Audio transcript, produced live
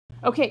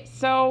Okay,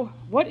 so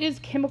what is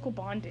chemical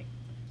bonding?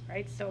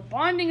 Right, so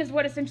bonding is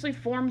what essentially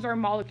forms our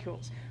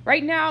molecules.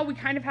 Right now, we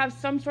kind of have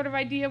some sort of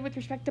idea with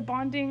respect to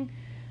bonding.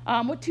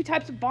 What two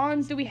types of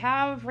bonds do we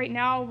have right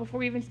now before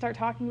we even start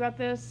talking about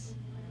this?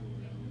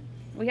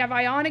 We have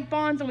ionic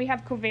bonds and we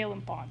have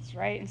covalent bonds,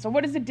 right? And so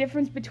what is the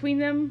difference between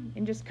them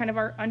and just kind of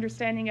our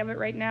understanding of it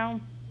right now?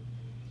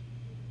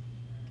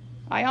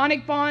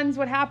 Ionic bonds,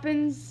 what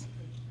happens?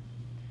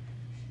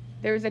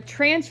 There's a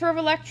transfer of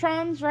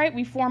electrons, right?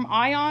 We form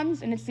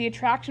ions, and it's the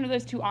attraction of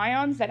those two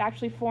ions that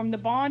actually form the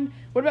bond.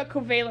 What about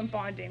covalent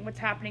bonding? What's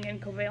happening in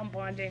covalent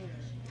bonding?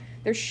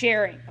 They're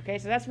sharing, okay?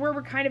 So that's where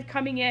we're kind of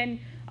coming in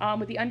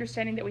with the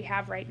understanding that we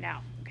have right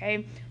now,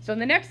 okay? So in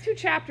the next two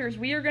chapters,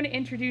 we are going to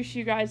introduce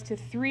you guys to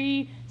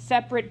three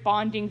separate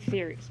bonding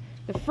theories.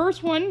 The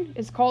first one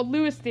is called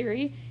Lewis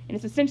theory, and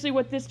it's essentially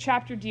what this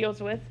chapter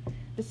deals with.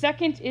 The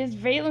second is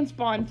valence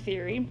bond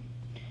theory.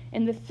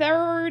 And the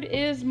third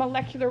is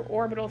molecular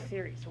orbital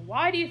theory. So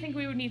why do you think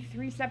we would need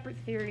three separate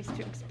theories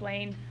to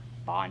explain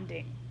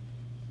bonding?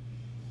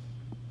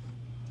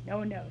 No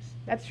one knows.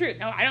 That's true.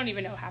 No, I don't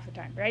even know half the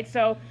time, right?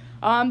 So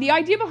the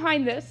idea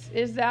behind this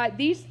is that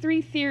these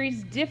three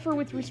theories differ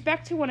with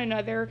respect to one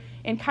another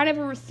in kind of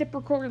a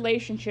reciprocal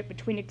relationship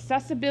between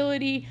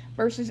accessibility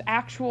versus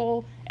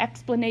actual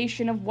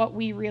explanation of what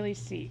we really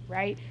see,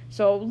 right?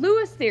 So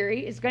Lewis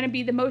theory is going to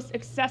be the most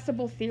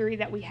accessible theory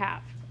that we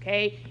have.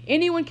 Okay,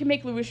 anyone can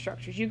make Lewis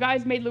structures. You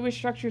guys made Lewis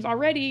structures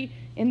already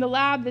in the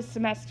lab this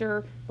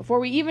semester before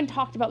we even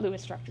talked about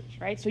Lewis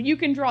structures, right? So you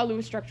can draw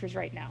Lewis structures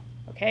right now,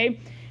 okay?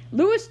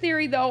 Lewis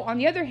theory, though, on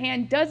the other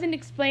hand, doesn't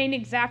explain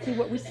exactly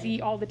what we see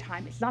all the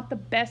time. It's not the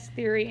best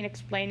theory in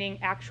explaining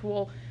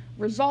actual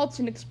results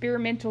and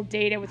experimental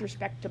data with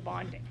respect to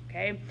bonding,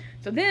 okay?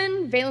 So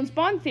then valence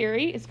bond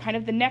theory is kind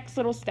of the next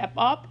little step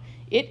up.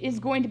 It is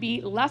going to be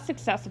less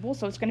accessible,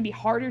 so it's going to be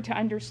harder to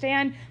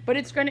understand, but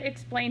it's going to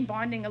explain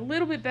bonding a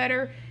little bit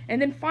better.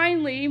 And then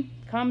finally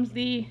comes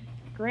the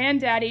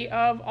granddaddy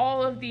of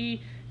all of the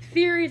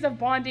theories of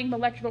bonding,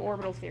 molecular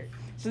orbital theory.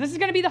 So this is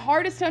going to be the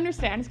hardest to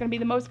understand. It's going to be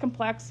the most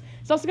complex.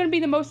 It's also going to be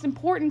the most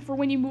important for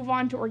when you move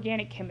on to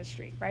organic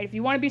chemistry, right? If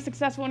you want to be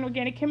successful in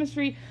organic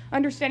chemistry,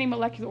 understanding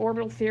molecular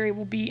orbital theory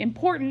will be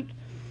important.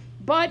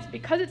 But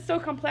because it's so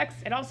complex,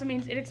 it also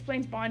means it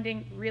explains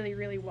bonding really,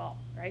 really well,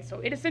 right? So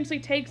it essentially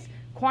takes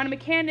quantum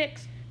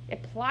mechanics,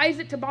 applies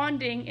it to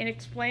bonding, and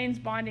explains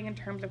bonding in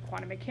terms of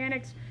quantum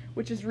mechanics,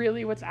 which is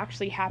really what's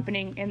actually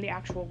happening in the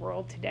actual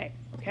world today,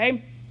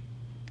 okay?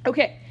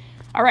 Okay,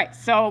 all right,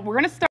 so we're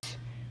going to start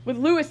with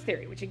Lewis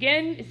theory, which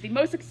again is the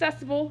most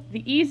accessible,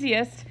 the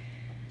easiest,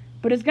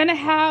 but is going to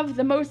have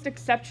the most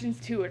exceptions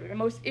to it, or the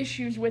most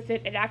issues with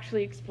it at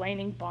actually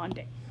explaining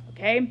bonding,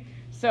 okay?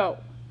 So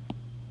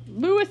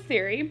Lewis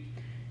theory,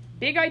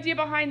 big idea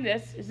behind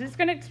this is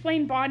going to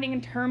explain bonding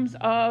in terms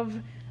of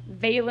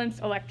valence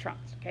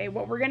electrons, okay?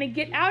 What we're going to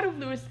get out of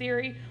Lewis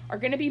theory are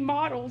going to be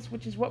models,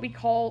 which is what we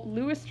call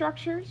Lewis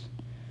structures.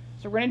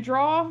 So we're going to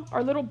draw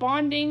our little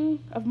bonding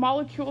of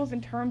molecules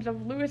in terms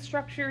of Lewis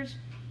structures.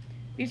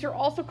 These are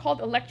also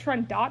called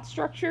electron dot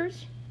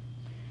structures.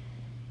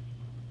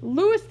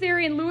 Lewis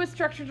theory and Lewis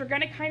structures are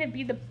going to kind of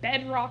be the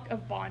bedrock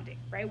of bonding,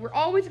 right? We're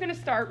always going to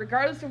start,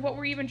 regardless of what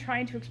we're even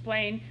trying to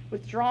explain,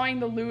 with drawing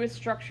the Lewis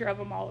structure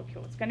of a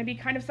molecule. It's going to be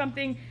kind of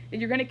something that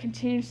you're going to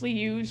continuously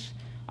use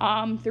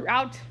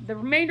throughout the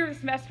remainder of the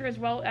semester as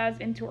well as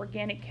into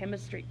organic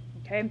chemistry,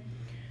 okay?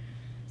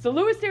 So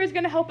Lewis theory is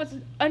going to help us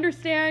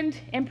understand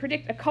and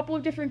predict a couple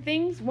of different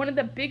things. One of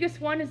the biggest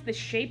one is the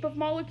shape of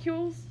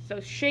molecules. So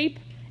shape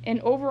and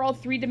overall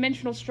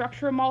three-dimensional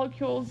structure of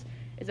molecules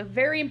is a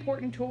very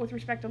important tool with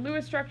respect to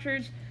Lewis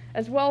structures,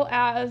 as well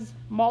as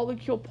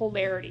molecule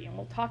polarity, and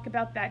we'll talk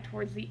about that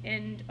towards the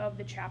end of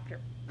the chapter.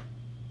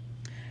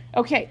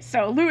 Okay,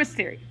 so Lewis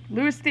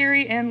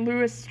theory and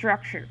Lewis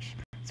structures.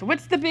 So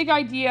what's the big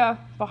idea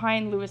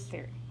behind Lewis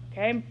theory,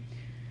 okay?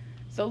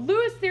 So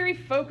Lewis theory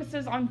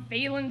focuses on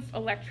valence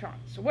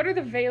electrons. So what are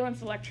the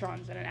valence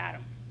electrons in an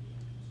atom?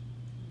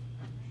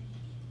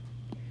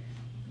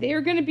 They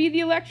are going to be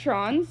the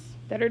electrons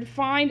that are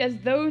defined as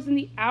those in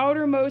the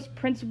outermost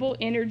principal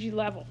energy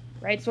level,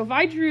 right? So if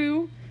I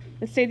drew,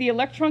 let's say, the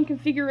electron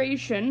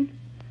configuration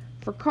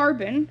for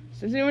carbon.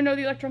 So does anyone know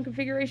the electron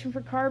configuration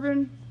for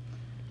carbon?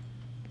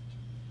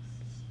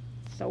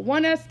 So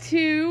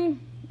 1s2,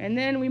 and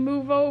then we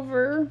move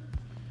over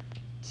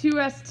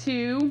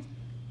 2s2. And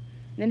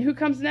then who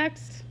comes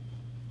next?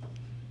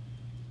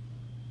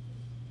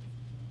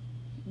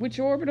 Which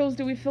orbitals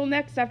do we fill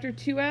next after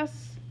 2s?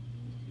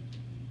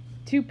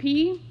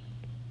 2p.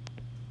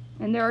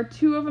 And there are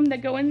two of them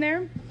that go in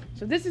there.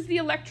 So this is the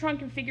electron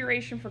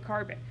configuration for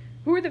carbon.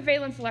 Who are the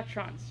valence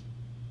electrons?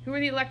 Who are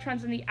the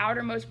electrons in the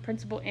outermost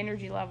principal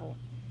energy level?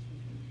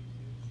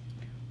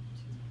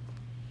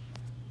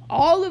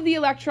 All of the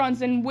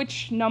electrons in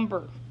which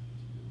number?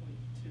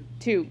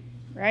 2,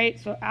 right?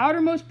 So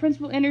outermost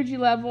principal energy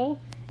level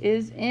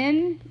is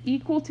n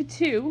equal to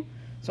 2.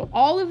 So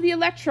all of the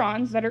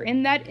electrons that are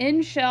in that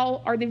n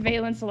shell are the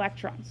valence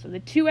electrons. So the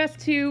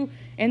 2s2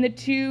 and the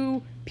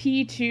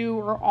 2p2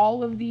 are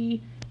all of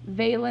the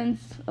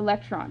valence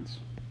electrons.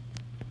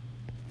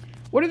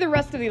 What are the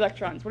rest of the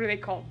electrons? What are they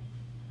called?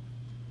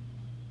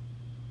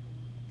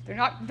 They're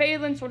not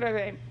valence, what are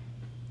they?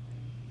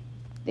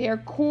 They are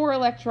core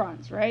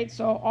electrons, right?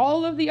 So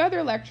all of the other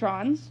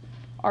electrons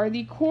are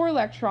the core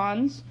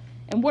electrons.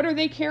 And what are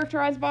they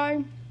characterized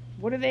by?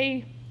 What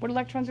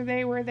electrons are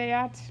they? Where are they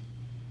at?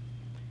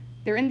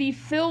 They're in the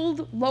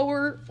filled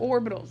lower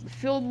orbitals, the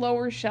filled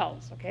lower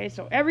shells, okay?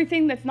 So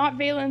everything that's not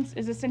valence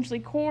is essentially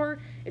core.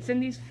 It's in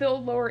these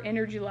filled lower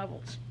energy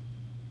levels.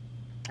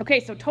 Okay,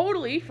 so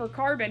totally for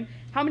carbon,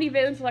 how many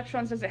valence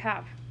electrons does it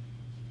have?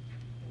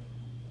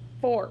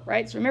 4,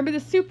 right? So remember the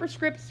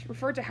superscripts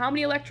refer to how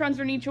many electrons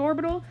are in each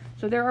orbital.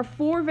 So there are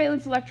 4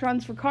 valence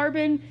electrons for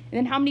carbon, and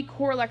then how many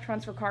core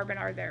electrons for carbon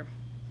are there?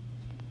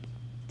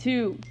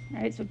 2,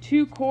 right? So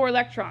 2 core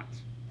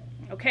electrons.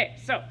 Okay,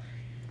 so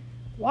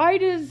why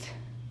does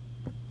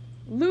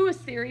Lewis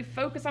theory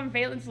focus on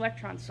valence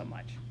electrons so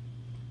much?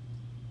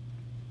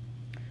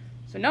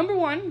 So number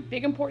one,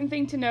 big important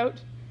thing to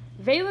note,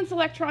 valence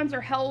electrons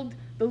are held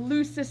the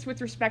loosest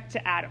with respect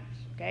to atoms,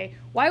 okay?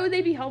 Why would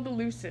they be held the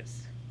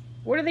loosest?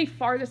 What are they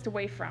farthest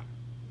away from?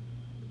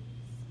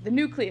 The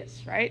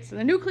nucleus, right? So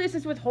the nucleus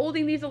is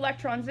withholding these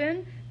electrons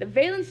in. The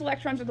valence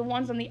electrons are the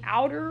ones on the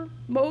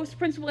outermost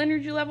principal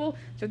energy level,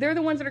 so they're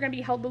the ones that are going to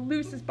be held the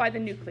loosest by the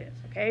nucleus,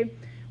 okay?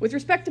 With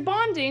respect to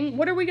bonding,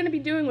 what are we going to be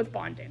doing with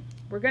bonding?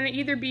 We're going to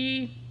either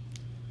be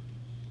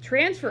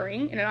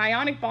transferring in an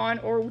ionic bond,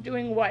 or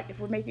doing what if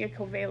we're making a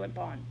covalent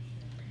bond?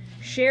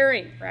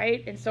 Sharing,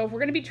 right? And so if we're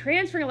going to be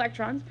transferring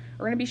electrons,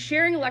 we're going to be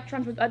sharing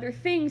electrons with other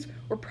things,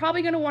 we're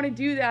probably going to want to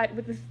do that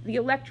with the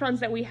electrons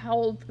that we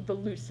held the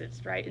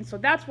loosest, right? And so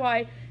that's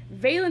why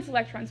valence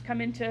electrons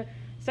come into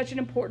such an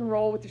important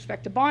role with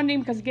respect to bonding,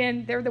 because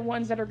again, they're the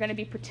ones that are going to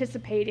be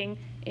participating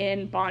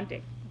in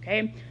bonding,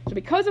 okay? So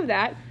because of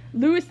that,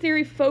 Lewis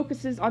theory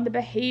focuses on the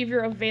behavior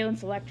of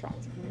valence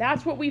electrons. And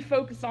that's what we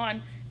focus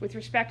on with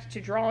respect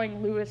to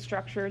drawing Lewis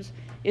structures,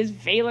 is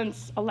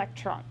valence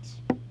electrons.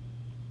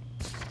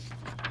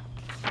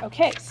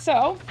 Okay,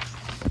 so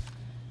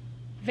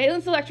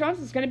valence electrons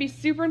is going to be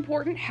super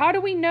important. How do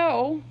we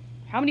know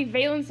how many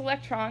valence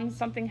electrons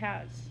something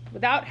has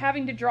without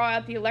having to draw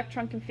out the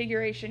electron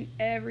configuration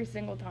every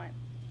single time?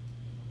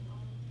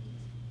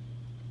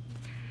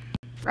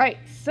 Right,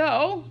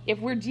 so if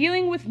we're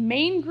dealing with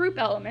main group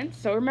elements,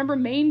 so remember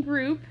main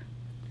group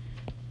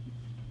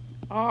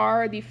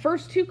are the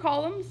first 2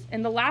 columns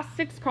and the last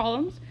 6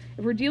 columns.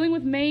 If we're dealing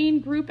with main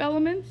group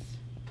elements,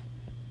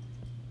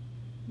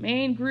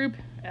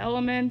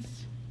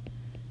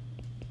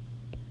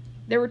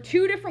 there were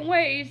 2 different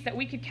ways that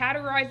we could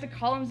categorize the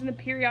columns in the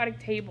periodic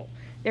table.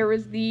 There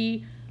was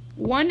the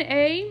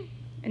 1A,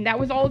 and that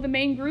was all of the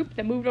main group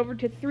that moved over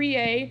to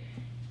 3A.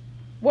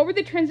 What were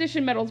the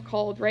transition metals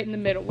called right in the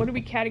middle? What do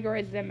we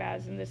categorize them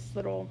as in this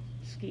little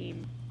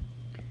scheme?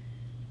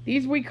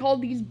 We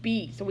called these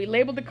Bs. So we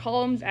labeled the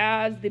columns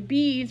as the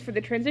Bs for the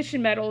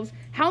transition metals.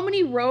 How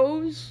many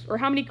rows, or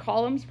how many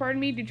columns, pardon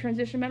me, do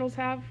transition metals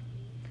have?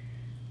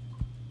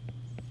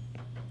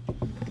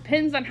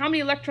 Depends on how many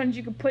electrons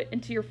you can put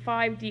into your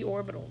 5d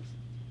orbitals.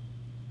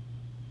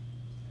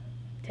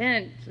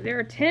 10. So there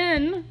are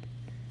 10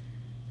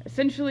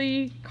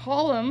 essentially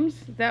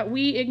columns that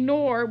we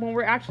ignore when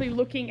we're actually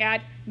looking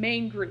at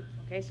main group.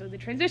 Okay, so the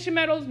transition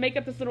metals make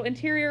up this little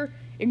interior,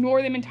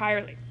 ignore them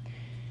entirely.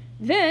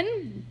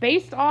 Then,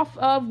 based off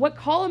of what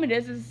column it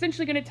is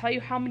essentially going to tell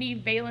you how many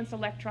valence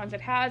electrons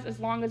it has, as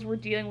long as we're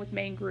dealing with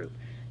main group.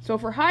 So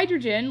for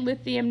hydrogen,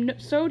 lithium,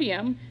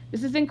 sodium,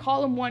 this is in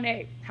column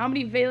 1A. How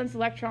many valence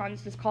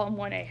electrons does column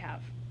 1A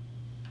have?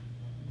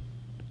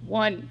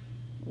 1.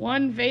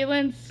 1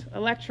 valence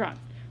electron.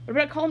 What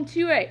about column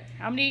 2A?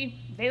 How many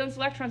valence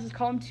electrons does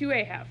column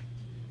 2A have?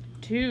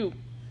 2.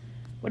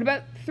 What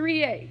about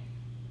 3A?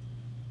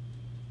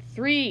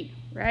 3,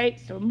 right?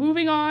 So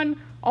moving on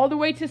all the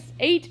way to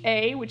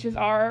 8A, which is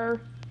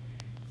our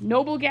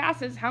noble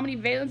gases. How many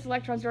valence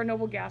electrons do our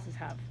noble gases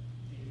have?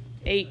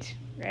 8,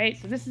 right?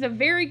 So this is a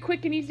very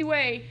quick and easy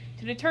way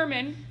to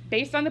determine,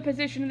 based on the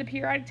position in the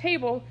periodic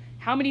table,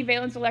 how many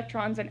valence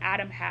electrons an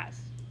atom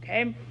has,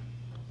 okay?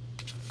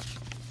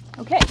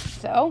 Okay,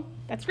 so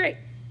that's great.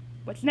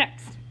 What's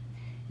next?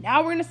 Now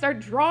we're going to start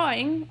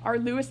drawing our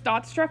Lewis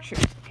dot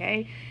structures,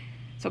 okay?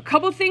 So a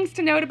couple things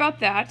to note about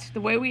that,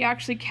 the way we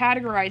actually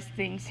categorize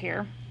things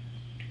here.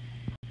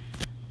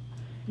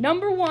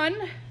 Number one,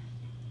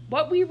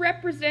 what we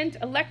represent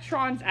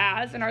electrons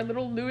as in our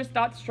little Lewis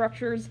dot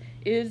structures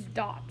is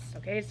dots,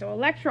 okay? So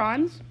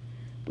electrons,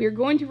 we are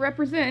going to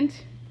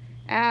represent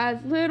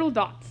as little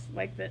dots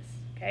like this,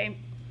 okay?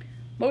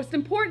 Most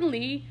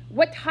importantly,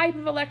 what type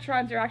of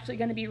electrons are actually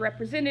going to be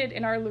represented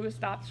in our Lewis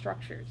dot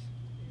structures?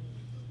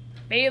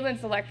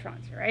 Valence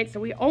electrons, right? So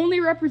we only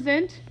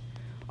represent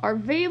our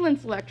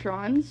valence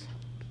electrons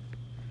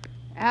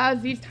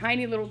as these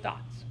tiny little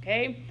dots,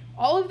 okay?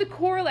 All of the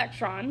core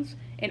electrons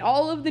and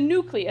all of the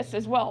nucleus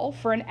as well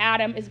for an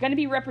atom is going to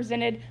be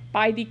represented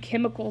by the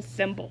chemical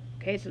symbol,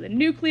 okay? So the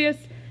nucleus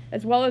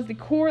as well as the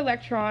core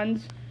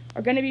electrons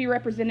are going to be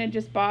represented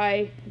just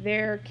by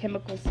their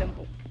chemical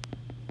symbol.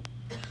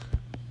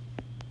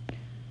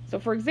 So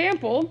for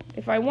example,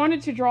 if I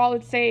wanted to draw,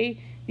 let's say,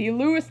 the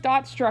Lewis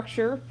dot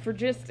structure for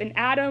just an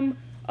atom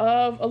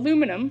of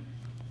aluminum,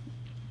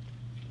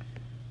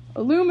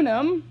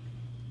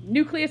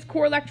 nucleus,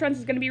 core electrons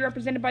is going to be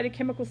represented by the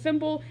chemical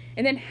symbol,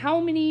 and then how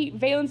many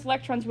valence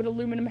electrons would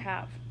aluminum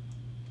have?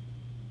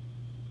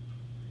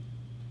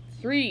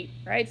 3,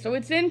 right? So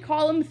it's in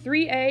column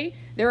 3A.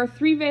 There are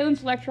 3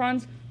 valence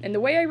electrons, and the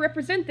way I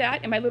represent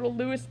that in my little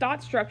Lewis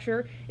dot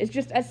structure is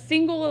just as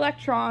single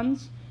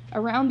electrons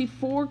around the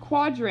 4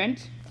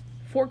 quadrants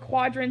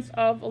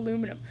of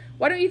aluminum.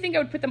 Why don't you think I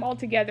would put them all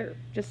together?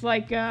 Just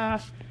like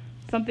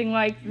something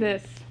like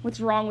this. What's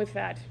wrong with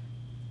that?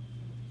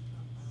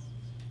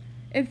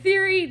 In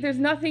theory, there's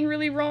nothing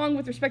really wrong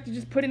with respect to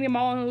just putting them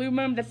all in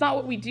aluminum. That's not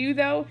what we do,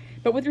 though.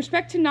 But with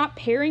respect to not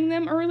pairing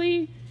them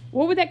early,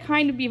 what would that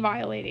kind of be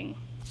violating?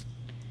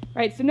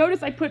 Right, so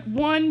notice I put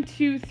 1,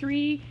 2,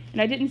 3,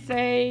 and I didn't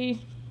say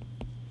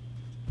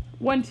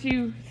 1,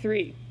 2,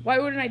 3. Why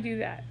wouldn't I do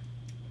that?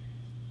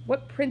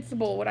 What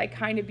principle would I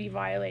kind of be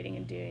violating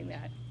in doing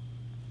that?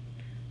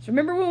 So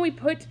remember when we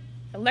put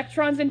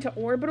electrons into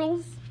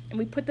orbitals, and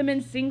we put them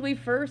in singly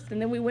first,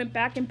 and then we went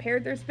back and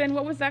paired their spin?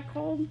 What was that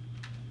called?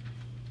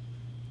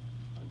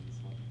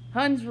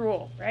 Hund's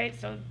rule, right?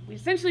 So we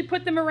essentially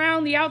put them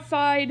around the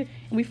outside,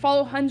 and we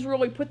follow Hund's rule.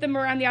 We put them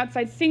around the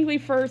outside singly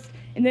first,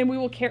 and then we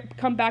will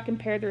come back and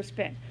pair their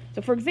spin.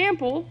 So for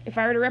example, if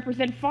I were to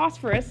represent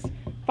phosphorus,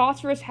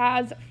 phosphorus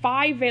has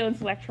 5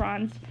 valence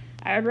electrons.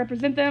 I would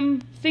represent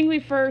them singly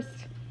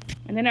first,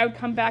 and then I would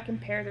come back and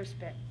pair their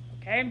spin,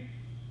 okay?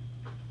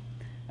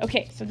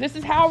 Okay, so this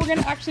is how we're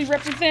going to actually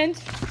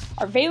represent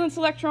our valence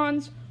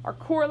electrons, our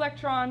core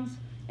electrons,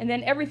 and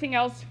then everything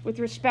else with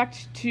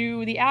respect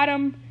to the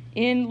atom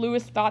in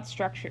Lewis dot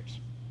structures.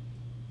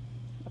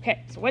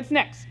 Okay, so what's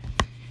next?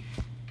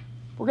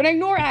 We're going to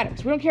ignore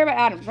atoms. We don't care about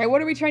atoms, right?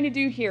 What are we trying to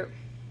do here?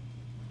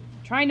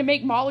 We're trying to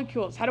make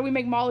molecules. How do we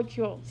make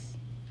molecules?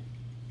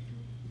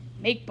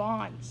 Make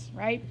bonds,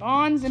 right?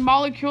 Bonds and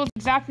molecules,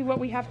 exactly what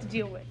we have to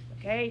deal with,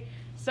 okay?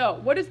 So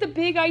what is the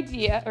big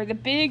idea, or the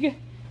big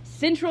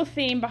central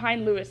theme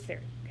behind Lewis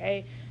theory,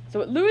 okay? So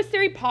what Lewis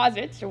theory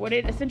posits, or what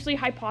it essentially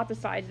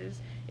hypothesizes,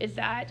 is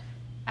that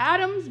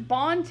atoms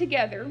bond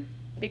together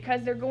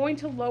because they're going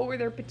to lower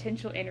their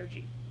potential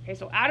energy. Okay,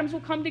 so atoms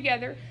will come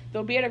together,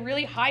 they'll be at a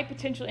really high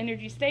potential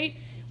energy state.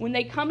 When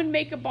they come and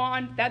make a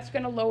bond, that's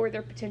going to lower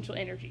their potential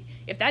energy.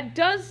 If that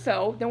does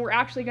so, then we're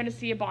actually going to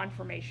see a bond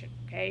formation.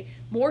 Okay,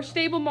 more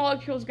stable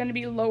molecule is going to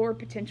be lower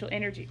potential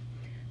energy.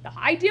 The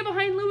idea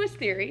behind Lewis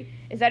theory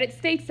is that it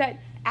states that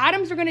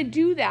atoms are going to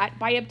do that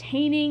by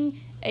obtaining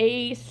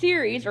a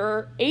series,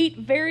 or 8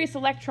 various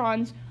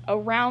electrons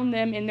around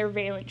them in their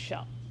valence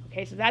shell.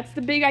 Okay, so that's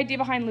the big idea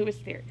behind Lewis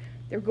theory.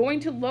 They're going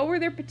to lower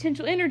their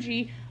potential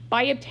energy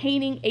by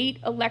obtaining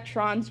 8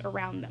 electrons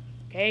around them.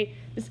 Okay,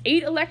 this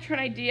 8 electron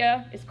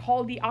idea is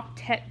called the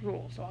octet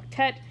rule. So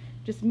octet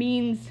just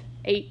means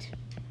 8.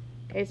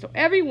 Okay, so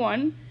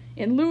everyone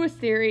in Lewis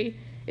theory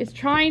is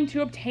trying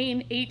to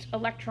obtain 8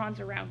 electrons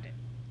around it.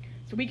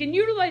 So we can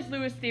utilize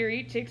Lewis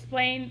theory to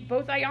explain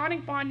both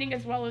ionic bonding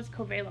as well as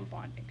covalent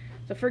bonding.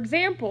 So for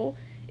example,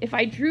 if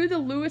I drew the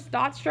Lewis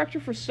dot structure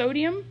for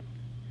sodium,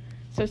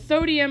 so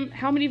sodium,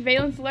 how many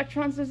valence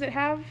electrons does it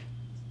have?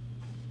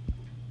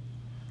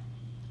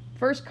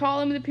 First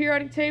column of the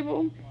periodic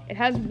table, it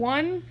has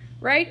 1,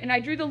 right? And I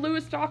drew the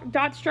Lewis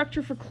dot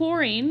structure for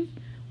chlorine,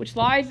 which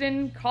lies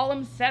in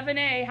column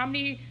 7A. How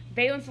many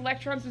valence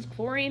electrons does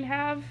chlorine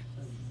have?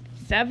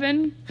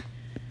 7,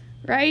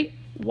 right?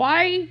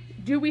 Why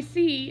do we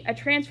see a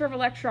transfer of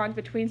electrons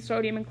between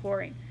sodium and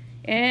chlorine?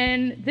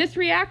 In this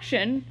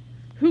reaction,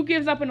 who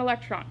gives up an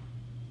electron?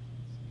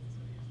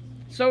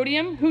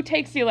 Sodium. Who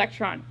takes the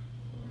electron?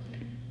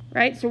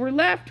 Right? So we're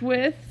left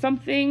with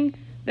something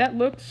that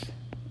looks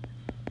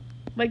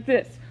like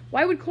this.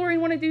 Why would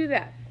chlorine want to do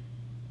that?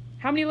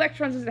 How many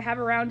electrons does it have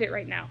around it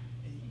right now?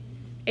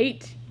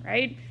 8,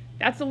 right?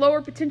 That's a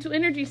lower potential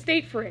energy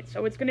state for it,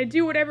 so it's going to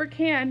do whatever it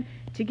can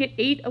to get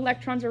 8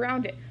 electrons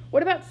around it.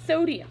 What about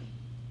sodium?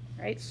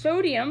 Right?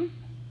 Sodium,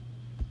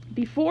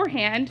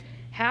 beforehand,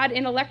 had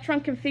an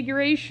electron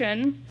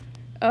configuration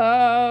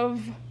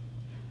of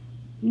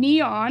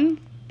neon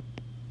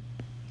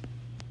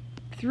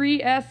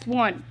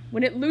 3s1.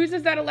 When it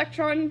loses that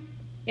electron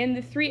in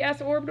the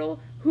 3s orbital,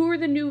 who are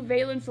the new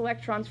valence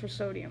electrons for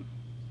sodium?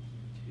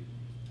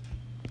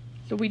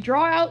 So we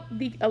draw out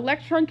the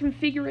electron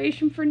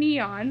configuration for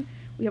neon.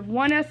 We have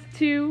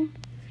 1s2,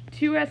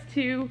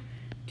 2s2,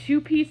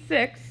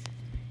 2p6.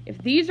 If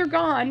these are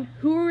gone,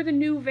 who are the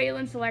new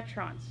valence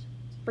electrons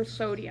for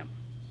sodium?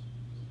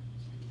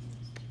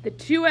 The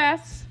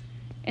 2s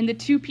and the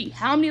 2p.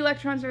 How many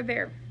electrons are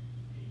there?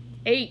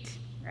 8,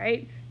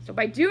 right? So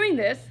by doing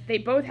this, they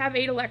both have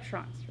 8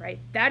 electrons, right?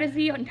 That is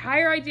the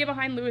entire idea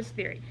behind Lewis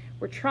theory.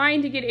 We're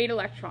trying to get 8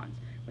 electrons.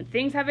 When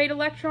things have 8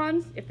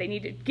 electrons, if they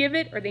need to give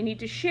it or they need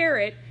to share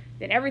it,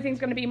 then everything's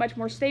going to be much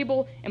more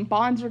stable and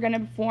bonds are going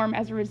to form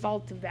as a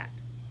result of that.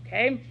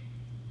 Okay?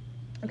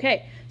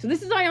 Okay, so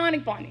this is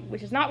ionic bonding,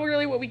 which is not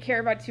really what we care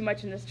about too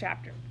much in this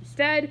chapter.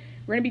 Instead,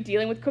 we're going to be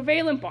dealing with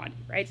covalent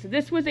bonding, right? So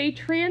this was a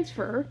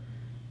transfer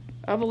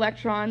of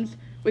electrons.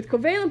 With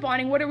covalent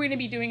bonding, what are we going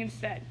to be doing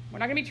instead? We're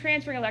not going to be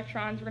transferring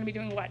electrons. We're going to be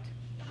doing what?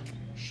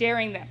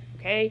 Sharing them,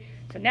 okay?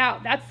 So now,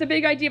 that's the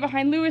big idea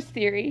behind Lewis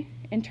theory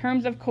in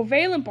terms of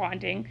covalent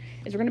bonding,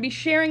 is we're going to be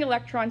sharing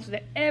electrons so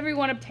that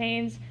everyone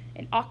obtains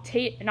an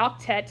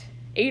octet,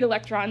 8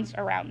 electrons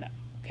around them,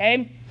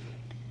 okay?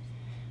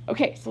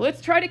 Okay, so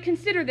let's try to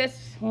consider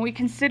this when we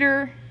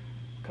consider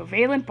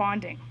covalent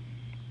bonding.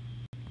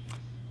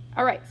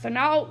 All right, so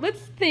now let's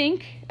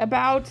think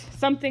about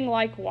something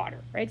like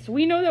water, right? So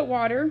we know that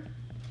water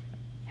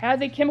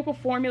has a chemical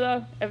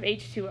formula of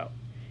H2O.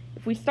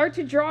 If we start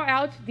to draw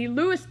out the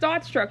Lewis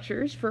dot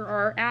structures for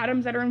our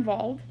atoms that are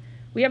involved,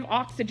 we have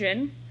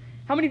oxygen.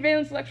 How many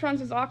valence electrons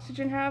does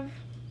oxygen have?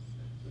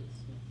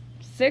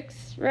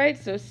 6, right?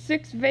 So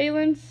 6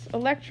 valence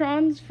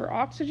electrons for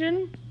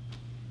oxygen.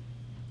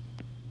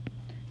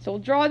 So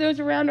we'll draw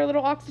those around our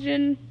little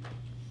oxygen,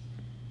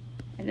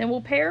 and then we'll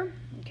pair,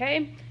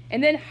 okay?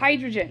 And then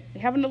hydrogen.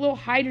 We have a little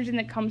hydrogen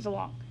that comes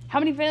along. How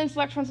many valence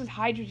electrons does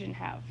hydrogen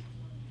have?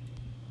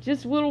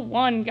 Just little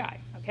one guy,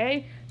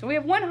 okay? So we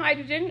have one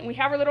hydrogen, and we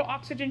have our little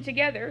oxygen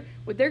together.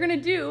 What they're going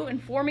to do in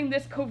forming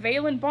this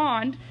covalent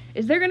bond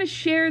is they're going to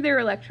share their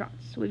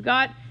electrons. So we've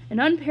got an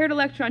unpaired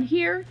electron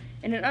here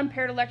and an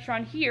unpaired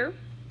electron here.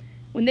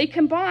 When they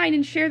combine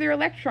and share their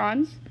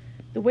electrons,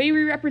 the way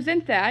we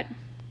represent that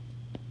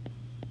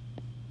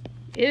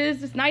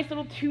is this nice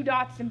little 2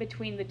 dots in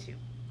between the two,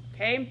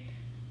 okay?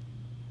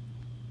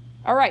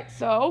 All right,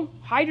 so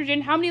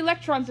hydrogen, how many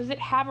electrons does it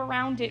have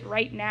around it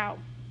right now?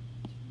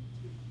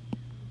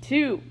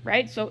 2,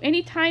 right? So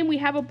anytime we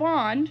have a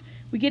bond,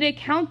 we get to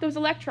count those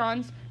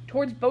electrons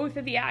towards both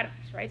of the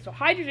atoms, right? So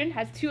hydrogen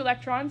has 2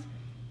 electrons.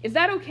 Is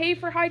that okay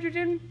for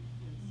hydrogen?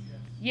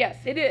 Yes,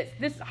 it is.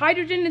 This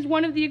hydrogen is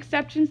one of the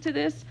exceptions to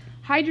this.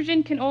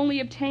 Hydrogen can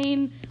only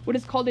obtain what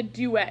is called a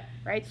duet,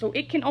 right? So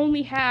it can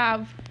only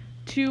have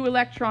 2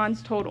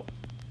 electrons total.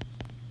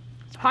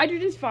 So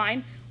hydrogen's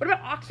fine. What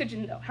about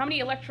oxygen, though? How many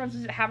electrons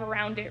does it have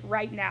around it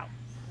right now?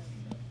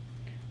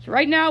 So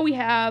right now we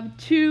have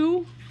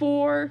 2,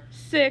 4,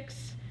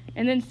 6,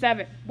 and then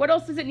 7. What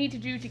else does it need to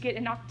do to get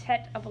an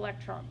octet of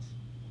electrons?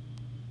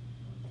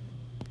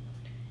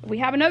 If we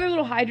have another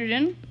little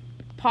hydrogen,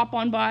 pop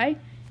on by,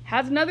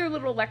 has another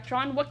little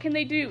electron, what can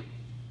they do?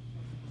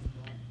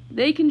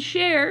 They can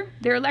share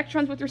their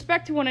electrons with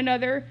respect to one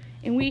another,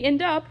 and we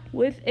end up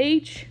with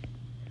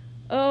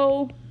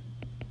HOH.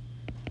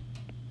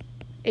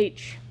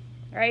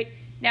 Right?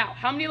 Now,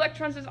 how many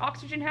electrons does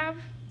oxygen have?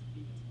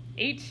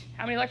 8.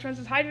 How many electrons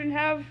does hydrogen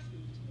have?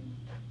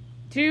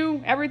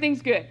 2.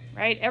 Everything's good,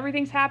 right?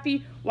 Everything's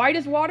happy. Why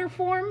does water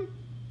form?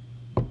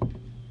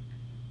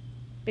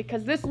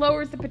 Because this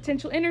lowers the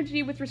potential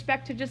energy with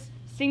respect to just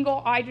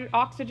single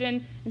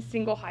oxygen and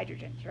single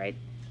hydrogens, right?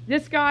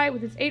 This guy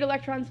with his 8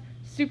 electrons,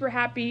 super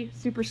happy,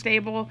 super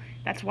stable.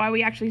 That's why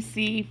we actually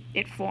see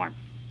it form.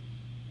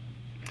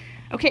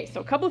 Okay,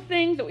 so a couple of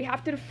things that we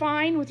have to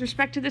define with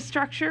respect to this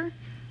structure.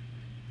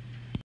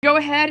 Go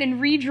ahead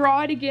and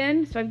redraw it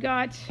again. So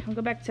I'll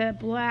go back to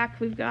black.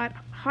 We've got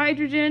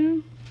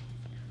hydrogen,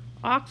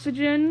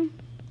 oxygen,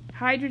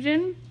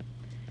 hydrogen,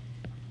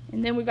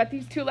 and then we've got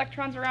these 2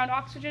 electrons around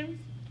oxygen.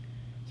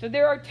 So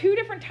there are 2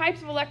 different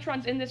types of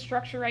electrons in this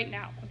structure right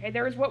now. Okay,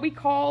 there is what we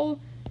call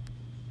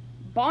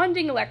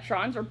bonding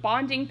electrons or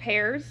bonding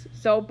pairs.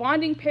 So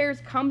bonding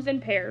pairs comes in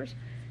pairs.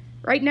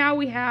 Right now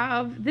we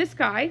have this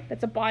guy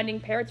that's a bonding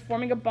pair. It's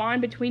forming a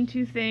bond between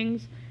 2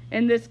 things,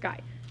 and this guy.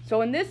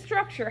 So in this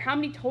structure, how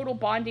many total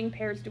bonding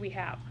pairs do we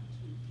have?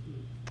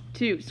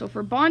 2. So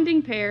for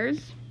bonding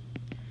pairs,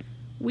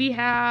 we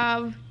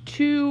have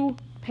 2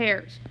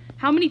 pairs.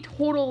 How many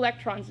total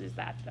electrons is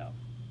that, though?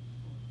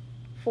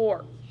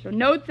 4. So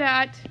note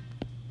that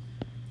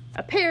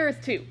a pair is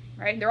 2,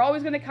 right? They're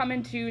always going to come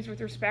in 2s with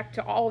respect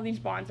to all of these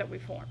bonds that we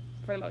form,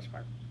 for the most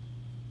part.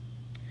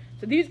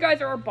 So these guys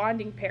are our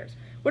bonding pairs.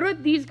 What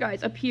about these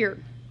guys up here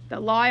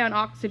that lie on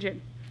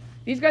oxygen?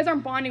 These guys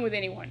aren't bonding with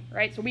anyone,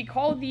 right? So we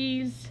call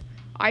these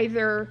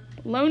either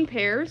lone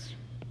pairs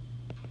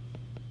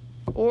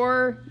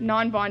or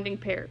non-bonding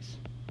pairs.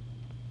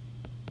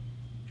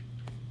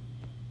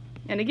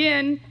 And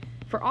again,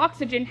 for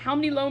oxygen, how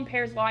many lone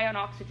pairs lie on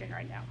oxygen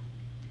right now?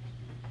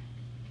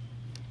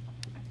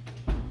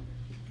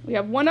 We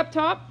have 1 up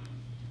top,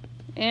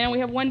 and we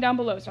have 1 down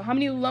below. So how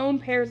many lone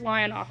pairs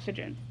lie on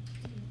oxygen?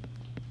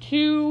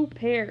 2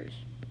 pairs.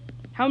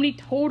 How many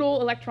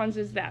total electrons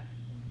is that?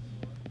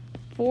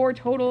 4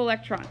 total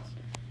electrons.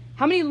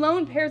 How many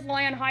lone pairs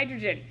lie on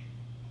hydrogen?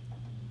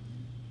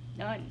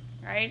 None,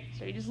 right?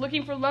 So you're just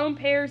looking for lone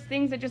pairs,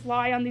 things that just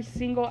lie on the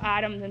single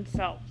atom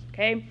themselves,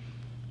 okay?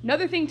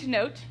 Another thing to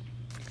note,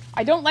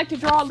 I don't like to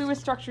draw Lewis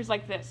structures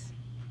like this,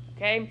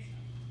 okay?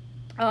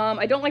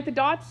 I don't like the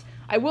dots.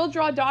 I will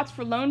draw dots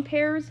for lone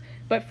pairs,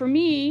 but for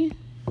me,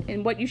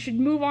 and what you should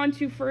move on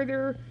to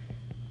further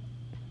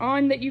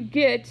on that you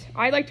get,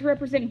 I like to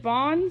represent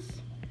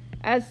bonds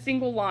as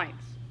single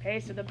lines. Okay,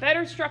 so the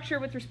better structure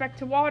with respect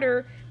to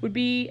water would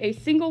be a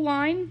single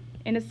line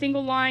and a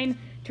single line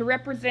to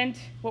represent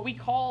what we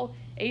call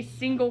a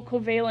single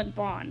covalent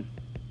bond.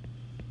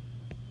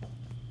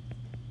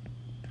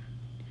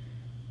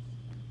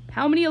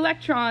 How many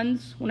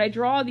electrons, when I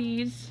draw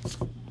these,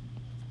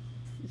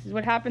 this is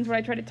what happens when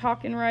I try to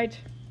talk and write,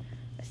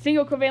 a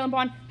single covalent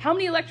bond, how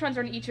many electrons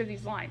are in each of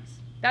these lines?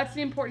 That's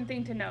the important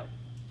thing to know.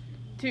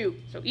 2.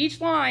 So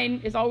each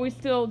line is always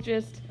still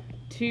just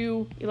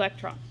 2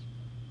 electrons.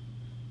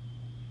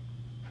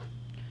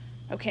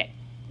 Okay,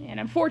 and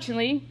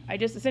unfortunately, I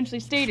just essentially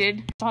stated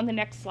it's on the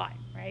next slide,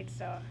 right?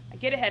 So I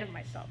get ahead of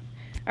myself.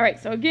 All right,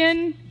 so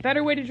again,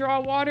 better way to draw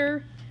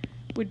water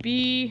would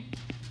be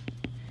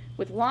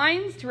with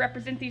lines to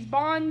represent these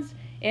bonds,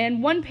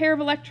 and one pair of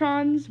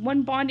electrons,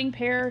 one bonding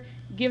pair,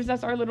 gives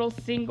us our little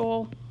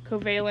single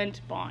covalent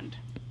bond.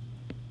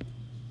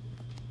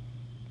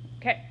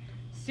 Okay,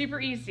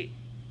 super easy.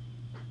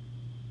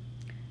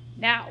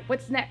 Now,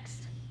 what's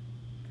next?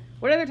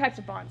 What other types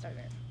of bonds are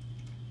there?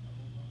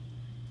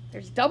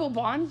 There's double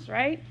bonds,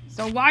 right?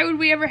 So why would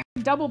we ever have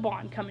a double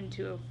bond come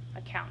into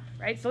account,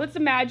 right? So let's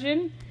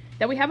imagine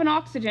that we have an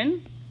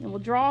oxygen, and we'll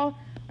draw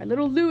our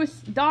little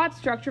Lewis dot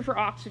structure for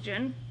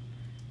oxygen,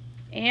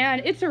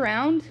 and it's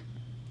around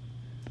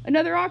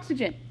another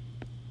oxygen.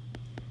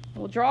 And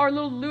we'll draw our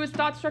little Lewis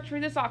dot structure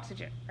for this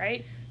oxygen,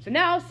 right? So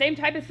now, same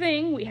type of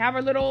thing, we have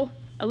our little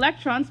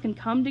electrons can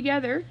come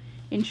together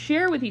and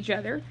share with each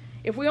other.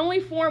 If we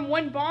only form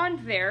one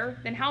bond there,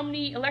 then how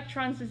many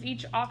electrons does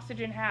each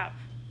oxygen have?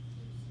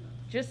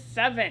 Just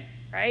 7,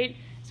 right?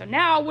 So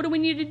now, what do we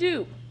need to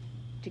do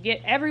to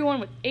get everyone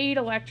with 8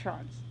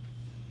 electrons?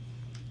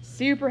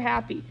 Super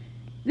happy.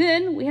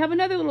 Then we have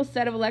another little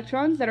set of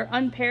electrons that are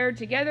unpaired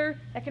together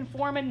that can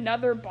form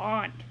another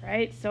bond,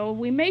 right? So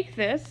we make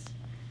this,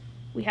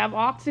 we have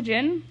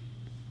oxygen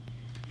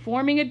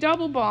forming a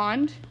double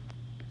bond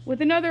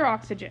with another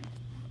oxygen.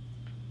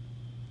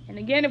 And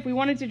again, if we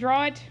wanted to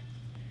draw it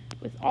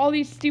with all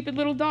these stupid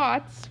little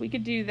dots, we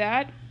could do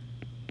that.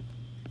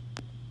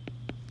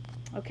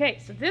 Okay,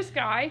 so this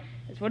guy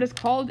is what is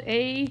called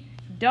a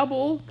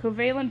double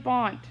covalent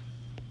bond.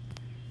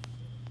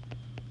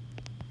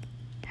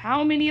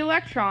 How many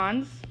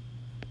electrons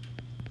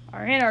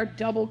are in our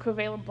double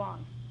covalent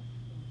bond?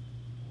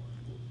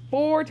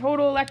 4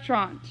 total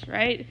electrons,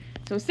 right?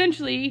 So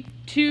essentially,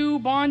 2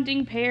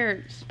 bonding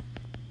pairs.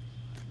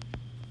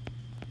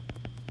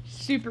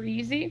 Super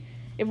easy.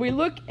 If we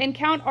look and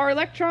count our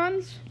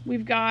electrons,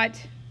 we've got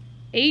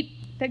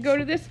 8 that go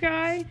to this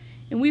guy,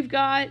 and we've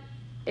got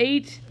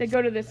 8 that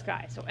go to this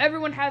guy. So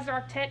everyone has their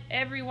octet,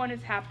 everyone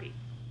is happy,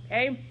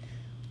 okay?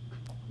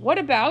 What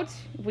about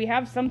if we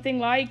have something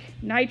like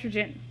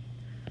nitrogen?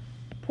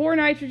 Poor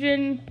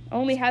nitrogen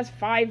only has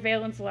 5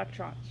 valence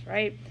electrons,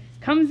 right?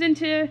 Comes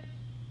into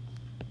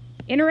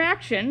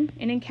interaction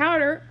and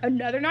encounter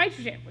another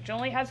nitrogen, which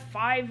only has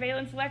 5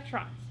 valence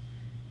electrons.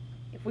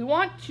 If we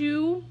want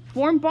to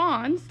form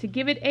bonds to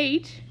give it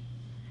 8,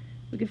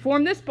 we could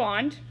form this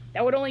bond,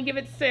 that would only give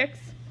it 6.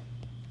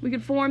 We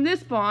could form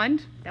this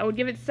bond, that would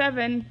give it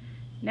 7.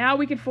 Now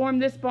we could form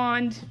this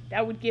bond,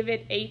 that would give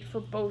it 8 for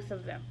both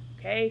of them,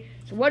 okay?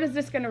 So what is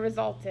this going to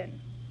result in?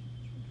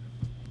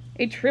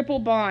 A triple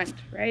bond,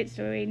 right?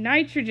 So a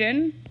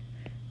nitrogen,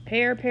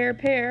 pair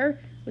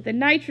with a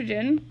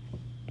nitrogen.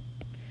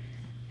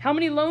 How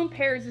many lone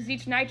pairs does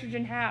each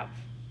nitrogen have?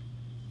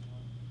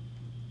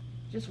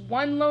 Just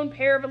one lone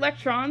pair of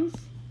electrons.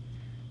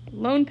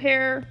 Lone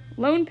pair.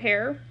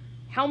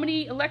 How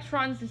many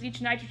electrons does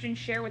each nitrogen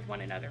share with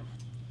one another?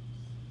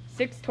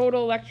 6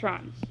 total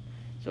electrons.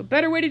 So a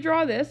better way to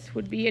draw this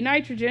would be a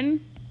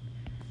nitrogen,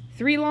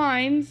 3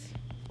 lines,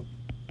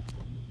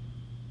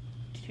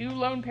 2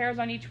 lone pairs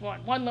on each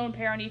one, 1 lone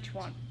pair on each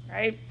one,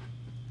 right?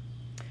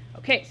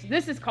 Okay, so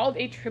this is called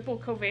a triple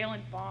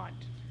covalent bond.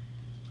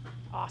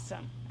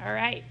 Awesome. All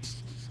right.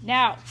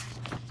 Now,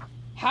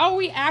 how are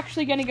we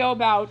actually going to go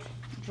about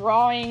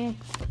drawing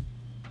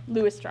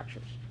Lewis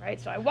structures,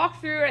 right? So I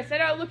walked through, I said,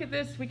 oh, look at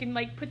this. We can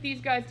like put these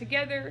guys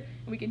together,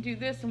 and we can do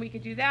this, and we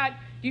could do that.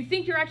 Do you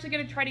think you're actually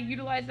going to try to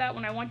utilize that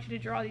when I want you to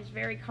draw these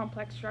very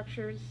complex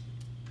structures?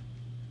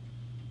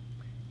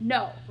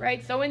 No,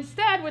 right? So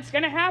instead, what's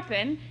going to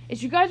happen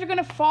is you guys are going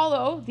to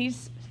follow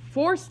these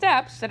 4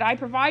 steps that I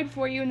provide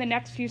for you in the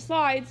next few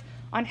slides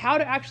on how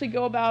to actually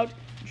go about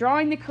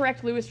drawing the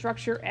correct Lewis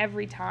structure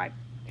every time,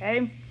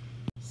 okay?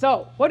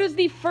 So what is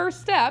the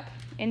first step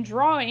in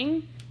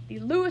drawing the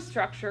Lewis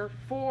structure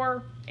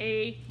for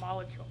a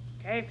molecule,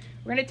 okay?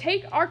 We're going to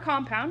take our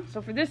compound.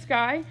 So for this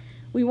guy,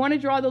 we want to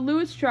draw the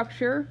Lewis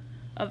structure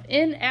of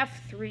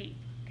NF3,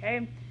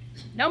 okay?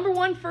 Number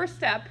 1 first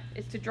step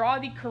is to draw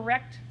the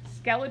correct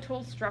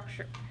skeletal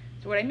structure.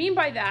 So what I mean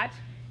by that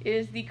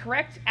is the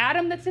correct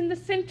atom that's in the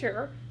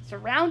center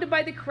surrounded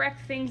by the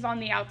correct things on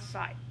the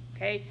outside,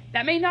 okay?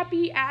 That may not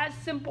be as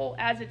simple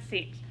as it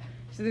seems.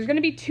 So there's going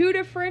to be 2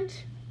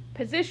 different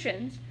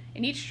positions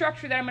in each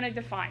structure that I'm going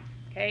to define,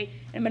 okay?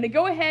 And I'm going to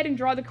go ahead and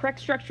draw the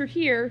correct structure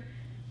here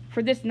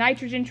for this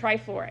nitrogen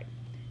trifluoride.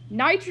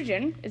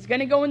 Nitrogen is going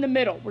to go in the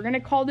middle. We're going to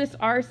call this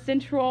our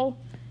central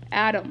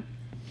atom.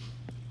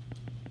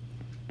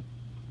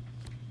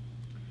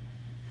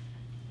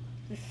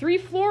 The 3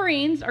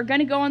 fluorines are going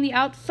to go on the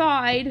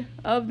outside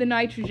of the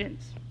nitrogens,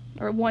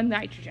 or 1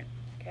 nitrogen,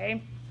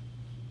 okay?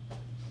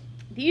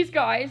 These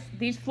guys,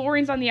 these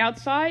fluorines on the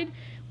outside,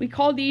 we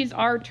call these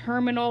our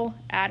terminal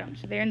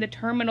atoms. They're in the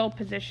terminal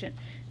position.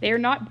 They are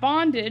not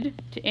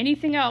bonded to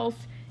anything else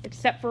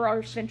except for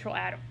our central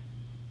atom.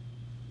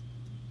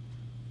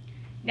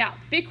 Now,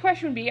 big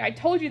question would be, I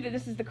told you that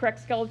this is the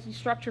correct skeletal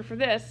structure for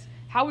this.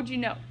 How would you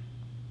know?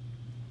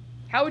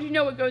 How would you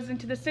know what goes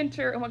into the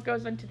center and what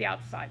goes into the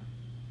outside?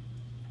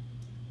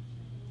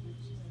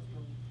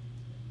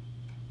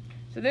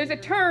 So there's a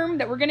term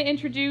that we're going to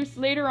introduce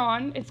later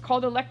on. It's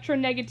called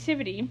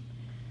electronegativity.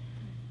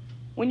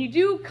 When you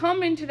do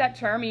come into that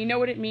term, you know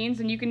what it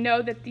means, and you can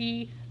know that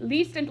the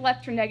least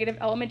electronegative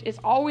element is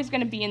always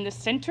going to be in the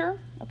center,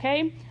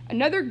 okay?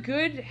 Another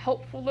good,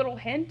 helpful little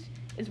hint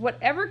is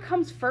whatever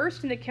comes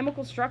first in the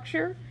chemical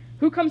structure.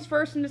 Who comes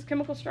first in this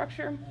chemical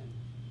structure?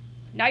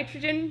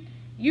 Nitrogen.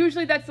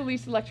 Usually that's the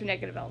least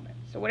electronegative element.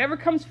 So whatever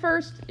comes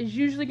first is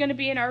usually going to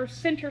be in our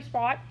center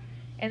spot,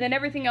 and then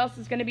everything else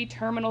is going to be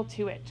terminal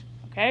to it,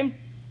 okay?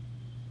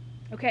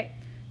 Okay,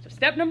 so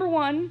step number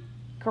 1,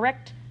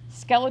 correct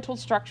skeletal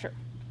structure.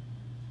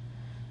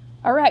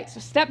 All right, so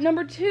step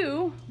number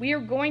 2, we are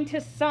going to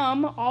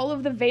sum all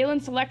of the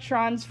valence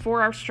electrons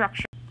for our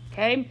structure,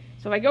 okay?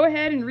 So if I go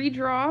ahead and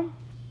redraw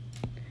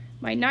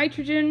my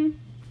nitrogen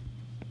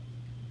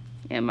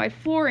and my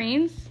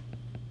fluorines,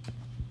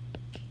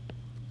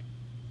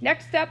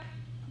 next step,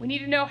 we need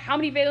to know how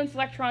many valence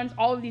electrons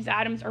all of these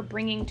atoms are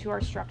bringing to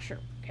our structure,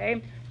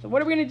 okay? So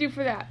what are we going to do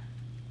for that?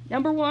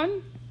 Number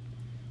 1,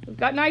 we've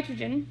got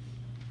nitrogen.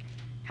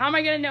 How am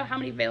I going to know how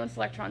many valence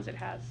electrons it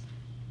has?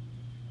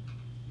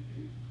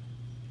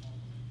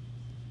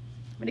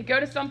 I'm going to go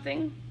to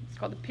something, it's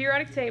called the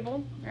periodic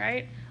table, all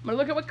right? I'm going to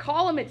look at what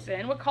column it's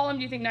in. What column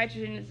do you think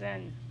nitrogen is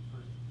in?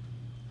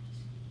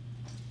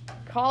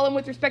 Column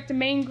with respect to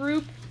main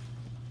group,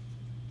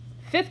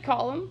 5th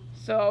column.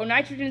 So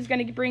nitrogen is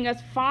going to bring us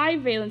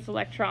 5 valence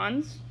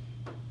electrons.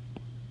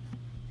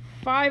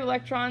 5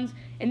 electrons.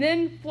 And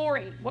then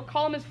fluorine. What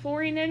column is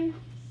fluorine in?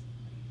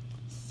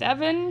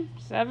 7.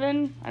 I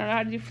don't know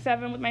how to do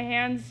 7 with my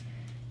hands.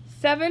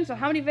 7. So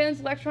how many valence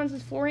electrons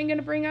is fluorine going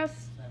to bring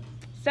us?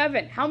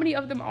 7. How many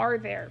of them are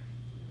there?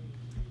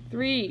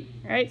 3.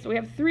 Right? So we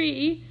have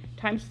 3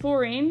 times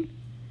fluorine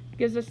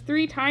gives us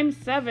 3 times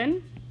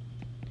 7.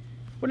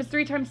 What is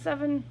 3 times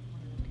 7?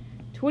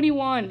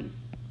 21.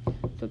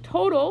 So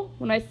total,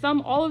 when I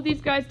sum all of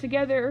these guys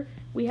together,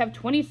 we have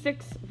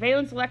 26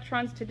 valence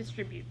electrons to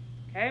distribute.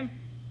 Okay?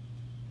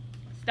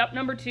 Step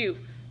number 2,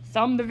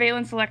 sum the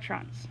valence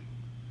electrons.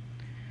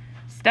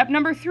 Step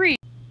number 3,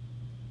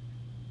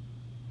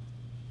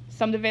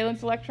 sum the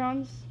valence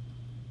electrons.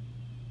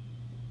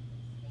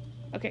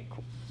 Okay,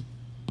 cool.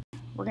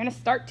 We're going to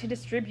start to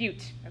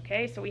distribute.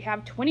 Okay, so we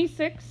have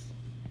 26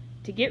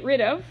 to get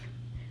rid of.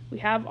 We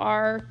have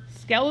our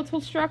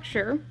skeletal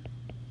structure.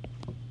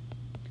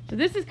 So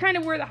this is kind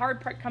of where the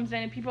hard part comes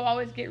in, and people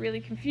always get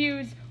really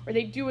confused or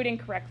they do it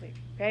incorrectly,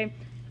 okay?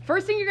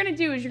 First thing you're going to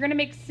do is you're going to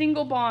make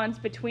single bonds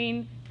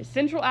between the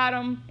central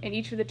atom and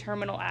each of the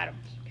terminal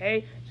atoms,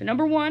 okay? So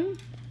number 1,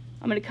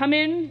 I'm going to come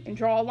in and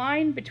draw a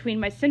line between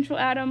my central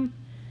atom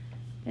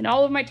and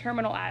all of my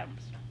terminal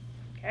atoms,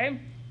 okay?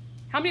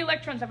 How many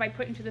electrons have I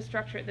put into the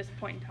structure at this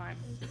point in time?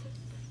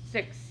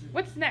 6.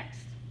 What's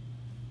next?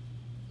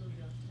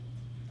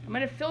 I'm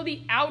going to fill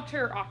the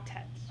outer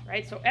octets,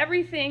 right? So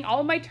everything, all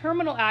of my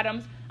terminal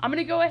atoms, I'm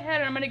going to go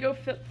ahead and I'm going to go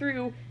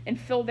through and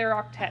fill their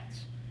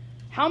octets.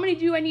 How many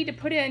do I need to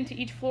put into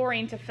each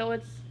fluorine to fill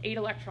its 8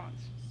 electrons?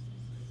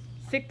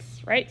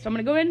 6, right? So I'm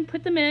going to go ahead and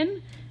put them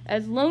in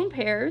as lone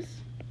pairs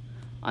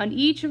on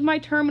each of my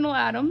terminal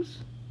atoms.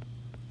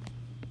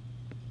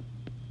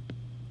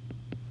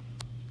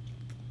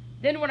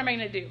 Then what am I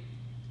going to do?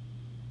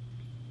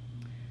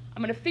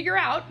 I'm going to figure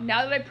out,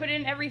 now that I put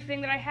in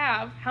everything that I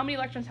have, how many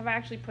electrons have I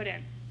actually put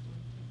in?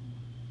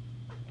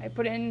 I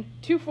put in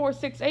 2, 4,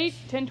 6, 8,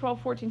 10,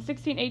 12, 14,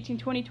 16, 18,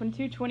 20,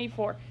 22,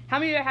 24. How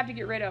many do I have to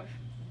get rid of?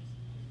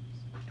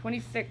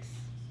 26.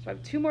 So I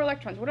have 2 more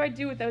electrons. What do I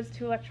do with those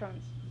 2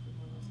 electrons?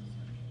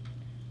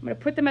 I'm going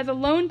to put them as a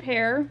lone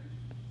pair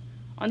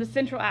on the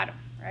central atom,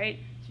 right?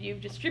 So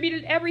you've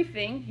distributed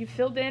everything. You've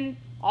filled in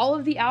all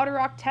of the outer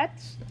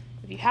octets.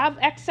 If you have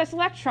excess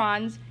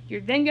electrons,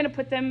 you're then going to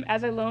put them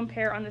as a lone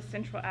pair on the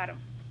central atom.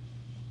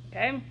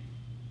 Okay?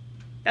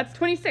 That's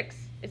 26.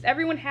 Is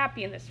everyone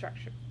happy in this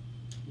structure?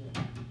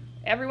 Yeah.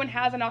 Everyone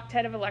has an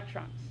octet of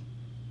electrons.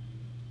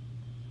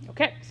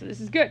 Okay, so this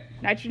is good.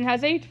 Nitrogen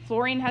has 8,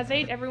 fluorine has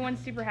 8,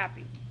 everyone's super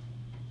happy.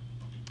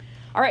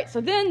 All right,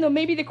 so then there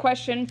may be the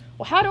question,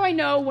 well, how do I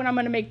know when I'm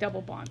going to make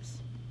double bonds?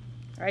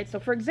 All right, so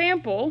for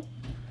example,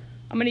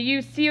 I'm going to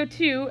use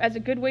CO2 as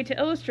a good way to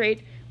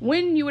illustrate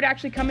when you would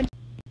actually come into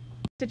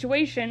a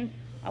situation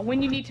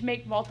when you need to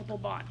make multiple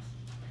bonds.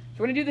 So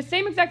we're going to do the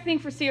same exact thing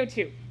for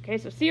CO2. Okay,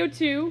 so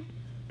CO2,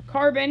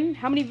 carbon,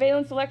 how many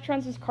valence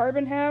electrons does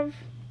carbon have?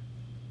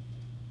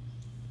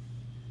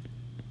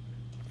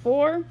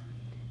 4.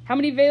 How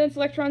many valence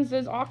electrons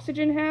does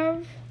oxygen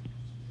have?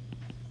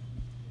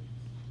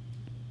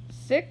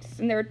 6,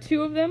 and there are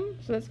 2 of them,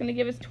 so that's going to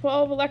give us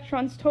 12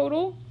 electrons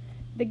total.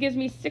 That gives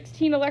me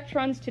 16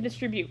 electrons to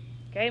distribute,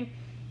 okay?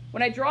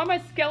 When I draw my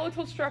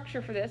skeletal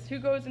structure for this, who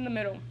goes in the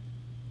middle?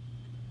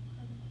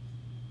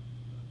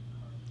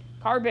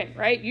 Carbon,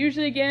 right?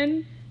 Usually,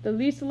 again, the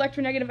least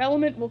electronegative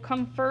element will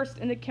come first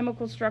in the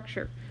chemical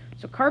structure.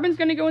 So carbon's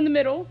going to go in the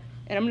middle,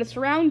 and I'm going to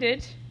surround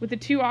it with the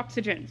 2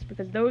 oxygens,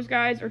 because those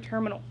guys are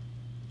terminal.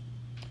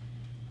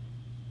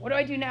 What do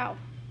I do now?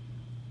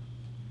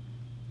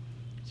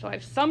 So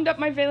I've summed up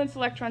my valence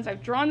electrons,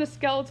 I've drawn the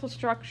skeletal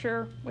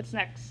structure. What's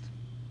next?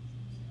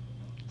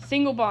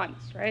 Single bonds,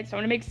 right? So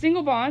I'm going to make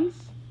single bonds,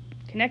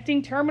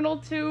 connecting terminal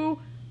to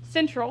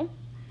central,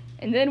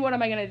 and then what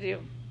am I going to do?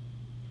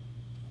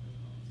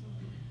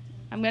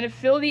 I'm going to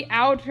fill the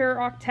outer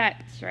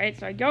octets, right?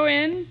 So I go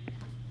in,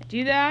 I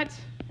do that,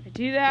 I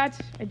do that,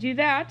 I do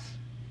that.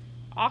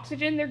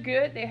 Oxygen, they're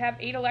good. They have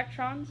 8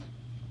 electrons.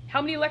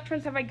 How many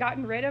electrons have I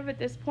gotten rid of at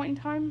this point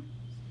in time?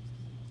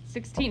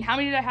 16. How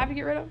many did I have to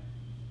get rid of?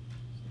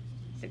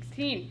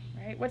 16,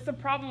 right? What's the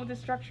problem with this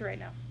structure right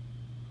now?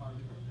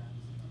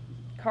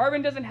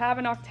 Carbon doesn't have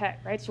an octet,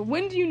 right? So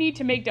when do you need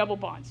to make double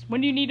bonds?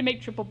 When do you need to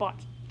make triple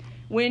bonds?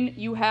 When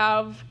you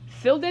have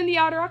filled in the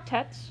outer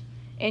octets,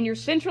 and your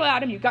central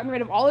atom, you've gotten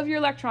rid of all of your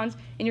electrons,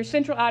 and your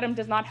central atom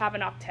does not have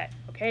an octet,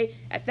 okay?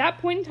 At that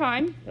point in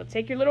time, you'll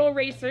take your little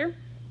eraser,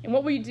 and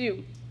what will you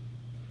do?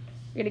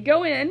 You're going to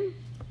go in,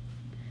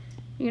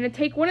 you're going to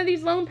take one of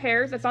these lone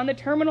pairs that's on the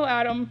terminal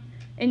atom,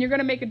 and you're going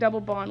to make a double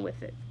bond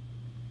with it.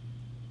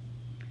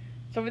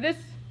 So for this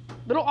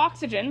little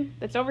oxygen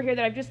that's over here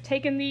that I've just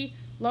taken the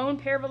lone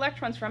pair of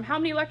electrons from, how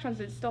many electrons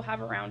does it still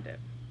have around it?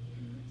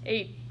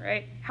 8,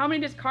 right? How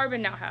many does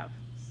carbon now have?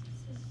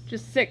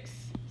 Just 6.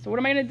 So what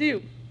am I going to do?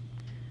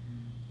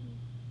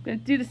 I'm going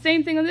to do the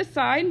same thing on this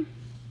side.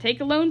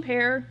 Take a lone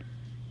pair,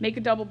 make a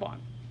double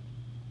bond.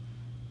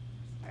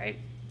 All right?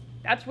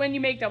 That's when you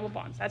make double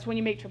bonds. That's when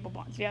you make triple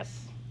bonds.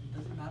 Yes? It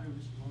doesn't matter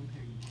which lone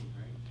pair you take,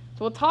 right?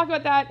 So we'll talk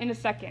about that in a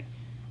second.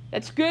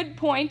 That's a good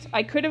point.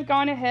 I could have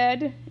gone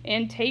ahead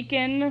and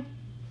taken,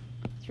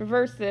 let's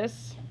reverse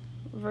this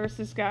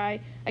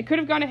guy. I could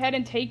have gone ahead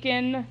and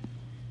taken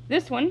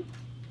this one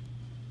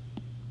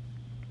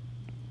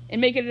and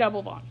make it a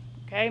double bond,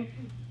 okay?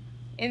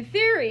 In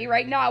theory,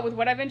 right now, with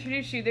what I've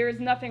introduced you, there is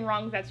nothing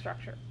wrong with that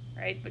structure,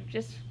 right? But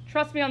just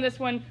trust me on this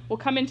one. We'll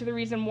come into the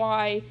reason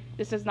why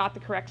this is not the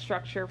correct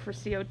structure for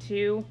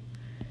CO2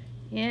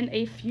 in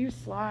a few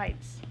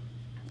slides.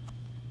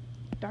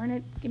 Darn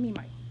it, give me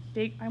my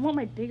big, I want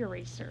my big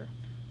eraser.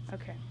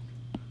 Okay.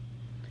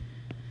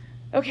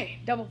 Okay,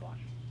 double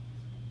bond.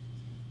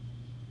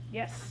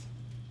 Yes?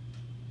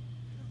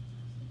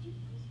 Did you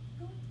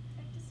go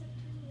back to step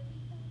 2 really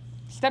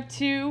fast? Step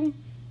 2,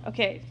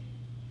 okay.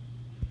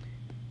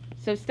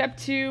 So step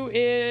 2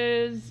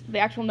 is the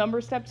actual number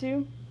step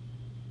 2?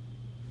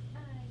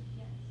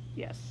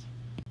 Yes. Yes.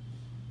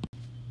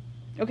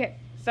 Okay,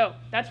 so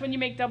that's when you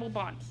make double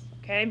bonds,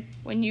 okay?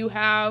 When you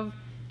have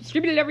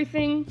distributed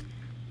everything,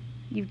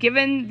 you've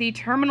given the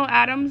terminal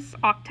atoms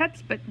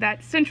octets, but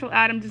that central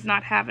atom does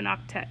not have an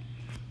octet.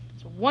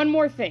 So one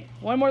more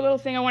little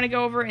thing I want to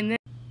go over, and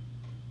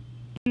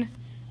then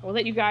I will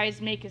let you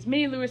guys make as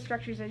many Lewis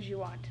structures as you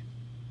want.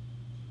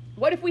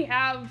 What if we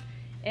have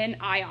an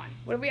ion?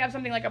 What if we have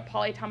something like a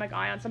polyatomic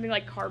ion, something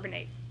like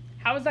carbonate?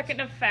 How is that going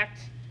to affect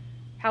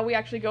how we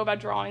actually go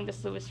about drawing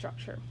this Lewis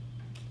structure?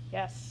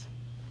 Yes?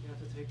 You have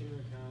to take into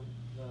account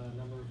the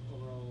number of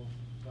overall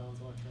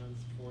valence electrons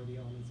for the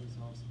elements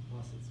themselves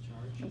plus its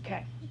charge.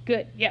 Okay,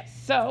 good. Yes.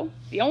 So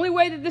the only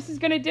way that this is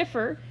going to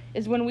differ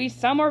is when we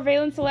sum our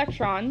valence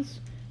electrons,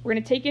 we're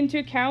going to take into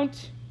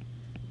account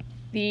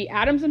the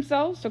atoms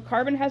themselves. So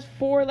carbon has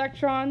 4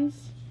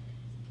 electrons.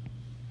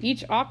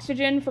 Each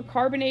oxygen for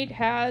carbonate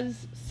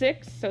has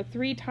 6, so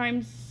 3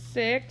 times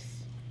 6,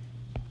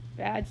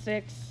 bad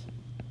 6.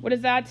 What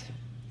is that?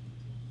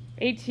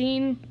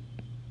 18.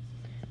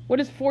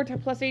 What is 4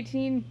 plus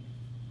 18?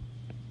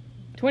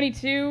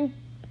 22.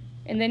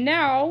 And then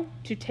now,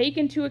 to take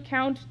into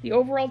account the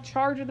overall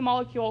charge of the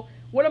molecule,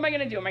 what am I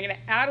going to do? Am I going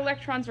to add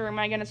electrons, or am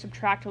I going to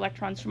subtract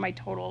electrons from my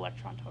total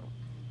electron total?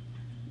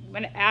 I'm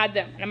going to add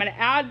them, and I'm going to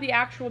add the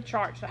actual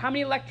charge. So how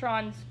many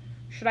electrons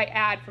should I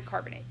add for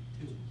carbonate?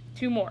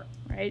 2 more,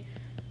 right?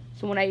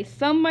 So when I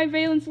sum my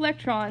valence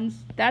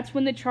electrons, that's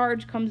when the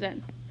charge comes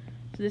in.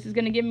 So this is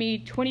going to give me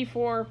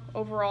 24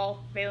 overall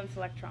valence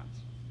electrons.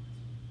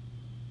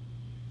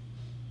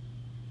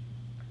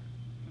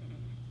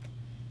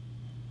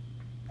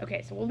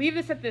 Okay, so we'll leave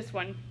this at this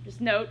one. Just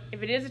note,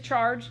 if it is a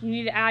charge, you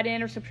need to add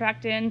in or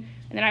subtract in, and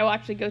then I will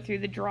actually go through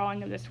the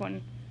drawing of this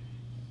one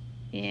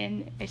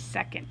in a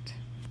second.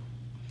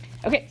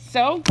 Okay,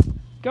 so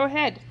go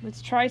ahead.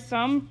 Let's try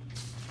some.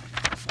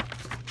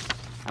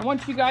 I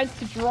want you guys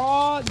to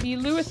draw the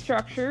Lewis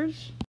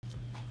structures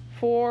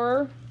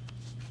for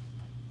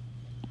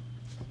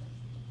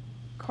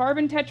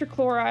carbon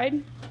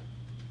tetrachloride,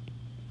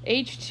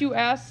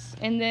 H2S,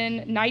 and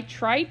then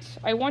nitrite.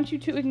 I want you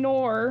to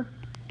ignore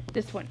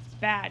this one. It's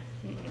bad.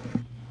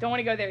 Don't want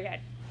to go there yet.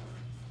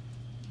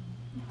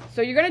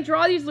 So you're going to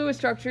draw these Lewis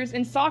structures.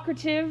 In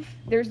Socrative,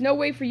 there's no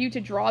way for you to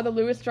draw the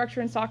Lewis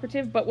structure in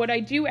Socrative, but what I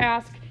do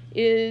ask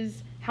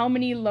is how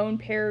many lone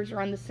pairs are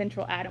on the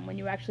central atom when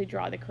you actually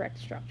draw the correct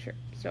structure.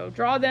 So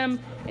draw them,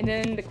 and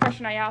then the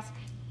question I ask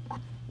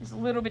is a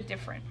little bit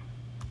different.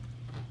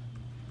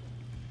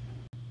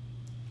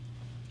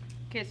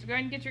 Okay, so go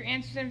ahead and get your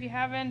answers in if you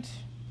haven't.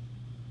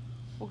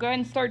 We'll go ahead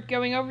and start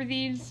going over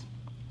these.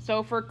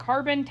 So for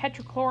carbon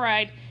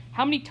tetrachloride,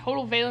 how many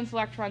total valence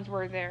electrons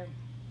were there?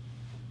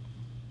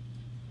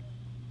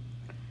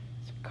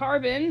 So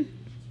carbon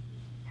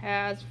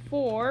has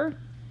 4.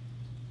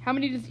 How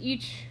many does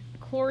each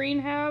chlorine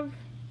have?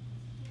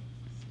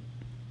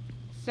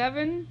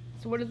 7.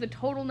 So what is the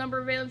total number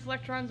of valence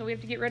electrons that we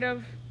have to get rid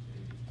of?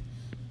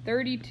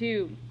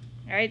 32.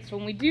 All right, so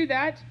when we do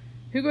that,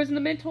 who goes in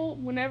the middle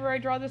whenever I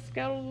draw this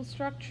skeletal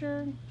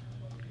structure?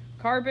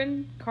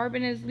 Carbon.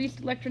 Carbon is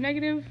least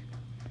electronegative.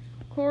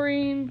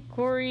 Chlorine,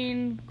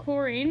 chlorine,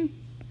 chlorine.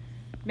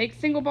 Make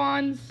single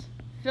bonds,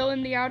 fill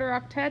in the outer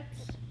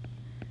octets.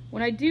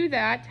 When I do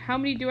that, how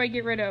many do I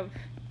get rid of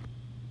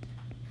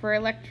for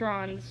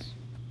electrons?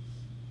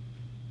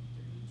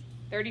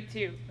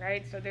 32,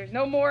 right? So there's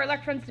no more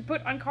electrons to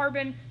put on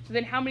carbon, so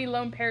then how many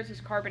lone pairs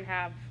does carbon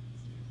have?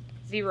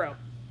 0,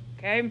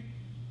 okay?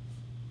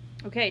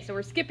 Okay, so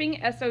we're skipping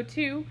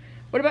SO2.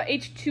 What about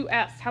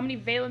H2S? How many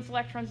valence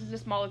electrons does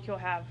this molecule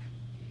have?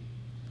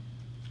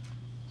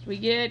 So we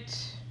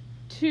get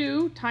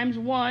 2 times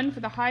 1 for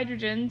the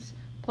hydrogens,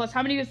 plus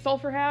how many does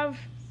sulfur have?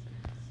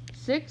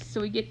 6,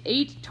 so we get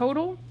 8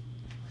 total.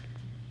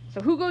 So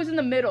who goes in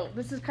the middle?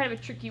 This is kind of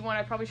a tricky one.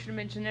 I probably should have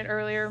mentioned it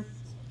earlier.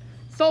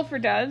 Sulfur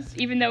does,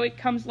 even though it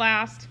comes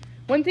last.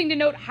 One thing to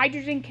note,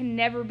 hydrogen can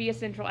never be a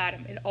central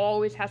atom. It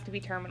always has to be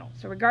terminal.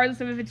 So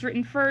regardless of if it's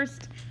written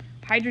first,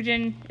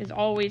 hydrogen is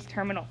always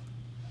terminal.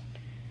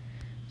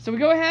 So we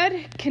go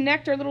ahead,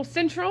 connect our little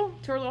central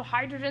to our little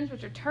hydrogens,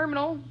 which are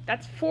terminal.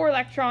 That's 4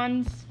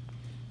 electrons.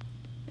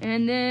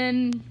 And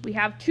then we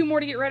have 2 more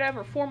to get rid of,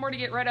 or 4 more to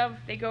get rid of.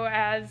 They go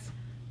as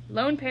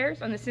lone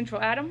pairs on the central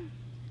atom.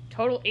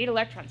 Total 8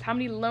 electrons. How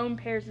many lone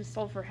pairs does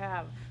sulfur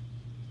have?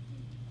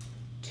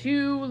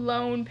 2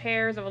 lone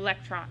pairs of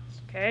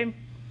electrons, okay?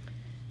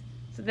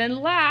 So then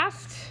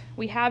last,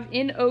 we have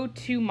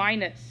NO2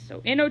 minus.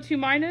 So NO2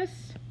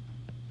 minus,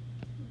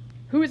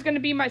 who is going to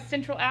be my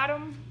central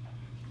atom?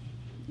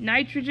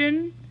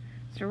 Nitrogen,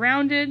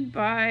 surrounded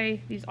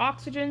by these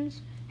oxygens.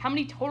 How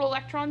many total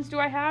electrons do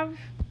I have?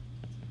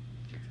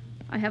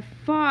 I have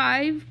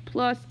 5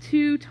 plus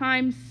 2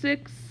 times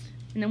 6.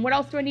 And then what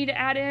else do I need to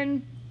add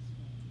in?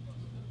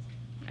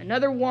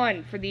 Another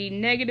 1 for the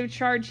negative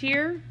charge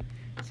here.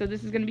 So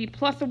this is going to be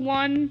plus a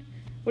 1.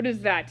 What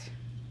is that?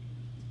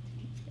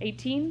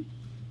 18?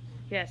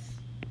 Yes.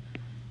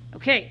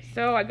 Okay,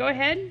 so I go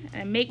ahead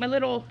and make my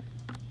little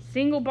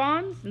single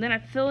bonds, and then I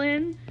fill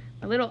in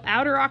my little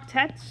outer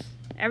octets.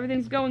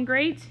 Everything's going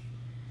great.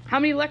 How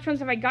many electrons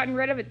have I gotten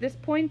rid of at this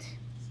point?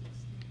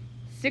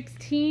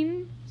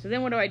 16. So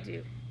then what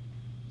do?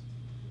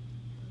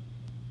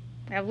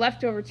 I have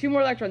left over 2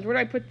 more electrons. Where do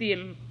I put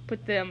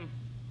them?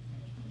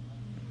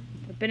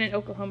 I've been in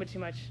Oklahoma too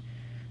much.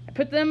 I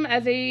put them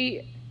as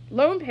a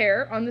lone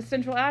pair on the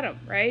central atom,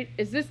 right?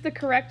 Is this the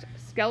correct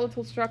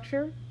skeletal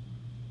structure?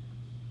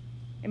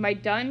 Am I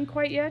done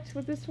quite yet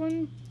with this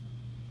one?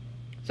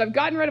 So I've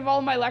gotten rid of all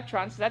of my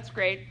electrons, so that's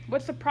great.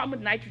 What's the problem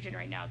with nitrogen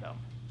right now, though?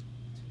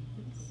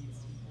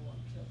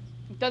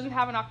 It doesn't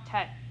have an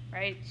octet,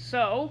 right?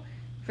 So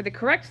for the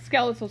correct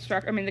skeletal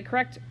structure, the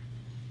correct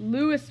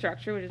Lewis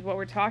structure, which is what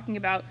we're talking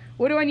about,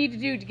 what do I need to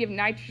do to give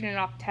nitrogen an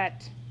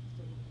octet?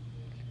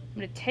 I'm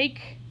going to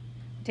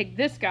take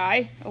this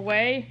guy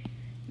away,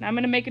 and I'm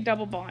going to make a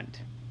double bond.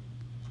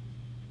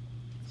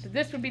 So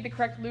this would be the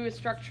correct Lewis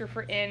structure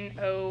for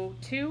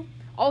NO2.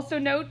 Also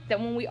note that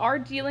when we are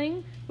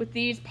dealing with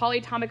these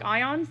polyatomic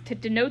ions, to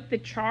denote the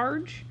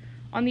charge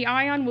on the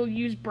ion, we'll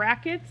use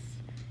brackets,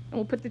 and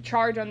we'll put the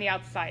charge on the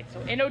outside. So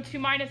NO2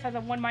 minus has a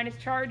 1 minus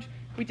charge.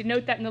 We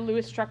denote that in the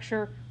Lewis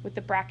structure with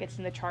the brackets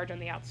and the charge on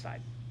the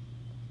outside.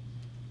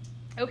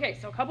 Okay,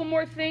 so a couple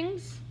more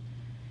things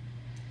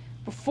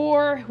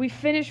before we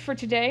finish for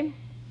today.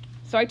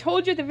 So I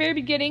told you at the very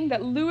beginning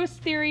that Lewis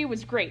theory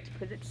was great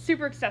because it's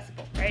super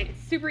accessible, right?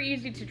 It's super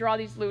easy to draw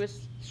these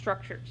Lewis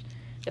structures.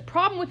 The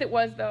problem with it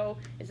was, though,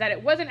 is that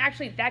it wasn't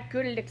actually that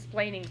good at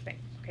explaining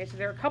things. Okay, so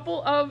there are a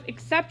couple of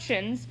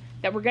exceptions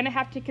that we're going to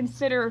have to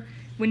consider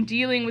when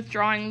dealing with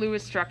drawing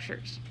Lewis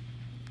structures.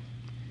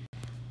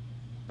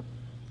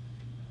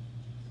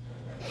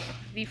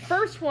 The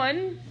first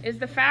one is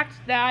the fact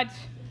that,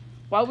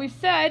 while we've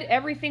said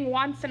everything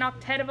wants an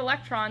octet of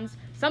electrons,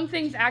 some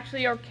things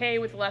actually are okay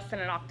with less than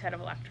an octet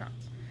of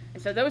electrons.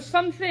 And so those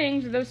some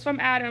things, or those some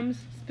atoms,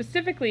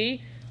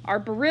 specifically, are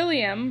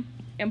beryllium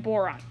and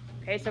boron.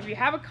 Okay, so if you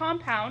have a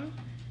compound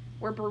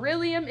where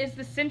beryllium is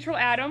the central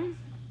atom,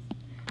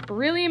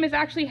 beryllium is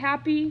actually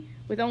happy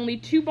with only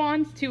 2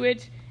 bonds to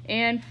it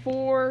and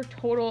 4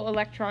 total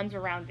electrons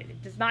around it.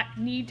 It does not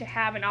need to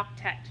have an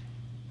octet.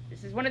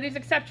 This is one of these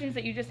exceptions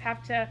that you just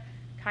have to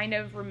kind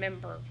of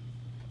remember.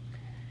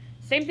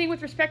 Same thing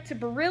with respect to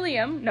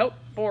beryllium. Nope,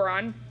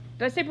 boron.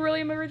 Did I say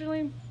beryllium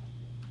originally?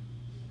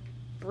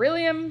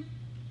 Beryllium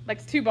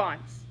likes 2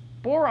 bonds.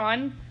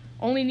 Boron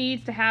only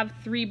needs to have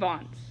 3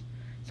 bonds.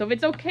 So if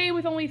it's okay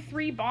with only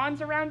 3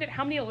 bonds around it,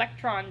 how many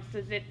electrons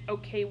is it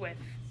okay with?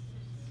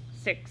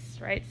 6,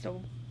 right? So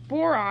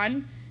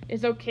boron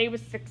is okay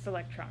with 6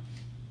 electrons.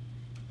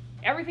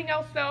 Everything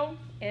else, though,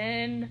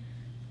 in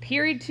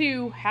period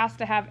 2 has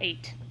to have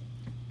 8.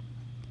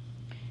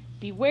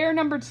 Beware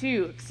number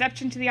 2,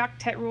 exception to the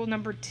octet rule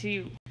number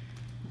 2.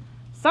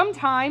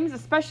 Sometimes,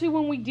 especially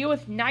when we deal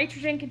with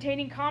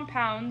nitrogen-containing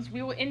compounds,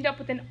 we will end up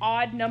with an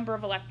odd number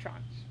of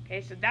electrons. Okay,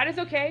 so that is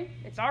okay.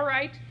 It's all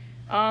right.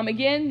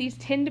 Again, these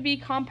tend to be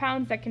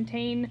compounds that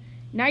contain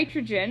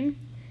nitrogen,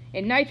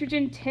 and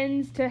nitrogen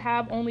tends to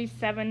have only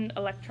 7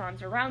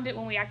 electrons around it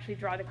when we actually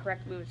draw the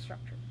correct Lewis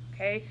structure.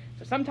 Okay,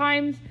 so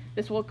sometimes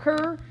this will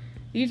occur.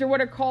 These are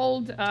what are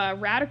called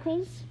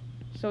radicals,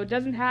 so it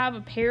doesn't have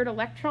a paired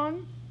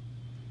electron.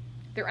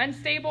 They're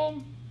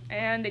unstable,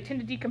 and they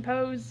tend to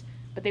decompose,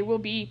 but they will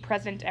be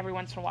present every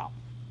once in a while.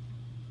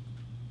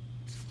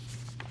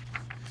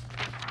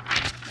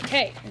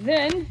 Okay, and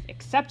then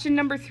exception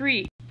number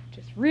 3, which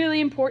is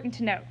really important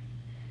to know.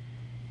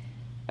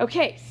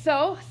 Okay,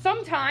 so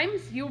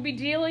sometimes you'll be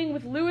dealing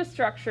with Lewis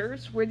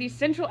structures where the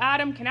central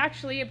atom can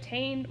actually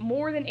obtain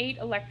more than 8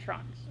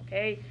 electrons.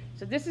 Okay,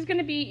 so this is going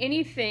to be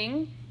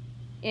anything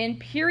in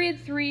period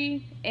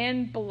 3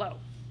 and below.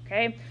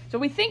 Okay, so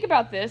we think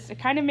about this, it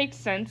kind of makes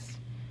sense.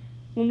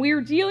 When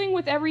we're dealing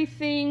with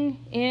everything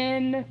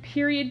in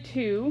period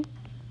 2,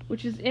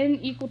 which is n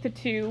equal to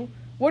 2,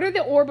 what are the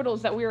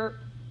orbitals that we're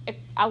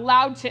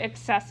allowed to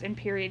access in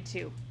period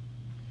 2?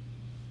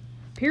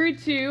 Period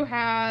 2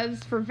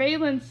 has, for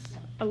valence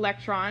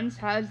electrons,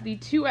 has the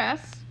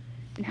 2s.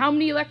 And how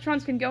many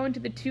electrons can go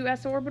into the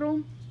 2s orbital?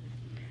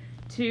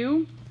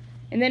 2.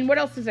 And then what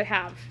else does it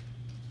have?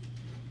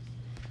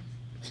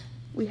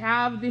 We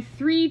have the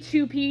 3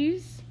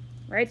 2p's,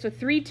 right? So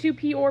 3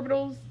 2p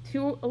orbitals,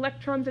 2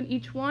 electrons in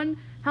each one.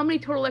 How many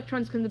total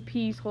electrons can the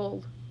p's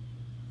hold?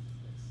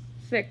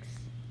 6.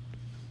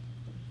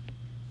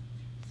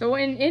 So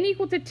in n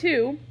equal to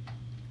 2,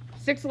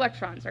 6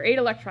 electrons, or 8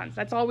 electrons,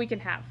 that's all we can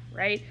have,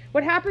 right?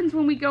 What happens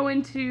when we go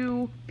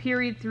into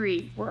period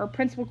 3, where our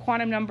principal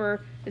quantum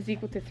number is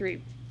equal to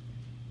 3?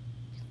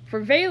 For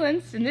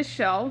valence in this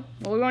shell,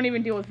 well, we won't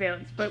even deal with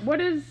valence, but what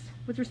is,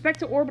 with respect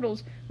to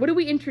orbitals, what do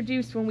we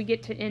introduce when we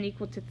get to n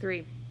equal to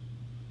 3?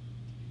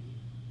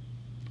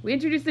 We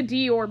introduce the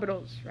d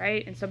orbitals,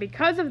 right? And so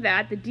because of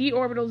that, the d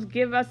orbitals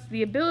give us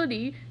the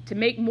ability to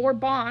make more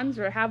bonds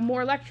or have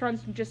more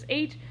electrons than just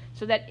 8,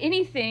 so that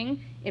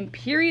anything in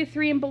period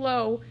 3 and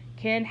below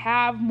can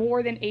have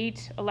more than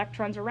 8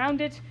 electrons around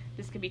it.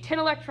 This could be 10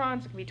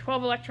 electrons, it could be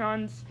 12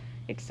 electrons,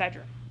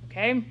 etc.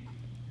 Okay?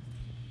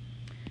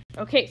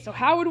 Okay, so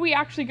how would we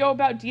actually go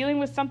about dealing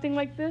with something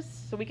like this?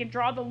 So we can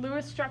draw the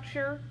Lewis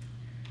structure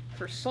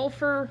for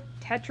sulfur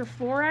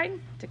tetrafluoride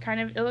to kind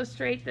of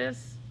illustrate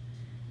this.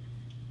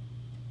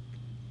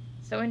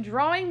 So in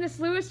drawing this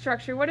Lewis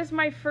structure, what is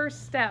my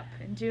first step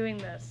in doing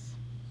this?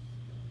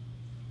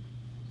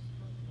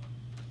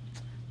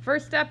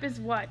 First step is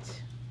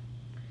what?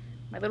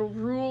 My little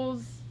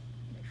rules,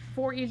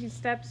 4 easy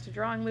steps to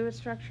drawing Lewis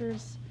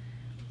structures.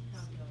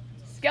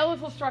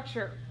 Skeletal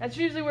structure, that's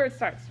usually where it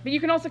starts. But you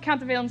can also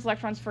count the valence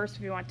electrons first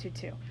if you want to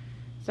too.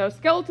 So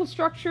skeletal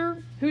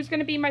structure, who's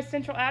going to be my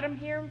central atom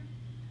here?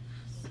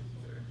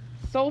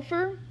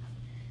 Sulfur.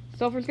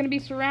 Sulfur is going to be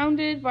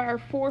surrounded by our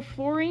 4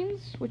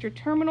 fluorines, which are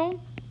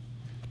terminal.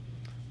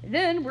 And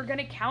then we're going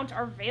to count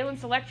our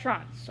valence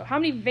electrons. So how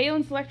many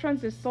valence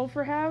electrons does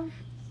sulfur have?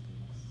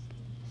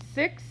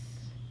 6.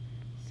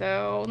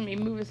 So let me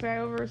move this guy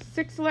over.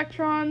 6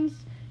 electrons.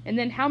 And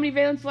then how many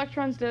valence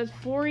electrons does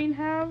fluorine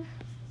have?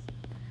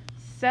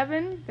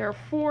 7. There are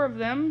 4 of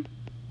them.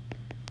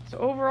 So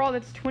overall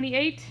that's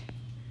 28.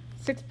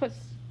 6 plus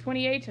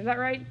 28, is that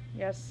right?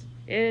 Yes,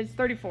 is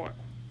 34.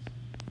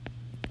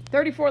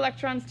 34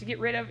 electrons to get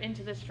rid of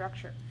into this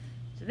structure.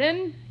 So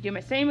then do my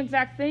same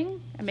exact thing.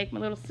 I make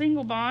my little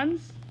single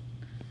bonds,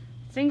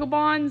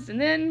 and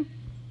then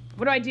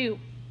what do?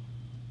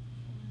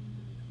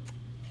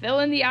 Fill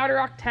in the outer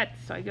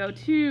octets. So I go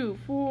 2,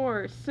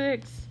 4,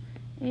 6,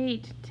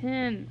 8,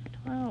 10,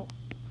 12,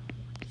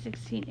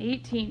 16,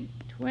 18,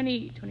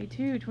 20,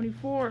 22,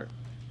 24,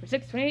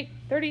 26, 28,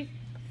 30,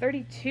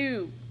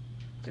 32.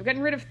 So I've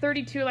gotten rid of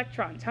 32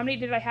 electrons. How many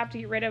did I have to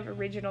get rid of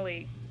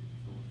originally?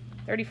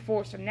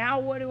 34. So now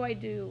what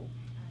do?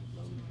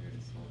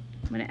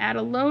 I'm going to add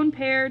a lone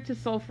pair to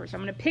sulfur. So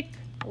I'm going to pick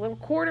a little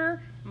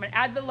quarter. I'm going to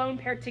add the lone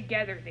pair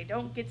together. They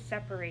don't get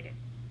separated.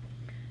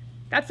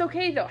 That's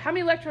okay though. How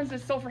many electrons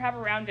does sulfur have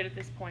around it at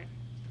this point?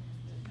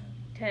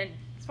 10.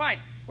 It's fine.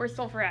 Where's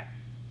sulfur at?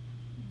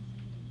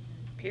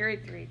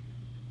 Period 3.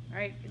 All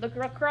right. You look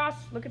across.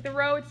 Look at the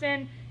row it's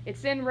in.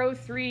 It's in row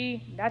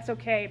 3. That's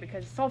okay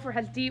because sulfur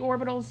has d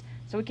orbitals,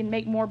 so we can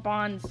make more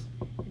bonds.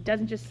 It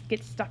doesn't just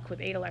get stuck with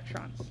 8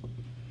 electrons.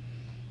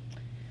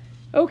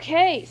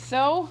 Okay,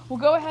 so we'll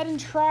go ahead and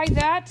try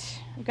that.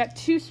 We've got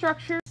 2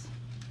 structures.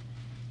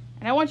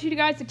 And I want you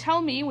guys to tell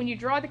me, when you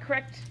draw the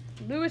correct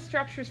Lewis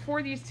structures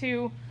for these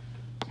two,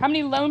 how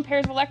many lone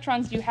pairs of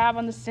electrons do you have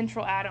on the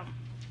central atom?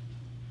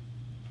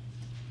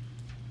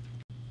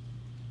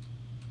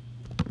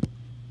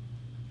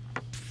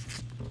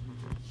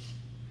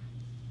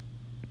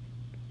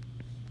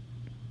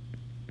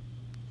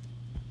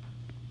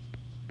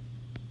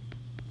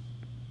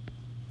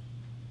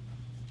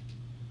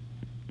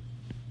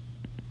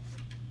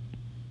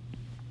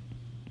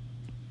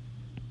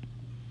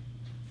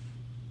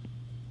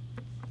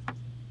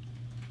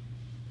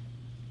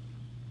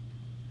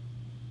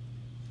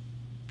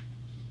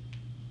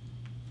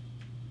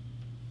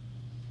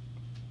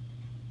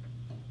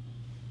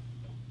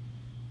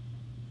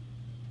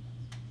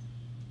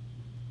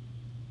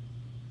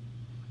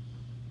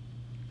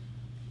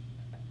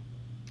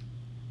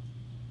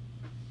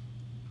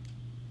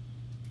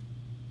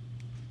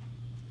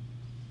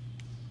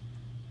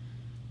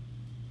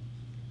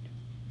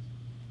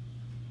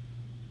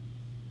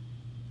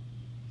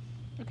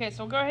 Okay,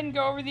 so we'll go ahead and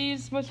go over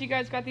these. Most of you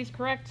guys got these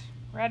correct.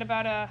 We're at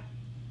about a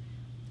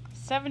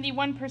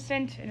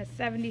 71% and a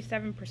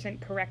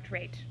 77% correct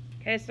rate.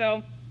 Okay,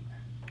 so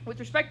with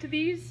respect to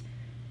these,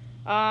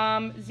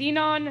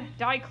 xenon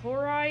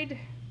dichloride.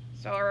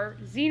 So our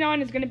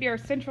xenon is going to be our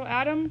central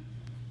atom.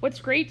 What's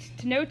great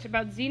to note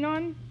about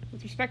xenon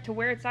with respect to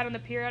where it's at on the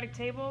periodic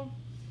table?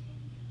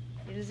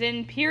 It is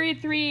in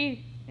period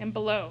 3 and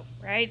below,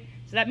 right?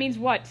 So that means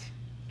what?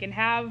 It can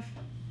have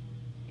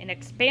an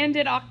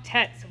expanded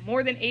octet, so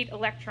more than 8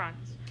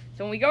 electrons.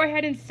 So when we go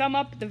ahead and sum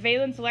up the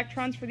valence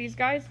electrons for these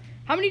guys,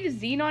 how many does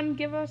xenon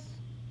give us?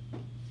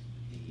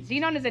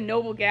 Xenon is a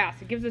noble gas.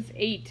 It gives us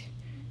 8.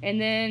 And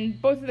then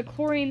both of the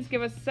chlorines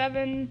give us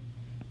 7.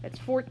 That's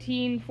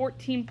 14.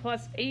 14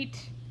 plus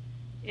 8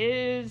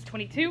 is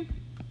 22.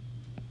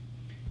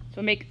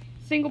 So make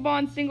single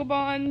bond,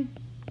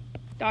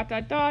 dot,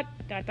 dot, dot,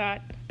 dot,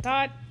 dot,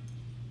 dot.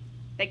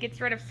 That gets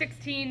rid of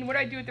 16. What do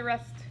I do with the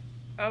rest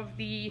of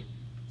the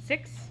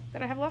 6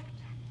 that I have left?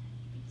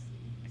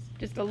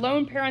 Just a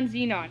lone pair on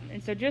xenon.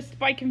 And so just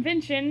by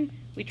convention,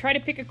 we try to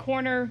pick a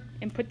corner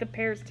and put the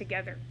pairs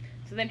together.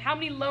 So then how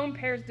many lone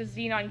pairs does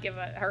xenon give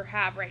or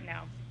have right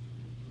now?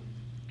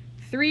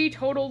 3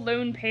 total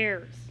lone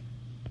pairs.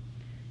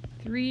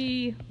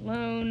 3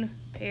 lone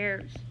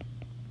pairs.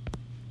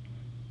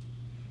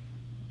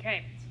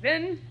 Okay, so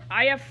then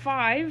I have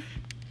 5.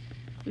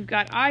 We've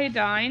got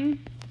iodine,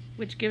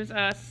 which gives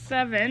us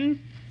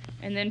 7,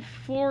 and then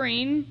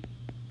fluorine,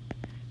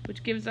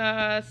 which gives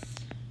us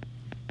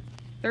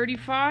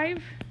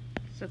 35.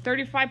 So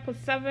 35 plus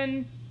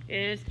 7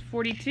 is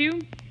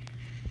 42.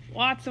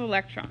 Lots of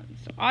electrons.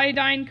 So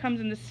iodine comes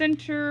in the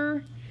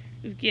center.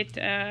 We get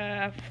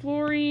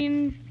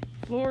fluorine,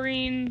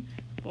 fluorine,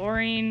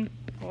 fluorine,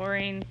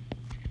 fluorine,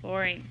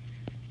 fluorine.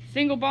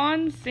 Single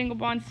bond, single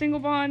bond, single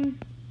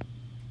bond.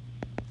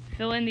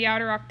 Fill in the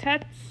outer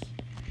octets.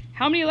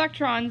 How many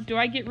electrons do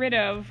I get rid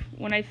of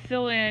when I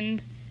fill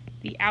in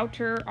the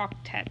outer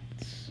octets?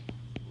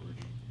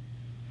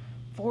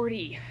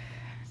 40.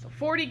 So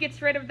 40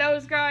 gets rid of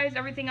those guys.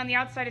 Everything on the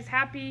outside is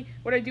happy.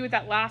 What do I do with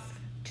that last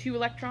 2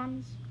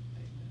 electrons?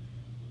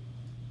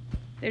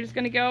 They're just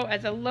going to go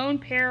as a lone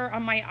pair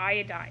on my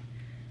iodine.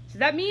 So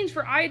that means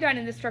for iodine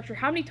in this structure,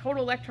 how many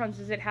total electrons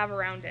does it have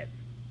around it?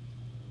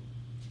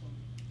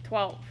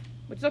 12,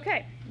 which is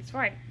okay. It's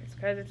fine. It's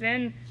because it's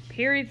in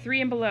period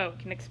 3 and below. It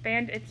can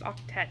expand its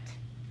octet.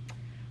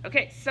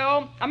 Okay,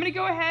 so I'm going to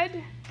go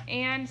ahead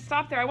and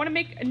stop there. I want to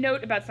make a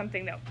note about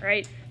something though,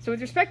 right? So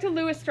with respect to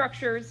Lewis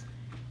structures,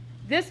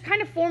 this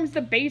kind of forms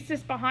the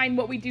basis behind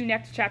what we do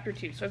next, chapter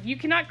 2. So if you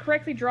cannot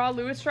correctly draw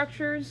Lewis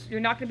structures, you're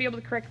not going to be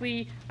able to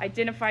correctly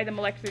identify the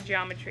molecular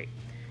geometry.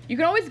 You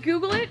can always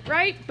Google it,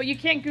 right? But you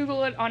can't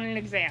Google it on an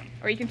exam.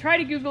 Or you can try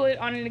to Google it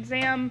on an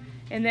exam,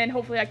 and then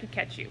hopefully I could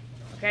catch you.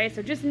 Okay,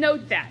 so just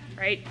note that,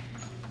 right?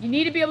 You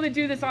need to be able to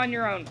do this on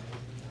your own.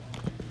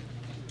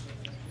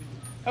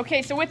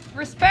 Okay, so with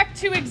respect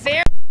to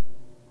exam...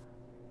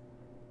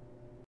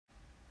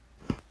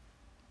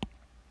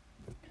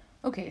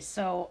 Okay,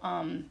 so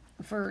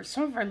for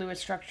some of our Lewis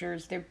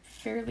structures, they're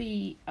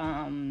fairly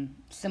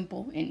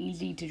simple and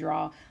easy to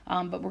draw,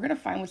 but we're going to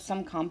find with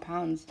some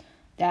compounds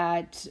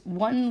that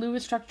one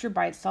Lewis structure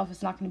by itself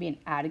is not going to be an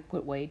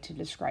adequate way to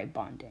describe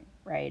bonding,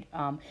 right?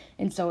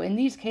 And so in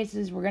these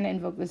cases, we're going to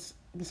invoke this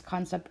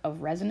concept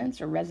of resonance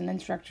or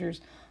resonance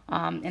structures,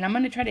 and I'm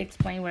going to try to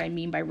explain what I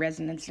mean by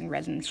resonance and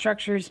resonance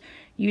structures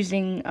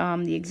using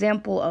the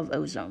example of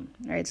ozone,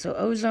 right? So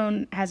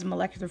ozone has a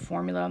molecular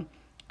formula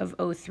of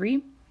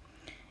O3.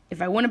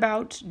 If I went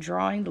about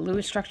drawing the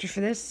Lewis structure for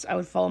this, I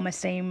would follow my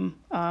same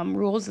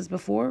rules as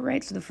before,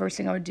 right? So the first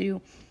thing I would do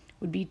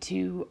would be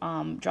to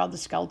draw the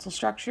skeletal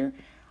structure.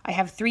 I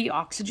have 3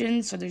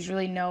 oxygens, so there's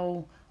really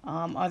no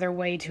other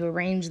way to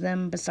arrange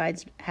them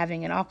besides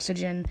having an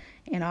oxygen,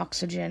 an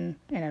oxygen,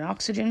 and an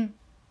oxygen.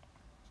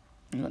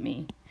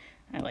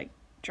 I like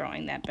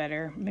drawing that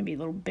better, maybe a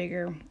little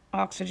bigger.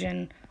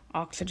 Oxygen,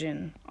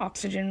 oxygen,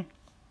 oxygen.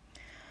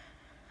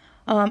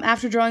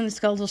 After drawing the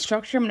skeletal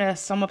structure, I'm going to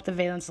sum up the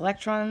valence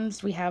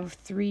electrons. We have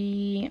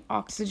 3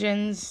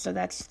 oxygens, so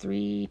that's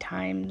 3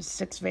 times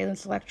 6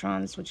 valence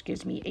electrons, which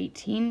gives me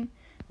 18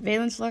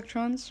 valence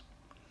electrons.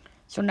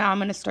 So now I'm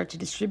going to start to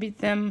distribute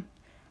them.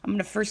 I'm going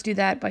to first do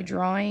that by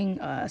drawing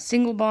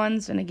single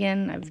bonds, and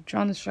again, I've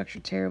drawn the structure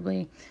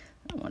terribly.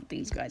 I want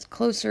these guys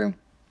closer.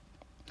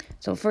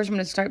 So first I'm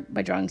going to start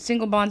by drawing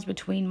single bonds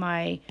between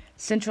my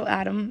central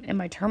atom and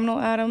my terminal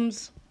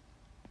atoms.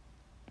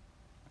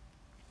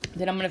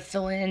 Then I'm going to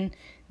fill in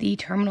the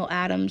terminal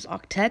atoms'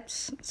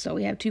 octets. So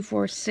we have 2,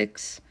 4,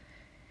 6,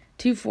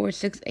 2, 4,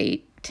 6,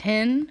 8,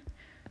 10,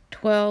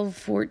 12,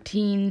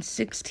 14,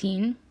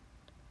 16.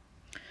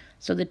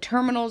 So the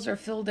terminals are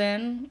filled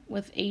in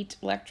with 8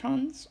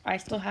 electrons. I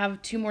still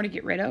have 2 more to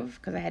get rid of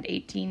because I had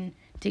 18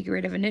 to get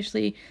rid of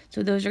initially.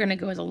 So those are going to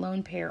go as a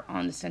lone pair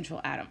on the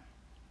central atom.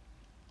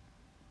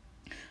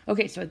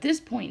 Okay, so at this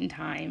point in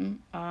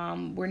time,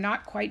 we're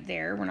not quite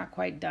there. We're not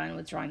quite done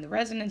with drawing the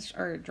resonance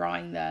or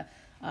drawing the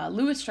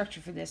Lewis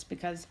structure for this,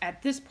 because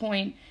at this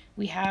point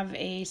we have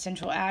a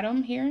central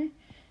atom here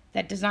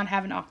that does not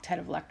have an octet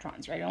of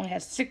electrons, right? It only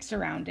has 6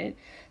 around it.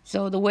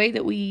 So the way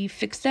that we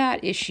fix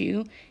that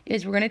issue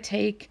is we're going to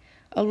take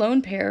a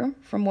lone pair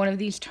from one of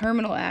these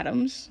terminal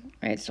atoms,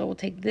 right? So we'll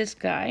take this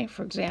guy,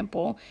 for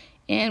example,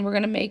 and we're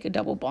going to make a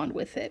double bond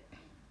with it.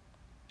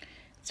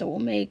 So we'll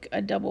make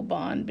a double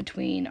bond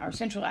between our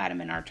central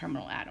atom and our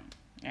terminal atom,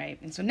 right?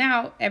 And so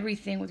now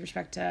everything with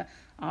respect to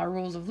our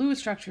rules of Lewis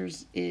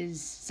structures is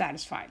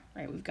satisfied,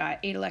 right? We've got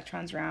 8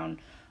 electrons around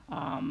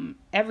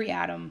every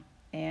atom,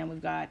 and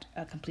we've got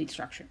a complete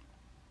structure.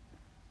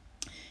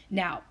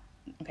 Now,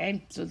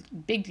 okay, so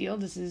big deal.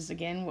 This is,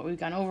 again, what we've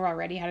gone over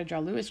already, how to draw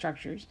Lewis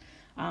structures.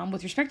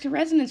 With respect to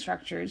resonance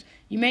structures,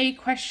 you may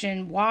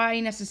question why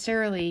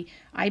necessarily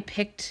I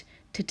picked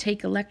to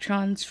take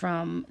electrons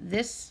from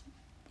this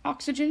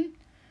oxygen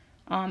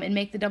and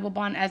make the double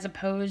bond, as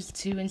opposed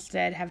to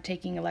instead have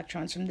taking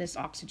electrons from this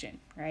oxygen,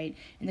 right?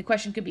 And the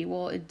question could be,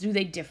 well, do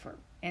they differ?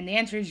 And the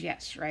answer is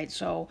yes, right?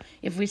 So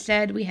if we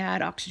said we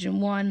had oxygen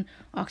 1,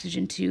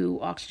 oxygen 2,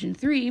 oxygen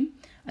 3,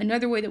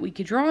 another way that we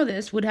could draw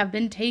this would have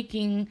been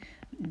taking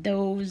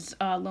those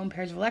lone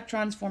pairs of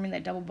electrons, forming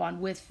that double bond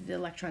with the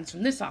electrons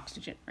from this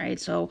oxygen, right?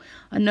 So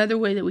another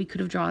way that we could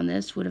have drawn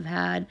this would have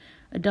had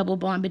a double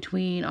bond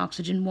between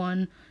oxygen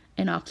 1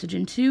 and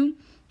oxygen 2,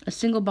 a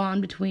single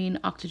bond between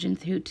oxygen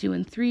 2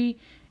 and 3,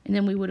 and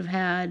then we would have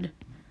had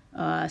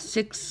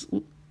 6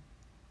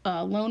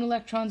 lone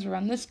electrons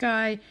around this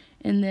guy,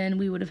 and then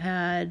we would have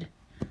had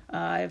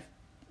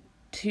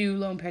 2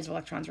 lone pairs of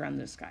electrons around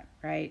this guy,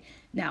 right?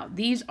 Now,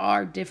 these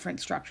are different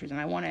structures, and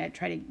I want to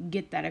try to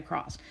get that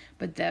across.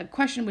 But the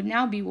question would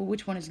now be, well,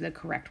 which one is the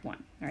correct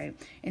one, right?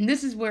 And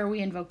this is where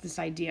we invoke this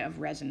idea of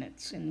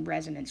resonance and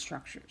resonance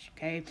structures,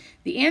 okay?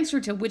 The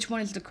answer to which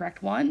one is the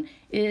correct one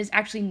is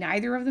actually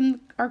neither of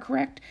them are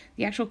correct.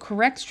 The actual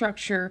correct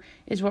structure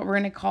is what we're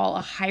going to call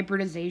a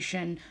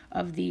hybridization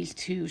of these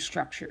 2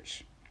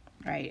 structures,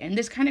 right? And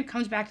this kind of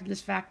comes back to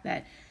this fact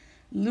that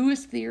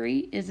Lewis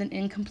theory is an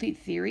incomplete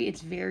theory.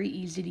 It's very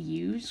easy to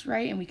use,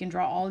 right? And we can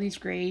draw all these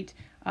great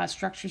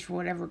structures for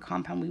whatever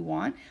compound we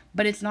want,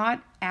 but it's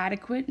not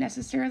adequate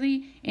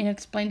necessarily in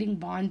explaining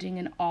bonding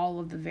in all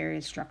of the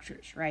various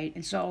structures, right?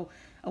 And so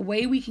a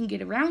way we can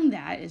get around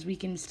that is we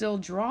can still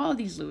draw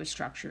these Lewis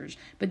structures,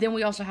 but then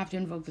we also have to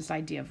invoke this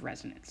idea of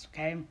resonance,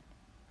 okay?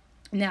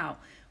 Now,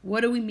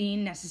 what do we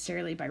mean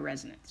necessarily by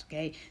resonance,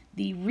 okay?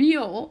 The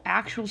real,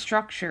 actual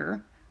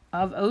structure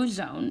of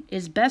ozone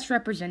is best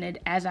represented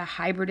as a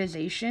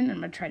hybridization. I'm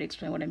going to try to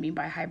explain what I mean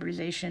by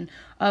hybridization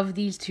of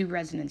these 2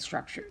 resonance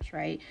structures,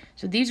 right?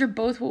 So these are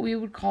both what we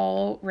would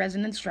call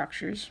resonance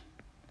structures.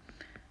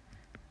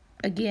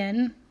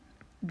 Again,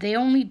 they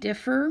only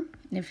differ,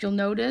 if you'll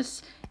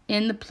notice,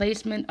 in the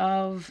placement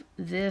of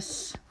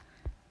this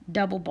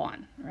double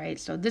bond, right?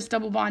 So this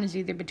double bond is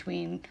either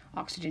between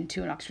oxygen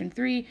 2 and oxygen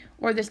 3,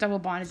 or this double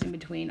bond is in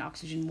between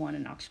oxygen 1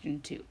 and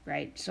oxygen 2,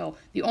 right? So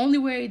the only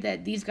way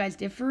that these guys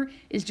differ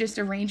is just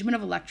arrangement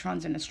of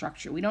electrons in a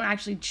structure. We don't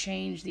actually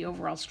change the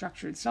overall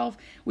structure itself.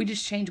 We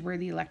just change where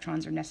the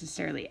electrons are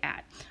necessarily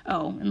at.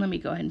 Oh, and let me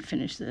go ahead and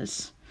finish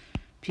this.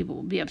 People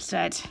will be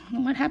upset.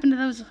 What happened to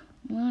those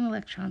lone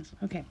electrons?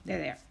 Okay, there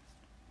they are.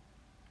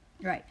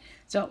 Right,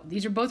 so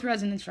these are both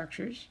resonance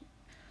structures.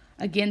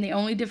 Again, they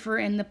only differ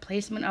in the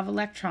placement of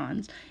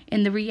electrons.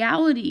 And the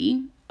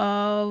reality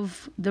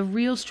of the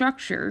real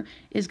structure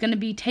is going to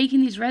be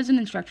taking these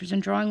resonance structures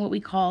and drawing what we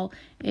call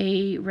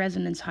a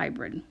resonance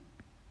hybrid.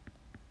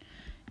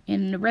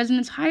 In the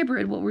resonance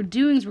hybrid, what we're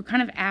doing is we're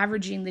kind of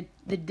averaging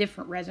the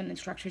different resonance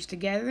structures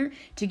together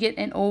to get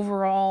an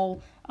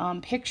overall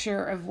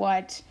picture of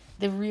what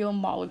the real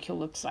molecule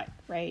looks like,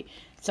 right?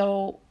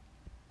 So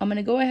I'm going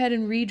to go ahead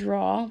and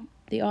redraw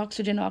the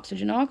oxygen,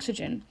 oxygen,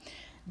 oxygen.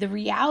 The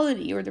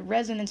reality or the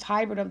resonance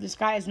hybrid of this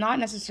guy is not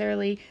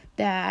necessarily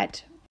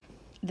that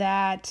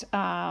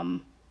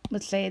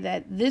let's say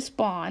that this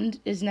bond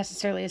is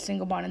necessarily a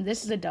single bond and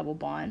this is a double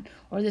bond,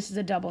 or this is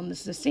a double and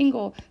this is a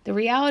single. The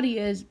reality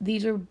is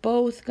these are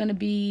both going to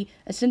be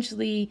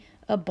essentially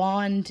a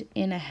bond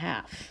and a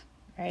half,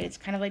 right? It's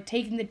kind of like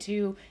taking the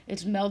two,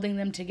 it's melding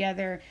them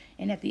together,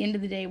 and at the end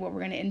of the day, what we're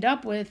going to end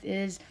up with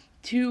is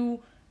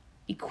two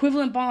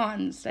equivalent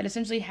bonds that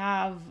essentially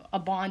have a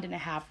bond and a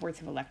half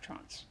worth of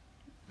electrons.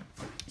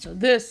 So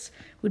this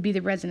would be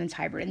the resonance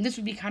hybrid, and this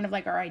would be kind of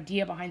like our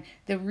idea behind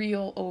the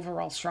real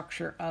overall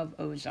structure of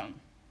ozone.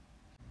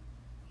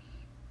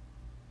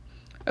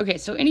 Okay,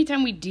 so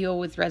anytime we deal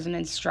with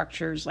resonance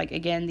structures, like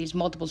again, these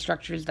multiple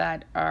structures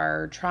that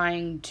are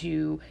trying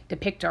to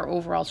depict our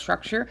overall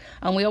structure,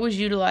 we always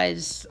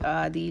utilize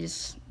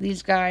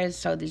these guys,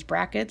 so these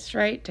brackets,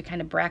 right, to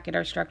kind of bracket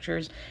our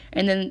structures.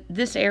 And then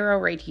this arrow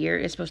right here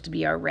is supposed to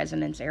be our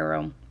resonance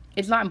arrow.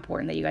 It's not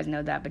important that you guys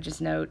know that, but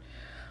just note.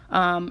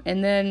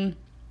 And then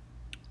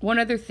one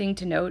other thing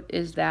to note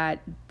is that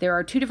there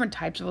are two different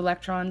types of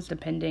electrons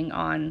depending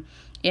on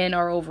in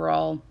our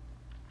overall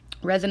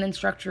resonance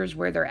structures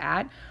where they're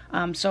at.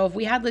 So if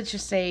we had, let's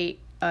just say,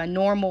 a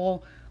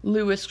normal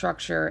Lewis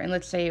structure, and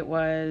let's say it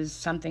was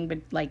something but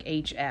like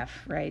HF,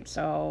 right?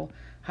 So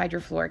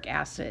hydrofluoric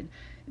acid.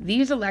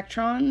 These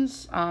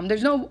electrons,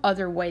 there's no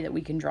other way that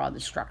we can draw the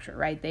structure,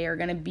 right? They are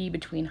going to be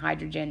between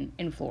hydrogen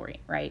and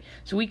fluorine, right?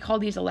 So we call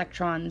these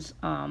electrons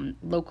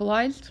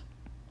localized.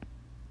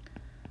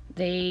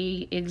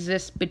 They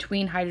exist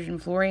between hydrogen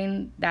and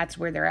fluorine. That's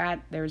where they're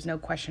at. There's no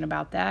question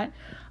about that.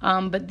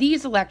 But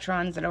these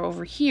electrons that are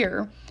over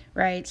here,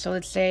 right? So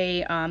let's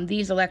say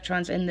these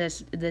electrons in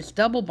this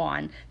double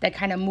bond that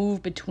kind of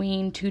move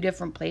between two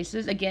different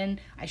places. Again,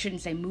 I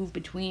shouldn't say move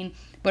between,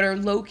 but are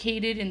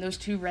located in those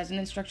two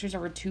resonance structures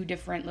over two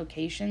different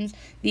locations.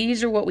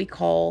 These are what we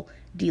call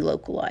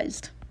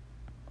delocalized.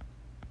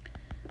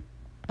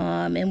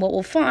 And what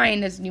we'll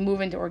find as you move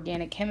into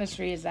organic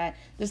chemistry is that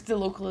this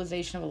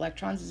delocalization of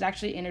electrons is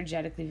actually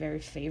energetically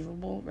very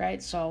favorable,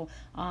 right? So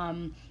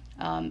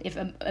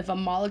if a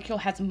molecule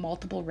has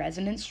multiple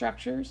resonance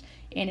structures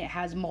and it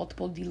has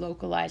multiple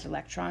delocalized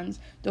electrons,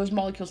 those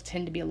molecules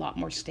tend to be a lot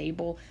more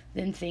stable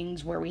than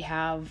things where we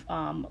have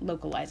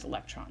localized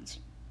electrons.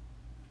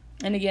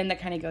 And again, that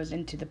kind of goes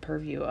into the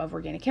purview of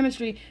organic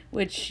chemistry,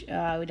 which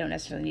we don't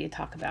necessarily need to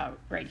talk about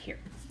right here,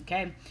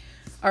 okay?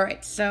 All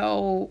right,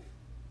 so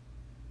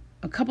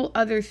a couple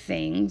other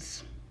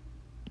things.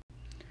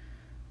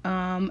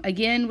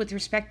 Again, with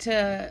respect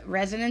to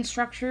resonance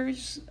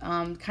structures,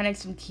 kind of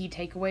some key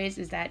takeaways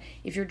is that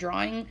if you're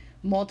drawing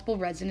multiple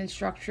resonance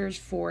structures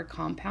for a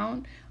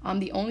compound,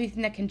 the only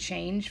thing that can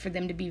change for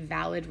them to be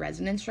valid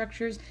resonance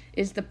structures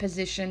is the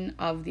position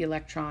of the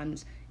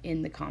electrons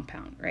in the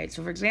compound, right?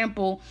 So for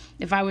example,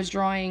 if I was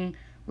drawing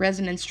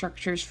resonance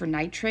structures for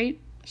nitrate,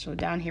 so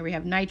down here we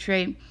have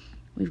nitrate,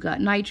 we've got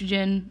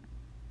nitrogen,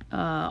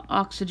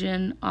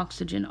 oxygen,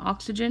 oxygen,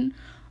 oxygen.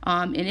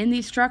 And in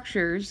these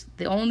structures,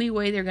 the only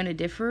way they're going to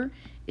differ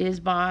is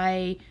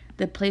by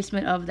the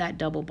placement of that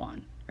double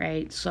bond,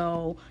 right?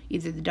 So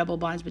either the double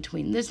bonds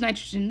between this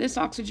nitrogen and this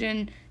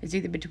oxygen is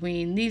either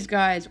between these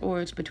guys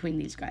or it's between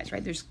these guys,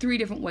 right? There's three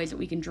different ways that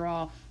we can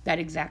draw that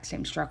exact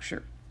same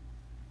structure.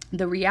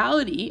 The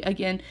reality,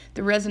 again,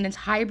 the resonance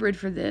hybrid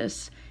for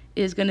this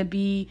is going to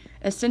be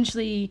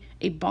essentially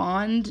a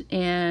bond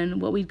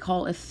and what we'd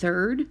call a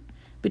third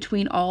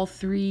between all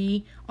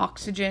three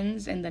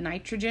oxygens and the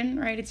nitrogen,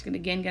 right? It's going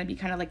to be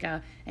kind of like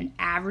an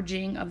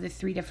averaging of the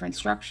three different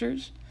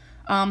structures.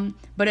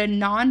 But a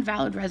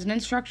non-valid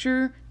resonance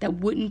structure that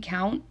wouldn't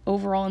count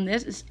overall in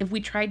this is if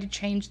we tried to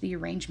change the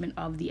arrangement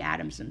of the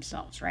atoms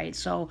themselves, right?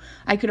 So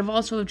I could have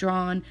also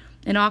drawn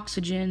an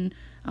oxygen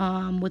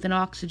with an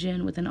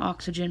oxygen, with an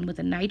oxygen, with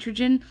a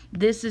nitrogen.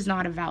 This is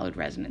not a valid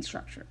resonance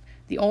structure.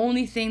 The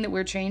only thing that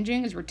we're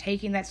changing is we're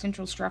taking that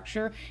central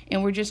structure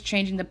and we're just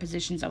changing the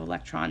positions of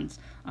electrons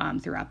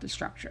throughout the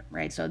structure,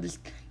 right? So this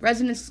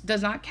resonance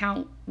does not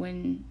count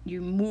when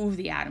you move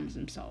the atoms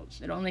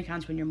themselves. It only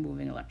counts when you're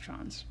moving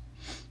electrons.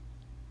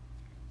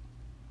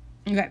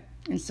 Okay,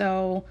 and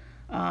so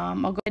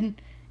I'll go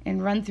ahead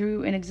and run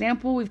through an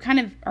example. We've kind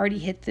of already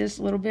hit this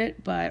a little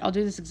bit, but I'll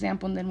do this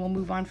example and then we'll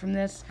move on from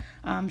this.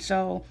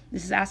 So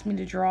this is asking me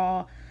to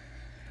draw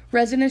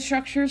resonance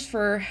structures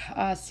for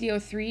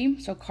CO3,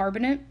 so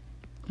carbonate.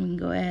 We can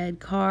go ahead,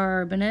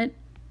 carbonate.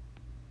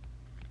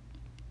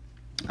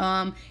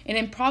 And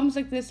in problems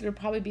like this, it'll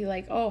probably be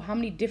like, oh, how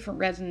many different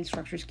resonance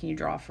structures can you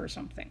draw for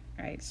something,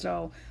 right?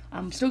 So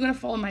I'm still going to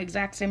follow my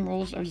exact same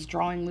rules as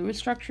drawing Lewis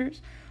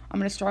structures. I'm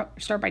going to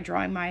start by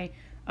drawing my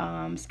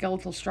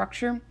skeletal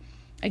structure.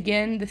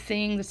 Again,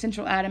 the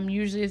central atom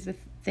usually is the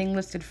thing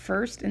listed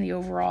first in the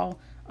overall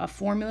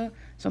formula.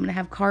 So I'm going to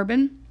have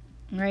carbon,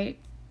 right?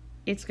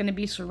 It's going to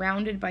be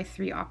surrounded by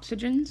three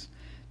oxygens.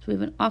 So we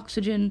have an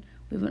oxygen,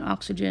 we have an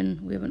oxygen,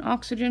 we have an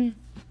oxygen.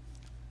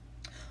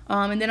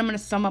 And then I'm going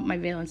to sum up my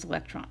valence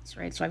electrons,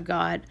 right? So I've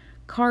got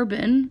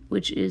carbon,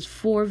 which is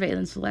 4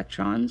 valence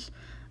electrons.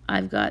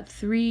 I've got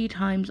 3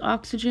 times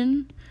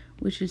oxygen,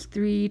 which is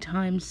 3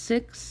 times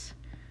 6.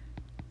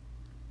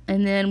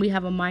 And then we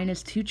have a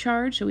 -2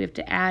 charge, so we have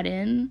to add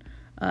in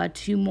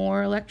 2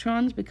 more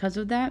electrons because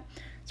of that.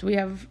 So we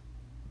have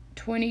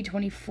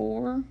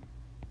 24.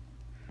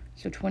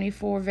 So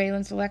 24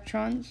 valence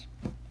electrons.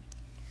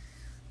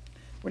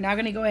 we're now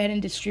going to go ahead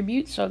and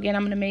distribute. So again,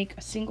 I'm going to make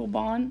a single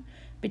bond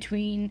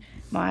between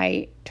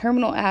my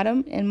terminal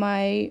atom and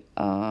my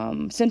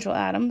central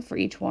atom for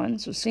each one.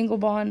 So single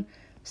bond,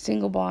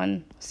 single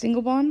bond,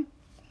 single bond.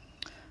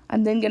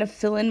 I'm then going to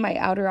fill in my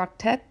outer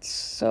octets.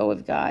 So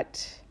we've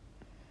got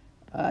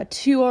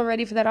 2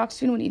 already for that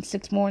oxygen. We need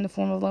 6 more in the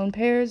form of lone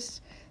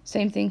pairs.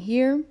 Same thing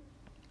here.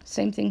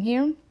 Same thing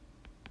here.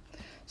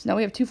 So now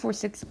we have 2, 4,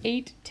 6,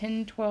 8,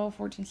 10, 12,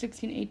 14,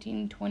 16,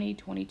 18, 20,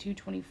 22,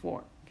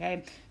 24.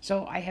 Okay,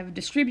 so I have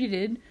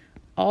distributed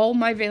all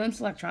my valence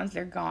electrons.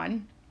 They're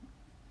gone.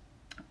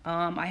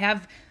 I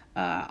have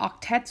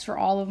octets for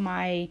all of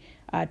my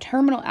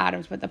terminal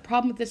atoms, but the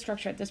problem with this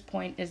structure at this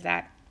point is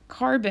that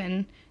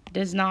carbon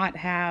does not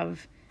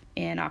have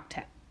an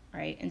octet,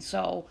 right? And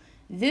so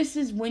this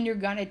is when you're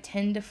going to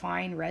tend to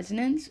find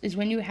resonance, is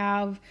when you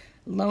have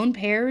lone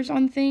pairs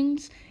on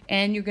things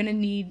and you're going to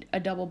need a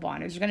double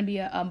bond. There's going to be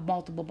a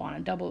multiple bond, a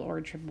double or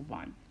a triple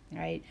bond,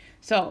 right?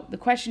 So the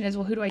question is,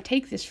 well, who do I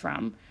take this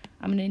from?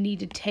 I'm going to need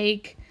to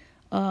take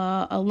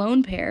a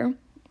lone pair,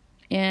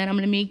 and I'm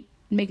going to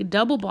make a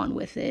double bond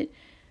with it,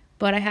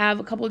 but I have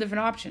a couple of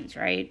different options,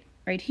 right?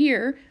 Right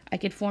here, I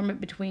could form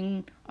it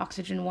between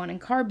oxygen 1 and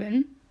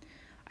carbon.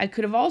 I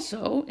could have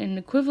also, in an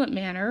equivalent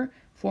manner,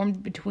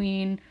 formed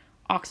between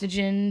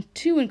oxygen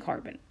 2 and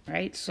carbon,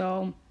 right?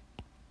 So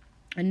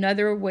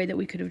another way that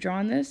we could have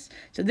drawn this,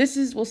 so this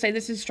is, we'll say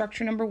this is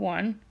structure number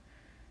 1.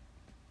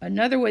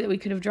 Another way that we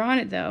could have drawn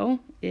it, though,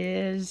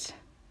 is,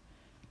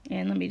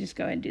 and let me just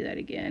go ahead and do that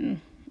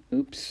again.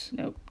 Oops,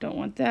 nope, don't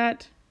want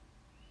that.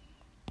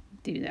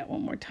 Do that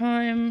one more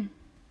time,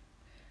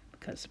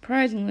 because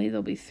surprisingly,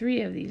 there'll be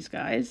 3 of these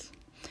guys.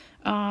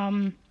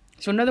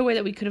 So another way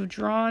that we could have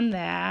drawn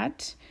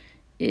that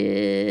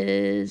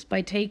is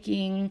by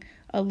taking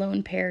a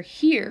lone pair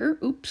here.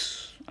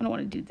 Oops, I don't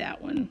want to do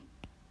that one.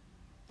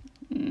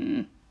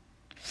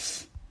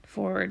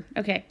 Forward.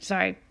 Okay,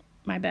 sorry,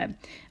 my bad.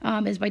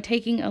 Is by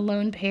taking a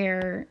lone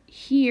pair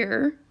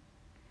here,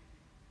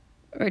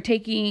 or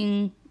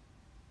taking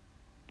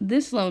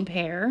this lone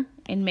pair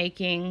and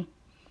making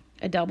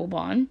a double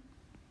bond,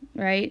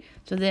 right?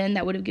 So then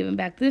that would have given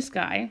back this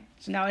guy.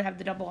 So now I have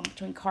the double bond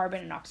between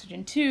carbon and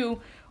oxygen 2,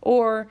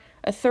 or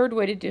a third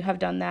way to have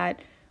done that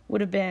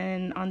would have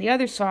been on the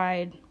other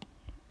side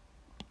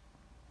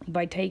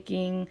by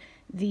taking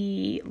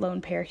the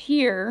lone pair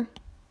here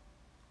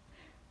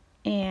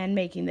and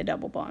making the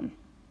double bond.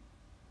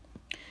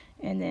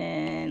 And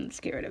then let's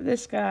get rid of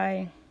this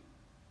guy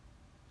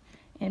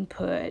and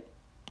put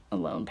a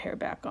lone pair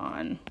back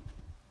on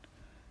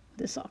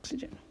this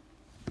oxygen,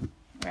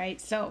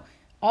 right? So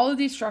all of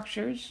these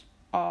structures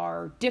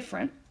are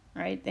different,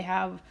 right? They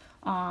have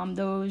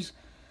those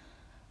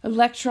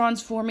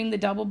electrons forming the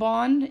double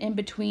bond in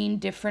between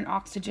different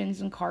oxygens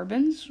and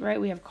carbons, right?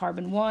 We have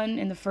carbon 1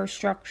 in the first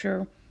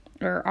structure,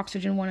 or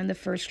oxygen 1 in the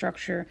first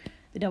structure.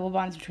 The double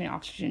bond is between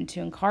oxygen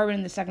 2 and carbon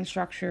in the second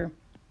structure.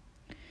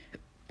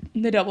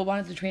 The double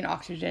bond is between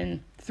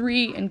oxygen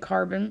 3 and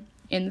carbon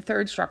in the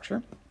third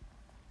structure.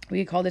 We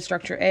could call this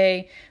structure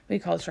A, we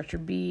could call this structure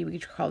B, we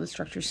could call this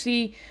structure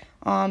C.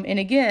 And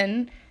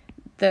again,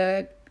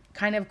 the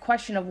kind of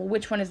question of, well,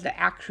 which one is the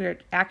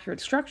accurate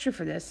structure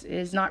for this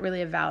is not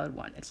really a valid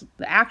one. It's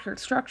the accurate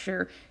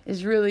structure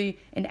is really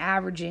an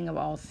averaging of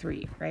all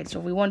 3, right? So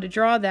if we wanted to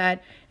draw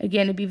that,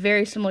 again, it'd be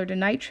very similar to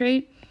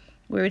nitrate,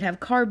 where we'd have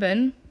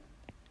carbon,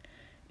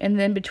 and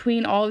then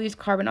between all these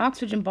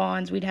carbon-oxygen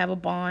bonds, we'd have a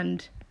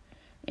bond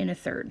in a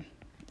third.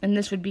 And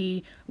this would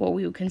be what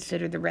we would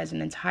consider the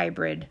resonance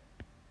hybrid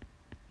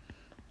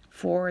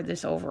for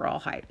this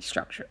overall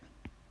structure.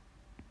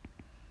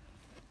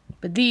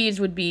 But these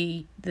would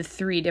be the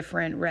 3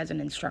 different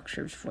resonance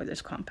structures for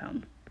this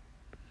compound.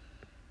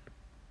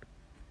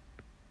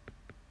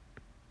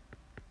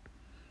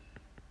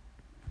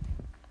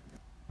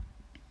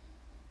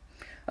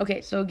 Okay,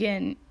 so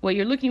again, what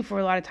you're looking for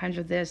a lot of times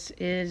with this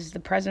is the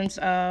presence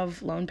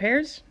of lone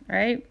pairs,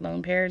 right?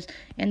 Lone pairs,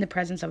 and the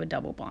presence of a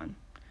double bond.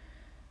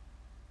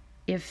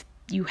 If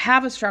you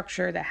have a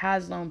structure that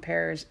has lone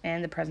pairs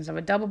and the presence of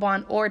a double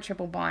bond or a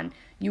triple bond,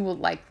 you will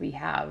likely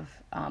have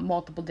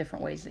multiple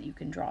different ways that you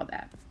can draw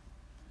that.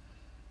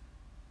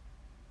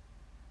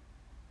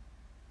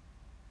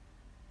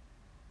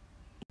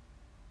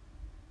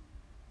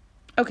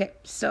 Okay,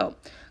 so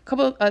a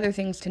couple of other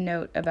things to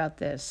note about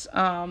this.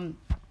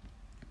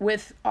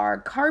 With our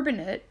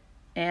carbonate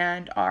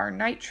and our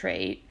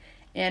nitrate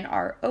and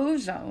our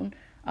ozone,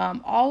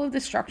 all of the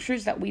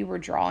structures that we were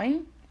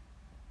drawing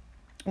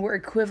were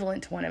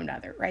equivalent to one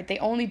another, right? They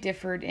only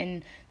differed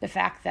in the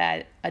fact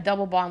that a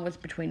double bond was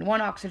between one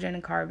oxygen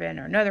and carbon,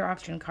 or another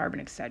oxygen and carbon,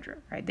 etc.,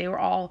 right? They were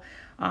all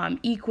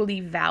equally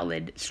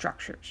valid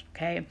structures,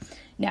 okay?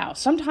 Now,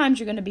 sometimes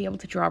you're going to be able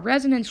to draw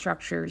resonance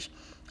structures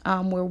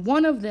where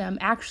one of them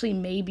actually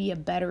may be a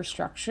better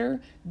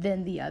structure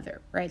than the other,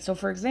 right? So,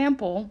 for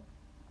example,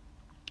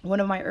 one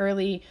of my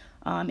early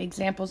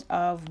examples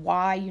of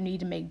why you need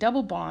to make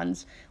double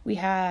bonds, we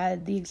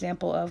had the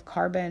example of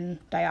carbon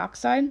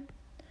dioxide,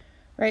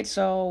 right?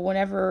 So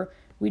whenever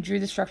we drew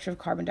the structure of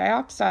carbon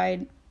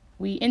dioxide,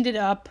 we ended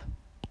up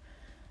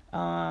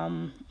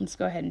let's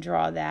go ahead and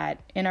draw that.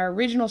 In our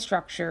original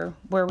structure,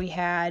 where we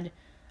had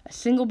a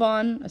single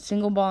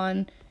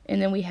bond,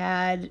 and then we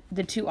had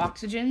the two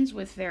oxygens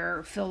with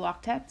their filled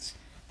octets.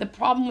 The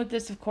problem with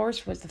this, of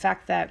course, was the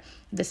fact that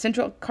the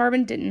central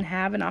carbon didn't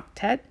have an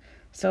octet.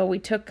 So we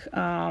took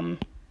a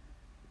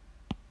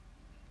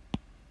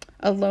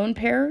lone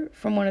pair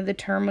from one of the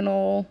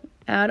terminal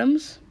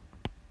atoms,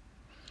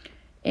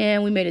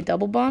 and we made a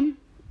double bond.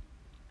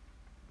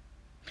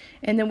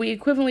 And then we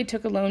equivalently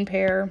took a lone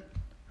pair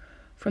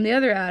from the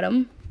other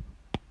atom,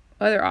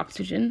 other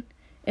oxygen,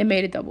 and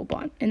made a double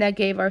bond. And that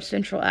gave our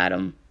central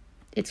atom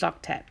its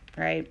octet,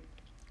 right?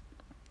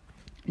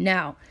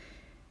 Now,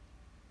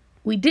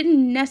 we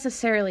didn't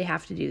necessarily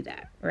have to do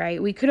that,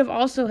 right? We could have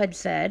also had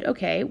said,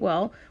 okay,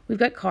 well, we've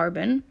got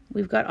carbon,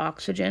 we've got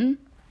oxygen,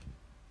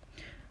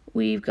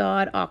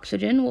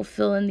 we'll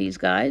fill in these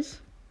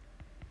guys.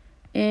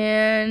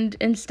 And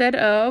instead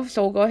of,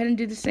 so we'll go ahead and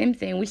do the same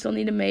thing. We still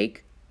need to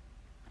make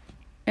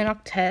an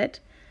octet.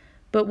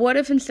 But what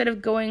if instead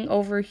of going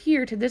over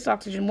here to this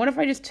oxygen, what if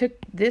I just took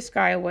this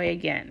guy away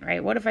again,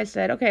 right? What if I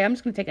said, okay, I'm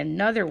just going to take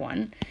another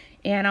one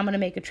and I'm going to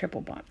make a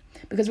triple bond?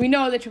 Because we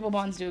know that triple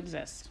bonds do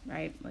exist,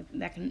 right? Like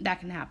that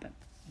can happen,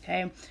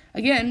 okay?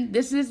 Again,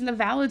 this isn't a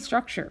valid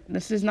structure.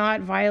 This does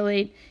not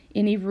violate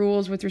any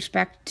rules with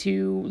respect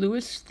to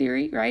Lewis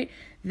theory, right?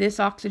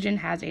 This oxygen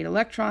has 8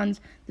 electrons.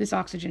 This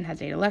oxygen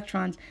has 8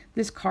 electrons.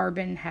 This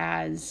carbon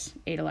has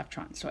 8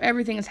 electrons. So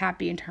everything is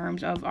happy in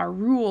terms of our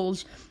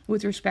rules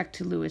with respect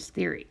to Lewis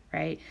theory,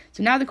 right?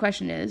 So now the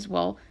question is,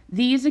 well,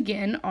 these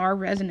again are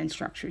resonance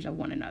structures of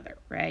one another,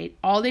 right?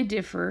 All they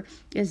differ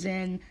is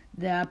in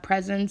the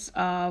presence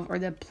of, or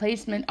the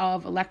placement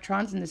of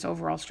electrons in this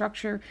overall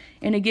structure.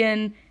 And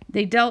again,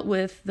 they dealt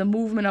with the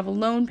movement of a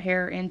lone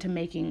pair into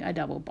making a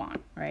double bond,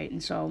 right?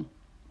 And so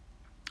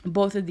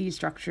both of these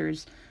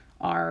structures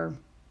are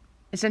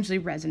essentially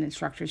resonance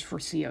structures for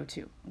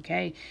CO2,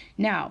 okay?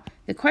 Now,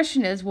 the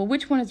question is, well,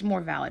 which one is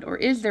more valid, or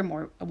is there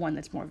one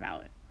that's more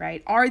valid,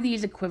 right? Are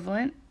these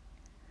equivalent?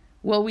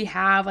 Will we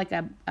have like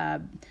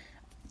a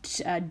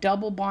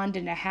double bond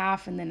and a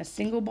half and then a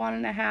single bond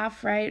and a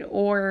half, right?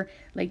 Or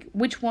like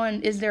which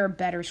one, is there a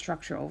better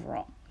structure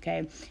overall,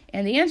 okay?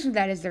 And the answer to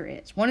that is there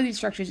is. One of these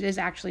structures is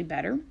actually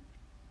better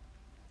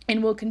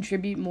and will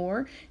contribute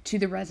more to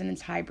the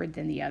resonance hybrid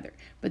than the other.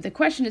 But the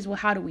question is, well,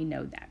 how do we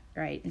know that,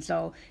 right? And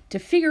so to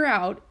figure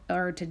out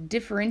or to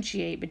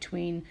differentiate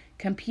between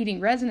competing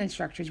resonance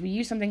structures, we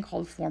use something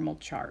called formal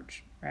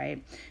charge,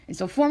 right? And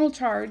so formal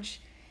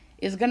charge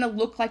is going to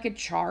look like a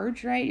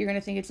charge, right? You're going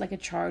to think it's like a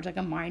charge, like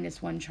a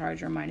 -1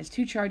 charge or a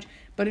 -2 charge.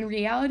 But in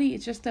reality,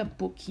 it's just a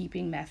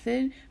bookkeeping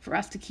method for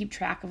us to keep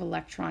track of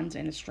electrons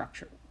in a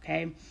structure,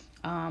 okay?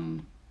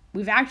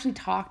 We've actually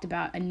talked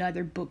about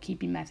another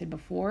bookkeeping method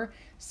before.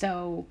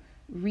 So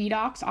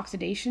redox,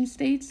 oxidation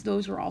states,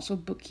 those were also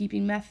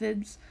bookkeeping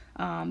methods.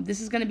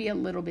 This is going to be a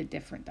little bit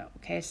different though,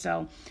 okay?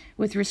 So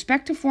with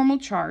respect to formal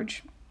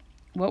charge,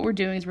 what we're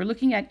doing is we're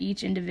looking at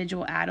each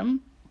individual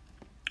atom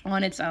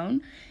on its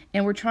own,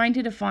 and we're trying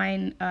to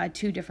define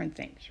two different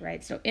things,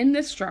 right? So in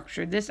this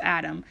structure, this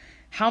atom,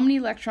 how many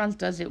electrons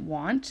does it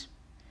want?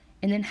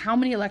 And then how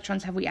many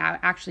electrons have we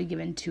actually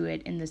given to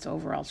it in this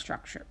overall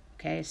structure?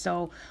 Okay,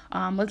 so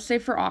let's say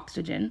for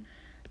oxygen,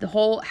 the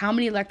whole how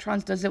many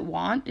electrons does it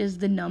want is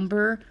the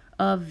number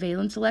of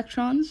valence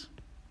electrons.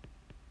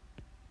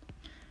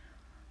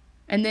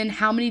 And then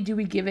how many do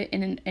we give it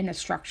in a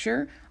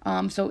structure?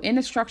 So in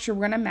a structure,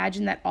 we're going to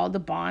imagine that all the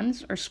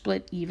bonds are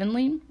split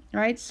evenly,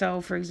 right?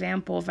 So for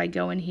example, if I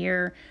go in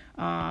here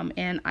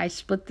and I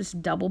split this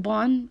double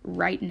bond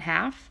right in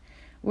half,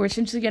 we're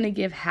essentially going to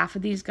give half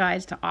of these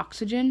guys to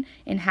oxygen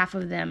and half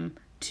of them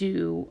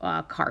to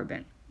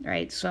carbon.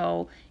 Right,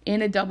 so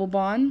in a double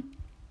bond,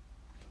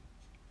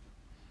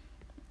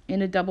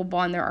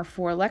 there are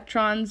 4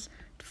 electrons.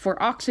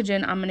 For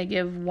oxygen, I'm going to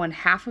give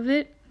 1/2 of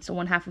it. So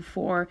 1/2 of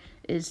 4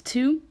 is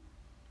 2.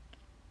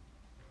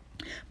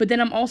 But then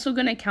I'm also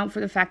going to account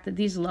for the fact that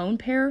these lone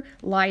pair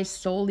lies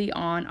solely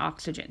on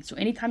oxygen. So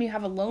anytime you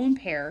have a lone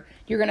pair,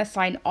 you're going to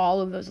assign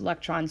all of those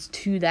electrons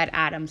to that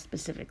atom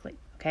specifically.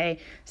 Okay,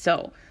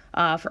 so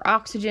for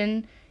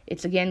oxygen,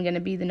 it's again going to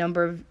be the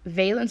number of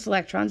valence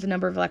electrons, the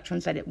number of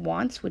electrons that it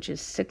wants, which is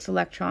 6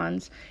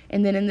 electrons.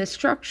 And then in this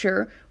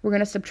structure, we're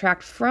going to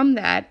subtract from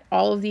that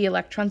all of the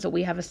electrons that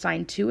we have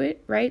assigned to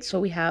it, right? So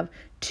we have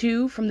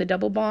 2 from the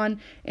double bond,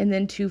 and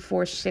then 2,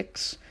 4,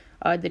 6,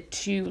 the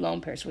 2 lone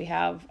pairs. So we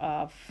have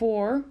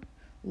 4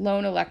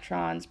 lone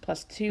electrons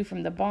plus 2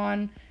 from the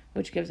bond,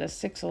 which gives us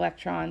 6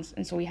 electrons.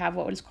 And so we have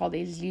what is called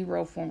a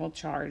 0 formal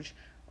charge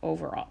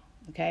overall,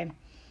 okay?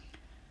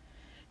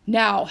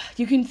 Now,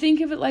 you can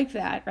think of it like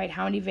that, right?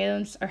 How many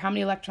valence or how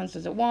many electrons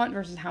does it want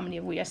versus how many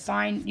have we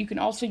assigned? You can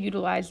also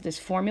utilize this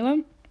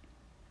formula,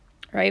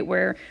 right?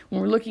 Where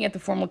when we're looking at the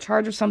formal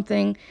charge of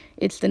something,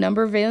 it's the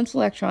number of valence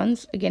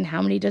electrons. Again,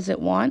 how many does it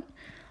want?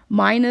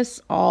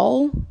 Minus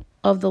all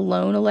of the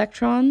lone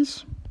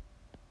electrons,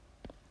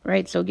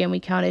 right? So again, we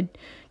counted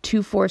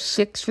 2, 4,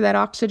 6 for that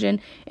oxygen,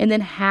 and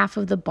then half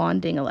of the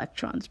bonding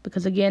electrons.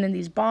 Because again, in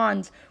these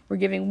bonds, we're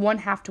giving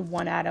 1/2 to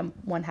one atom,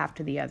 1/2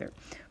 to the other.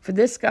 For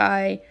this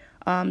guy,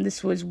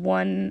 this was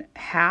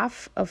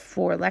 1/2 of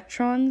 4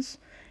 electrons,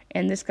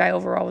 and this guy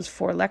overall was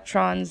 4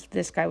 electrons.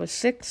 This guy was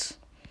 6.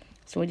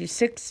 So we do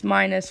 6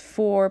 minus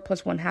 4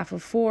 plus 1/2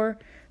 of 4.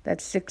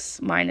 That's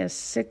 6 minus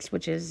 6,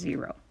 which is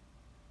 0.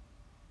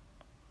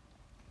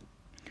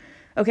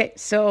 Okay,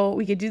 so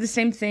we could do the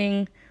same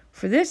thing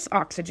for this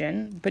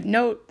oxygen, but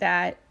note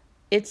that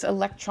its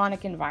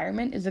electronic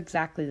environment is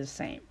exactly the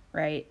same,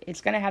 right? It's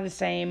going to have the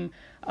same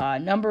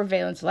number of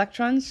valence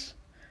electrons.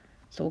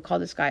 So we'll call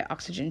this guy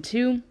oxygen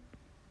 2.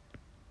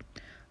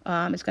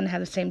 It's going to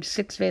have the same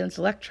 6 valence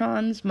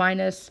electrons,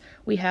 minus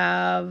we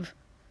have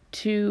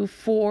 2,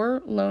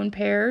 4 lone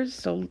pairs,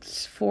 so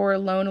 4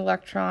 lone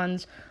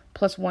electrons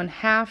plus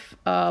 1/2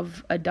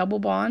 of a double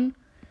bond,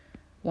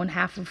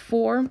 1/2 of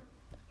 4.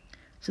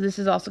 So this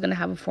is also going to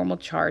have a formal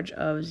charge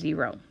of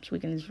 0. So we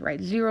can just write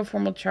 0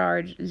 formal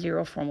charge,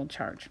 0 formal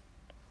charge.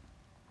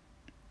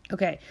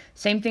 Okay,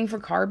 same thing for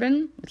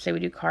carbon. Let's say we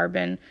do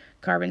carbon.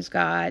 Carbon's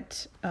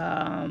got,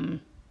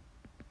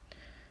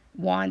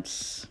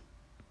 wants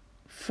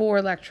 4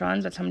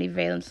 electrons. That's how many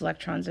valence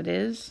electrons it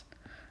is.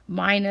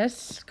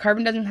 Minus,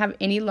 carbon doesn't have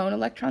any lone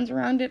electrons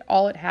around it.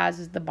 All it has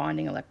is the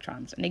bonding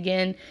electrons. And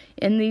again,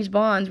 in these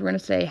bonds, we're going to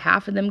say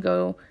half of them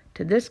go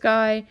to this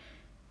guy,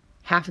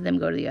 half of them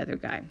go to the other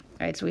guy.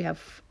 All right, so we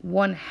have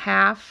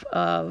 1/2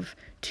 of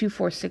 2,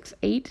 4, 6,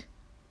 8.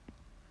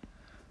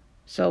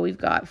 So we've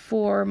got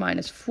 4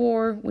 minus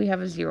 4. We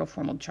have a 0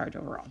 formal charge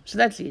overall. So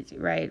that's easy,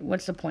 right?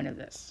 What's the point of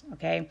this,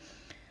 okay?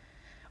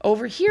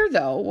 Over here,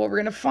 though, what we're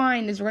going to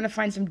find is we're going to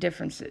find some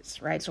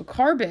differences, right? So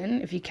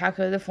carbon, if you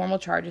calculate the formal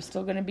charge, is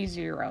still going to be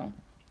 0.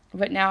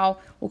 But now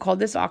we'll call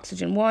this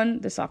oxygen 1,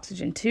 this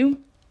oxygen 2.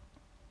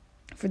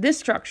 For this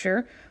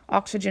structure,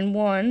 oxygen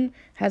 1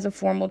 has a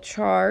formal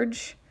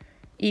charge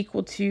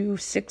equal to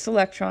 6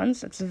 electrons,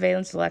 that's the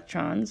valence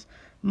electrons,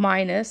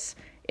 minus,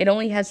 it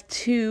only has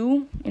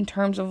 2 in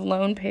terms of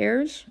lone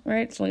pairs,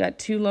 right? It's only got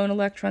 2 lone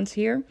electrons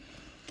here.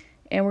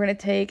 And we're going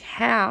to take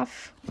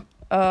half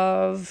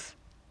of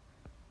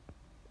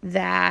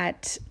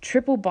that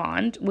triple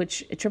bond,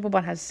 which a triple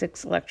bond has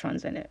 6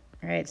 electrons in it,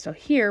 right? So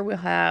here we'll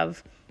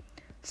have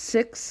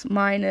 6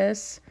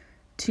 minus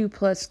 2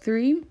 plus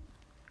 3,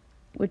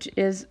 which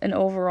is an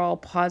overall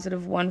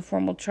positive 1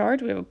 formal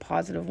charge. We have a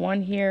positive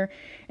 1 here.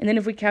 And then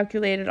if we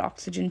calculated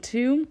oxygen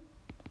 2,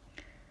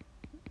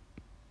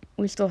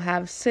 we still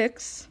have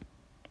 6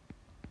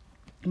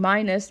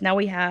 minus, now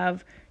we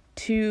have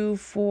 2,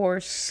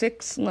 4,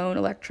 6 lone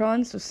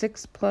electrons, so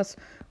 6 plus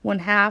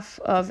 1/2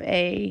 of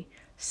a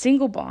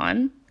single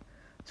bond,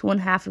 so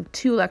 1/2 of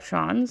 2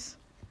 electrons.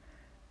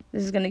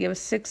 This is going to give us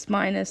 6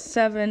 minus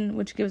 7,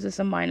 which gives us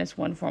a minus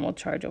 1 formal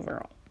charge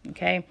overall.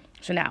 Okay,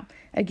 so now,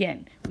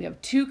 again, we have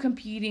 2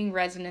 competing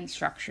resonance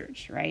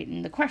structures, right?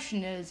 And the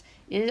question is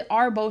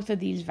are both of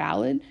these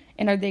valid,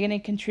 and are they going to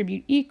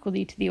contribute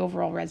equally to the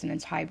overall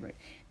resonance hybrid?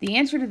 The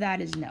answer to that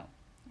is no,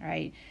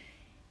 right?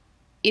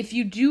 If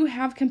you do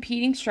have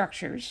competing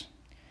structures,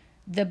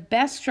 the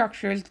best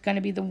structure is going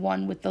to be the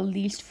one with the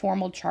least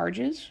formal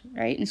charges,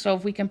 right? And so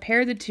if we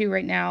compare the two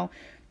right now,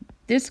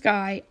 this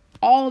guy,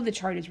 all of the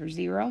charges were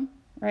 0,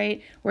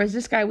 right? Whereas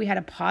this guy, we had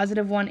a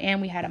positive 1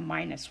 and we had a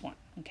minus 1,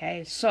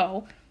 okay?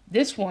 So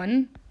this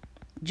one,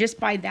 just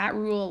by that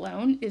rule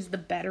alone, is the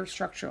better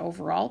structure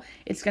overall.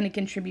 It's going to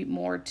contribute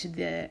more to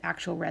the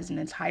actual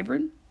resonance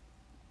hybrid.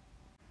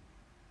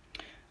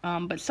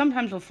 But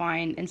sometimes we'll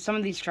find in some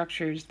of these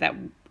structures that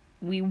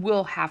we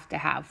will have to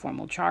have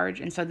formal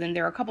charge. And so then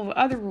there are a couple of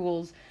other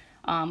rules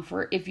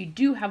for if you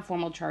do have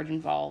formal charge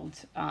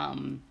involved,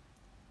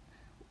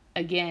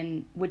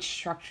 again, which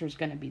structure is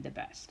going to be the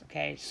best,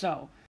 okay?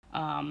 So,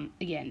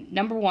 again,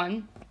 number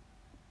 1,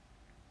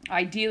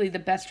 ideally the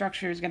best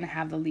structure is going to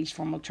have the least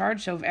formal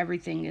charge. So if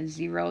everything is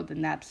 0,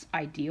 then that's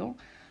ideal.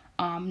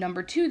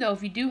 Number 2, though,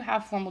 if you do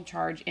have formal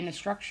charge in a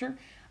structure,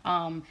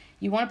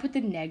 you want to put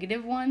the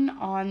negative one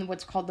on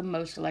what's called the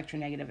most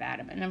electronegative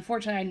atom. And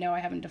unfortunately, I know I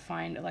haven't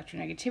defined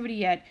electronegativity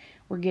yet.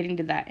 We're getting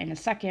to that in a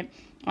second.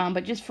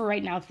 But just for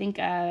right now, think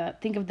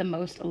of the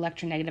most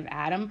electronegative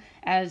atom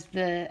as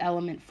the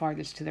element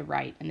farthest to the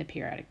right in the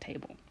periodic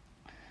table.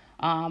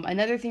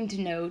 Another thing to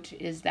note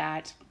is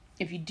that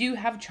if you do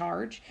have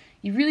charge,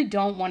 you really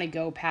don't want to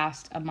go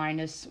past a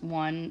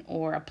 -1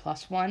 or a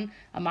 +1.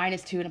 A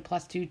 -2 and a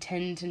 +2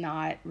 tend to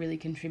not really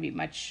contribute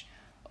much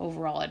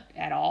overall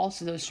at all,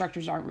 so those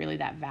structures aren't really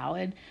that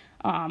valid.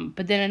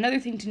 But then another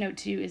thing to note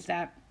too is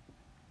that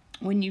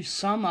when you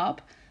sum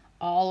up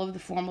all of the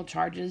formal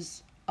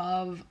charges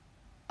of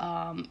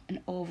an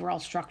overall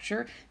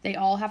structure, they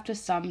all have to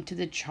sum to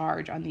the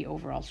charge on the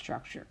overall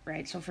structure,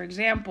 right? So for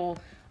example,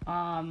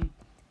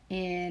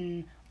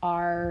 in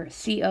our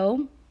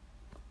CO,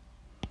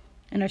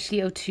 in our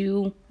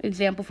CO2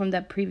 example from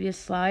that previous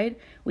slide,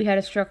 we had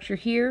a structure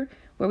here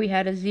where we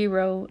had a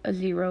 0, a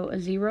 0, a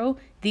 0.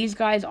 These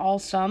guys all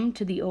sum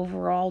to the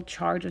overall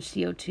charge of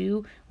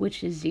CO2,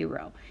 which is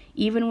 0.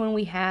 Even when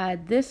we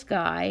had this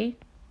guy,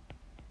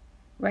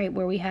 right,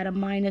 where we had a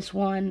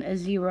 -1, a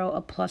 0,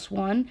 a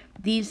 +1,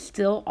 these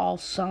still all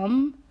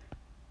sum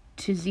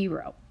to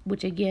 0,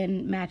 which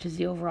again matches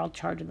the overall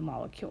charge of the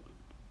molecule.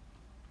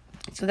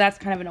 So that's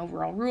kind of an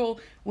overall rule.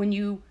 When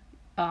you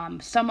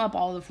sum up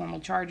all the formal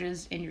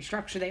charges in your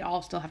structure, they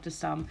all still have to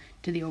sum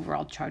to the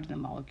overall charge of the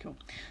molecule.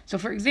 So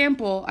for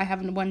example, I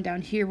have one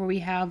down here where we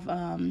have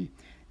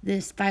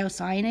this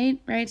thiocyanate,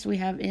 right? So we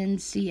have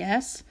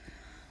NCS.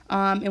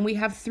 And we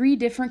have 3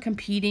 different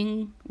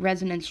competing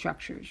resonance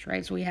structures,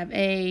 right? So we have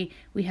A,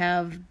 we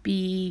have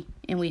B,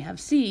 and we have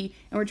C,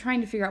 and we're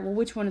trying to figure out, well,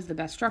 which one is the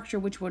best structure,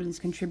 which one is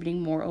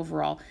contributing more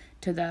overall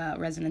to the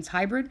resonance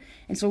hybrid.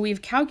 And so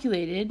we've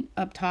calculated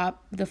up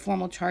top the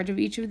formal charge of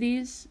each of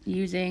these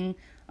using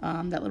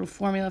that little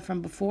formula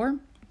from before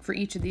for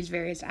each of these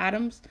various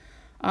atoms.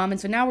 And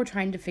so now we're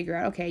trying to figure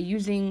out, okay,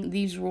 using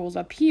these rules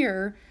up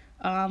here,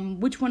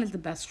 which one is the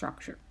best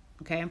structure,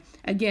 okay?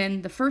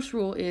 Again, the first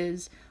rule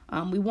is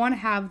we want to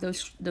have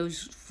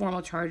those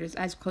formal charges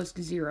as close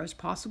to 0 as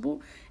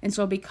possible. And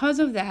so because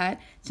of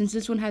that, since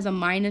this one has a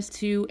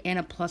 -2 and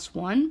a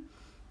 +1,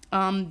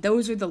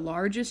 those are the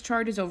largest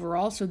charges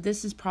overall. So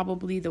this is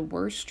probably the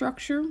worst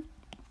structure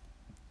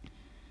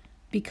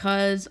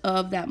because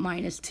of that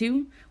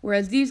 -2.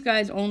 Whereas these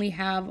guys only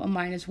have a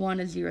 -1,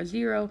 a 0,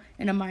 0,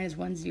 and a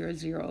 -1, 0,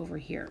 0 over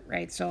here,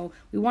 right? So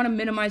we want to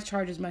minimize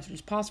charge as much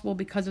as possible.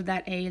 Because of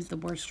that, A is the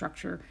worst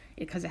structure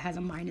because it has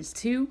a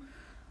 -2.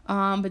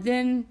 But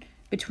then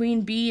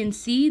between B and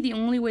C, the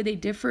only way they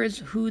differ is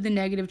who the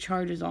negative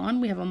charge is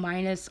on. We have a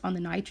minus on the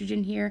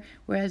nitrogen here,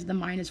 whereas the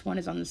 -1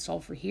 is on the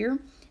sulfur here.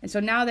 And so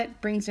now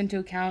that brings into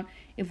account,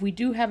 if we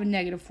do have a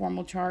negative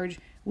formal charge,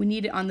 we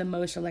need it on the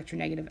most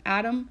electronegative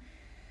atom.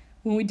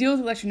 When we deal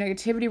with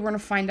electronegativity, we're going to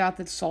find out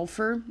that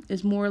sulfur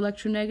is more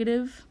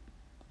electronegative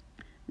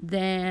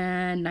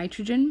than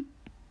nitrogen.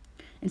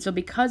 And so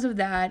because of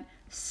that,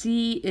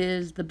 C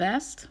is the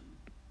best,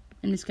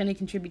 and it's going to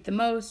contribute the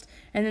most.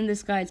 And then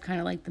this guy is kind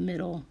of like the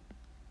middle.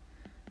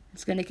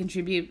 It's going to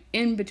contribute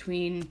in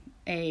between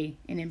A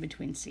and in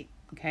between C,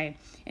 okay?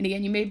 And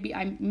again,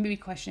 I may be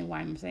questioning why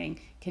I'm saying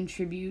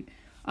contribute.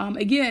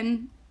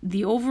 Again,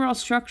 the overall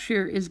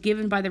structure is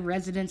given by the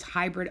resonance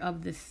hybrid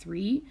of the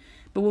 3.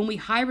 But when we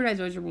hybridize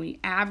those, or when we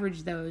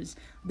average those,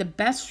 the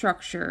best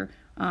structure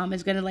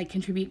is going to like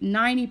contribute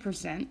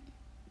 90%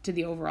 to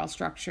the overall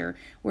structure.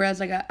 Whereas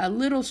like a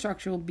little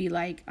structure will be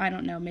like, I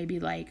don't know, maybe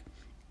like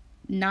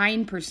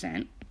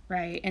 9%,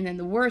 right? And then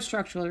the worst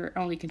structure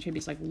only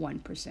contributes like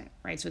 1%,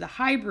 right? So the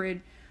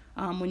hybrid,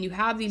 when you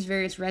have these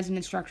various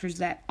resonance structures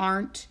that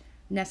aren't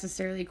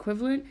necessarily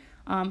equivalent,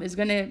 is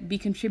going to be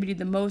contributed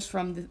the most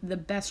from the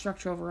best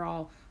structure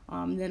overall,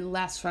 then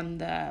less from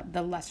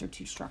the lesser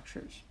 2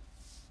 structures.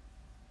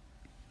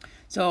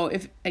 So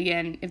if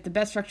the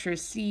best structure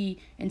is C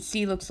and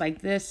C looks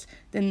like this,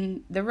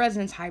 then the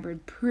resonance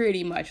hybrid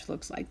pretty much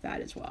looks like that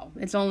as well.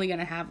 It's only going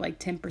to have like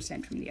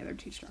 10% from the other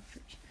 2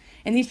 structures.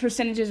 And these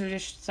percentages are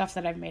just stuff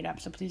that I've made up,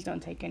 so please don't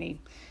take any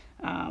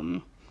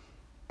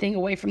thing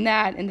away from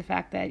that and the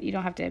fact that you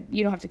don't have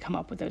to come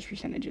up with those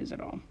percentages at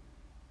all.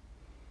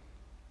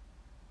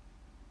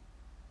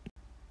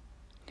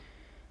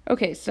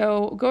 Okay,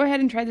 so go ahead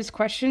and try this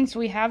question. So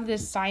we have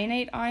this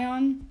cyanate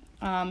ion,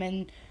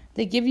 and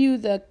they give you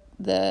the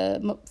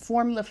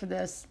formula for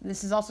this.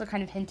 This is also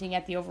kind of hinting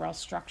at the overall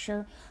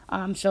structure.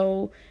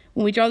 So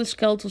when we draw the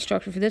skeletal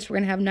structure for this, we're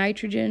going to have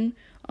nitrogen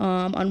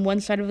on one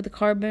side of the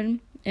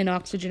carbon and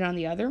oxygen on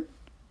the other.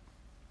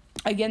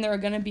 Again, there are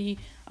going to be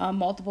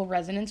multiple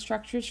resonance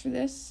structures for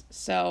this.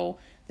 So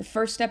the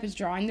first step is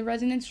drawing the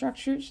resonance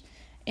structures,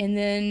 and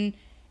then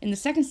in the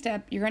second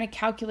step, you're going to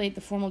calculate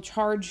the formal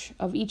charge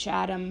of each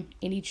atom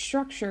in each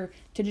structure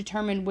to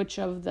determine which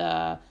of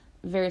the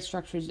various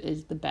structures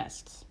is the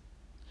best.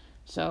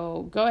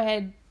 So go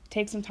ahead,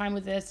 take some time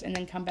with this, and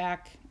then come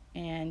back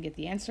and get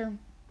the answer.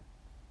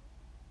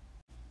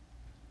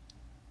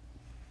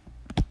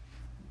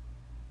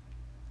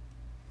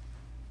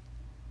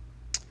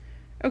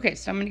 Okay,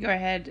 so I'm going to go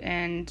ahead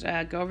and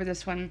go over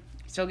this one.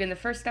 So again, the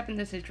first step in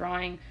this is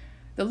drawing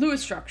the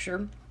Lewis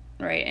structure,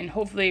 right? And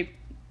hopefully,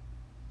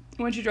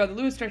 once you draw the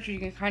Lewis structure, you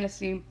can kind of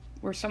see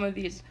where some of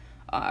these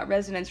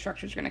resonance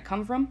structures are going to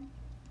come from.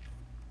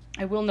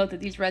 I will note that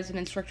these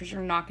resonance structures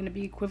are not going to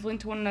be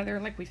equivalent to one another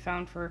like we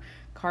found for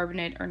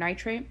carbonate or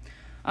nitrate.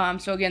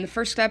 So again, the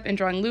first step in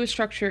drawing Lewis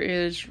structure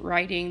is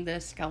writing the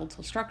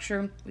skeletal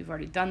structure. We've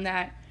already done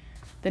that.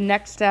 The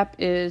next step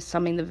is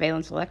summing the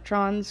valence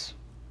electrons.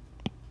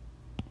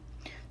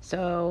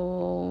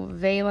 So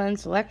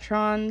valence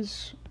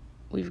electrons,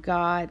 we've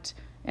got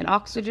an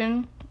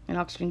oxygen, and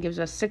oxygen gives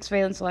us 6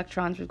 valence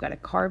electrons. We've got a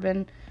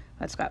carbon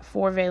that's got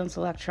 4 valence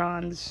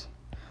electrons.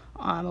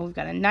 And we've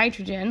got a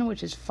nitrogen,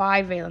 which is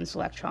 5 valence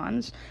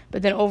electrons.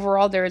 But then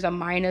overall, there is a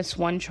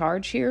 -1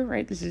 charge here,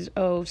 right? This is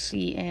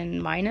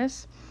OCN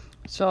minus.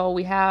 So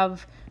we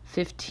have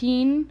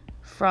 15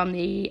 from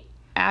the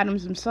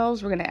atoms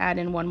themselves. We're going to add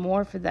in 1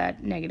 more for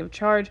that negative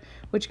charge,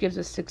 which gives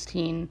us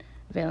 16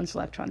 valence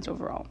electrons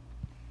overall.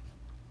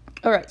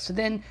 All right, so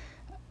then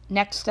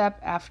next step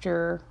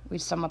after we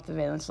sum up the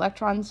valence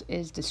electrons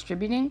is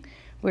distributing.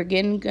 we're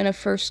again going to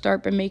first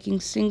start by making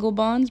single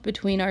bonds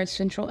between our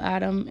central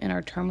atom and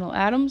our terminal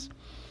atoms.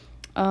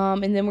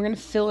 And then we're going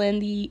to fill in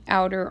the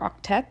outer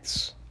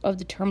octets of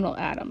the terminal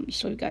atoms.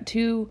 So we've got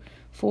 2,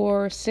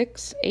 4,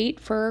 6, 8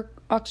 for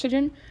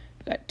oxygen.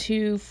 We've got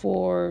 2,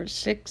 4,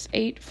 6,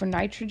 8 for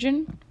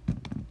nitrogen.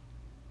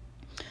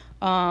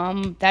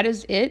 That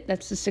is it.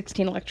 That's the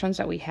 16 electrons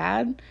that we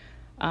had.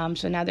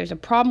 So now there's a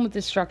problem with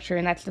this structure,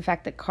 and that's the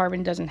fact that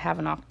carbon doesn't have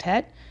an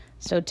octet.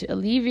 So to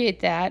alleviate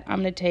that,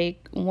 I'm going to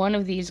take one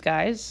of these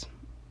guys.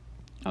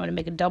 I'm going to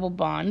make a double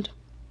bond.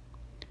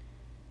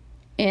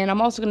 And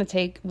I'm also going to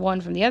take one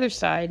from the other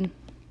side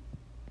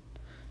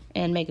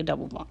and make a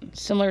double bond,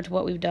 similar to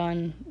what we've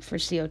done for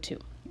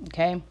CO2.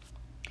 Okay?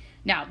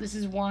 Now, this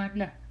is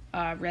one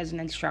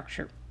resonance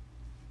structure.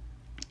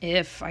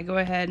 If I go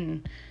ahead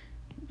and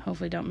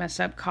hopefully don't mess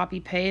up, copy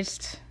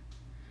paste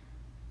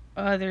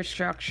other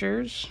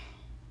structures.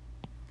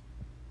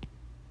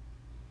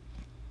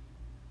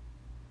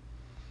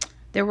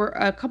 There were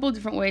a couple of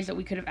different ways that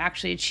we could have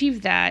actually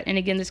achieved that, and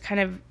again, this kind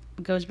of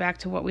goes back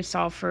to what we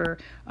saw for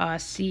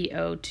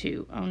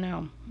CO2. Oh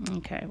no.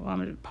 Okay, well, I'm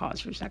going to pause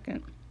for a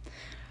second.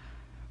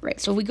 Right,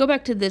 so if we go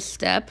back to this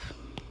step,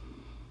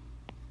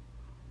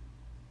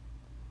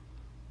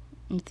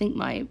 I think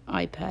my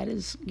iPad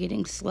is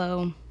getting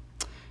slow,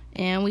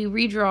 and we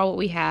redraw what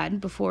we had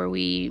before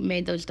we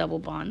made those double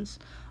bonds.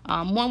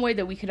 One way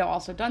that we could have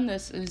also done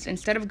this is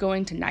instead of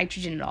going to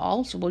nitrogen at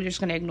all, so we're just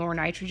going to ignore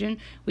nitrogen,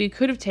 we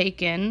could have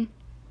taken,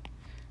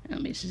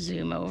 let me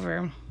zoom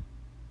over,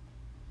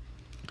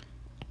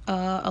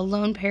 a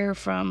lone pair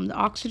from the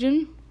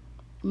oxygen,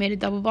 made a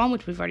double bond,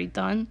 which we've already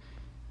done,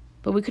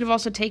 but we could have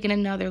also taken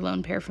another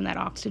lone pair from that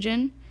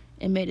oxygen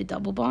and made a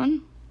double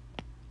bond.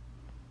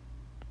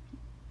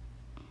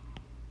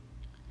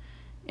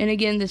 And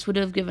again, this would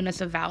have given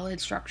us a valid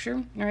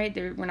structure, all right?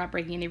 We're not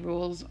breaking any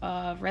rules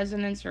of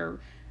resonance or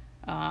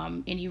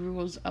any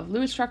rules of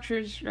Lewis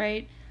structures,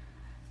 right?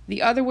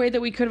 The other way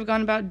that we could have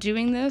gone about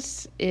doing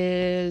this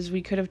is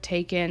we could have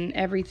taken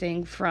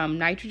everything from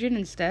nitrogen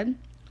instead.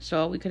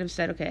 So we could have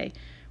said, okay,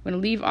 we're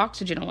going to leave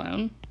oxygen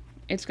alone.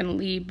 It's going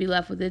to be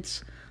left with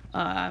its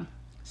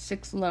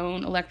 6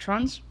 lone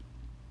electrons.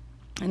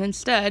 And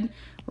instead,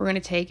 we're going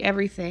to take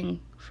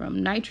everything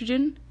from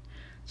nitrogen.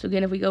 So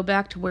again, if we go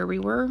back to where we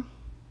were,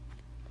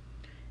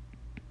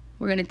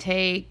 we're going to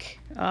take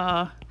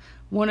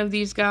one of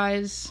these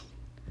guys,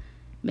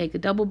 make a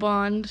double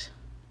bond.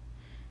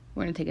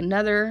 We're going to take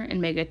another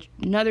and make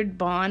another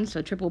bond,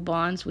 so triple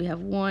bonds. We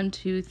have 1,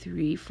 2,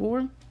 3,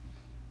 4.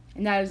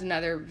 And that is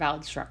another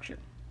valid structure.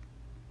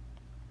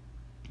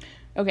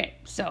 Okay,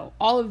 so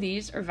all of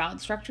these are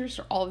valid structures,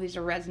 so all of these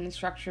are resonance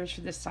structures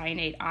for the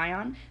cyanate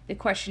ion. The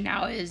question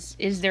now is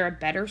there a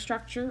better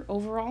structure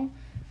overall?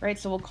 Right,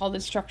 so we'll call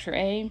this structure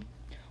A,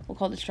 we'll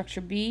call this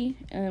structure B,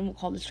 and we'll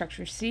call this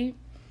structure C.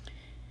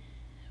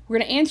 We're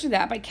going to answer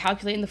that by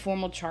calculating the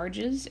formal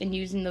charges and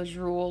using those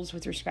rules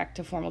with respect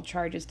to formal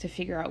charges to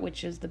figure out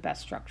which is the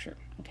best structure.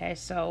 Okay,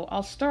 so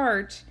I'll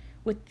start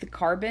with the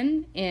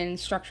carbon in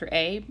structure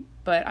A,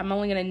 but I'm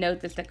only going to note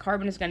this, that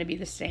carbon is going to be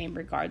the same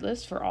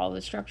regardless for all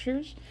the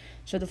structures.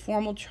 So the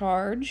formal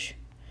charge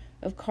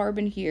of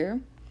carbon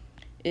here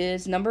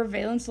is number of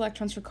valence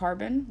electrons for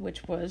carbon,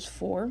 which was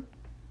 4.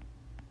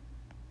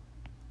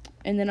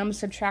 And then I'm going to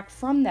subtract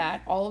from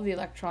that all of the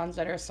electrons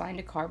that are assigned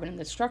to carbon in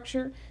this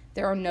structure.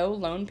 There are no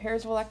lone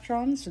pairs of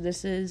electrons, so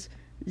this is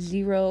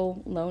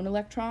 0 lone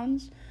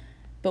electrons.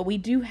 But we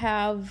do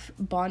have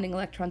bonding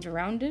electrons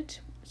around it.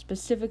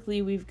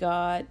 Specifically, we've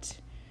got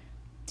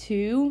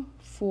 2,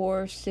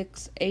 4,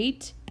 6,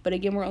 8. But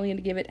again, we're only going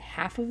to give it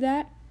half of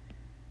that.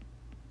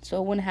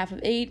 So 1/2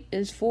 of 8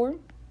 is 4.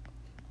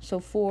 So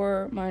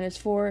 4 minus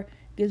 4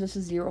 gives us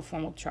a 0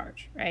 formal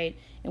charge, right?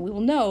 And we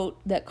will note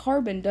that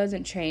carbon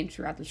doesn't change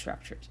throughout the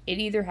structures. It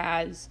either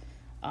has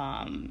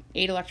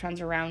 8 electrons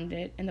around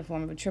it in the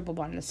form of a triple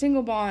bond and a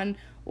single bond,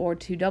 or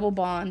 2 double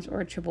bonds,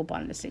 or a triple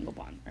bond and a single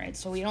bond, right?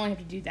 So we only have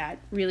to do that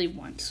really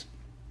once.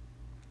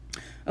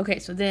 Okay,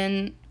 so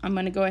then I'm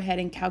going to go ahead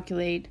and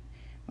calculate,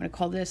 I'm going to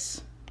call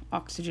this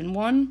oxygen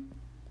 1.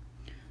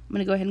 I'm going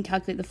to go ahead and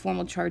calculate the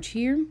formal charge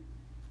here.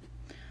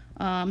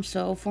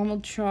 So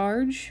formal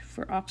charge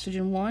for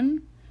oxygen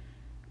 1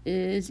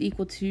 is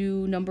equal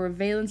to number of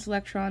valence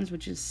electrons,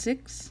 which is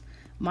 6,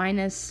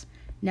 minus,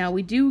 now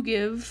we do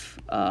give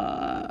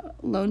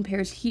lone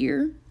pairs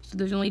here, so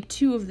there's only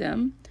 2 of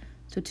them.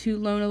 So 2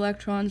 lone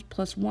electrons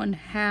plus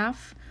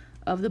 1/2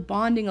 of the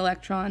bonding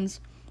electrons.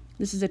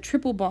 This is a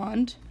triple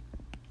bond,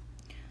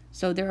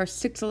 so there are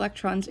 6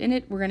 electrons in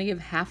it. We're going to give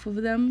half of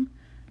them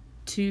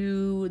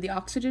to the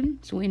oxygen,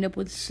 so we end up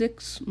with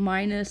 6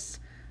 minus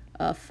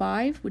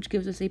 5, which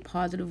gives us a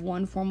positive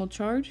 1 formal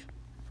charge.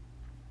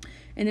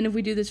 And then if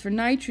we do this for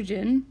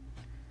nitrogen,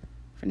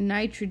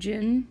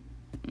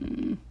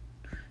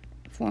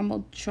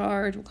 formal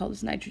charge, we'll call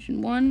this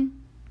nitrogen 1.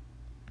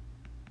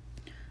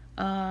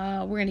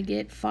 We're going to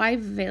get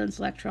 5 valence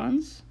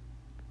electrons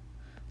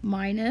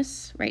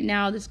minus, right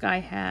now this guy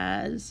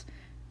has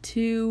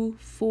 2,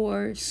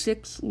 4,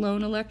 6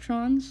 lone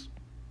electrons,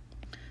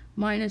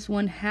 minus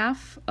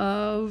 1/2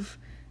 of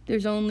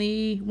there's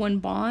only one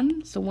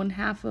bond, so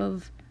 1/2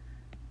 of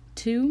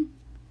 2.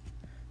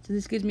 So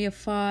this gives me a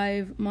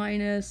 5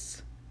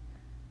 minus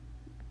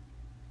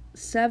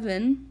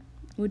 7,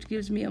 which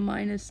gives me a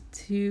minus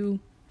 2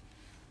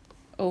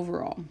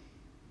 overall.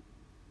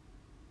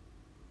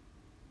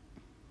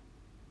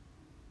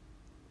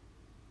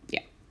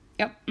 Yeah.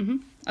 Yep.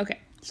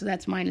 Okay. So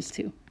that's minus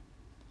 2.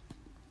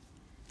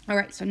 All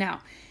right. So now,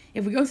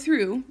 if we go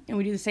through and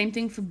we do the same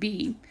thing for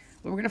B,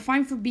 what we're going to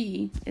find for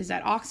B is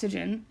that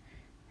oxygen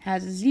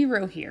has a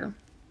 0 here.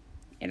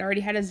 It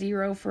already had a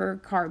 0 for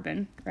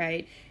carbon,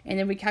 right? And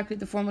then we calculate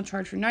the formal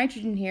charge for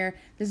nitrogen here.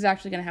 This is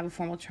actually going to have a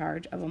formal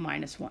charge of a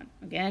 -1.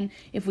 Again,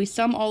 if we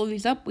sum all of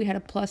these up, we had a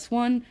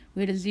 +1,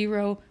 we had a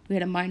 0, we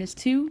had a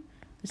 -2.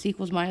 This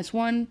equals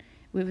 -1.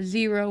 We have a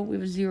 0, we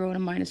have a 0 and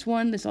a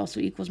 -1. This also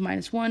equals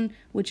 -1,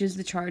 which is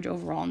the charge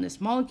overall in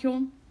this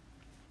molecule.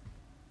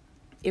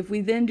 If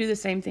we then do the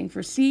same thing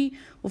for C,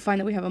 we'll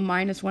find that we have a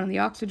 -1 on the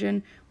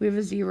oxygen, we have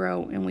a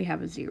 0, and we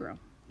have a 0.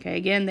 Okay,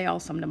 again, they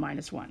all sum to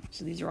 -1.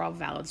 So these are all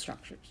valid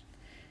structures.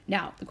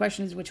 Now, the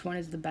question is which one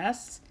is the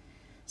best?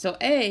 So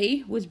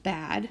A was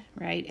bad,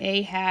 right?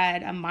 A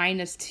had a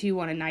 -2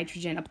 on a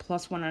nitrogen, a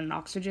 +1 on an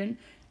oxygen.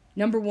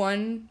 Number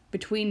one,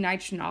 between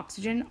nitrogen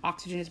and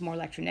oxygen is more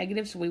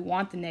electronegative, so we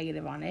want the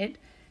negative on it.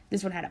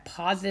 This one had a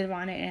positive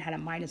on it, and it had a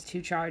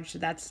 -2 charge, so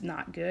that's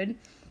not good.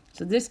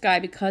 So this guy,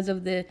 because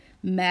of the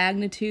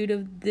magnitude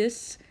of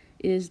this,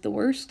 is the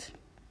worst.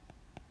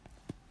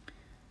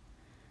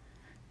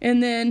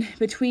 And then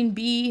between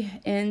B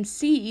and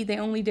C, they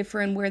only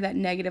differ in where that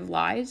negative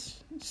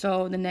lies.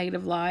 So the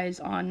negative lies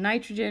on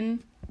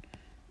nitrogen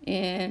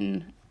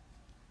in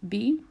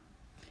B,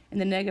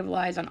 and the negative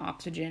lies on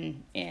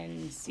oxygen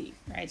in C,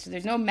 right? So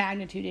there's no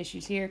magnitude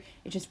issues here.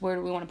 It's just where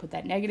do we want to put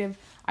that negative.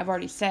 I've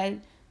already said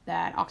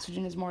that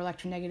oxygen is more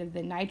electronegative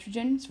than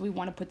nitrogen, so we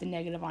want to put the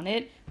negative on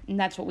it, and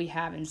that's what we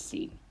have in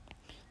C.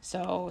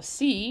 So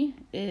C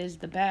is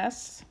the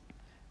best.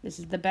 This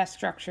is the best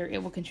structure.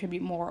 It will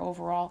contribute more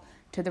overall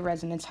to the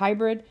resonance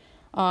hybrid.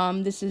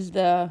 This is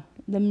the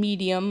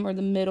medium or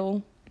the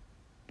middle,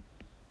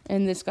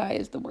 and this guy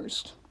is the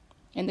worst.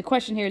 And the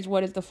question here is,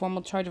 what is the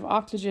formal charge of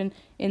oxygen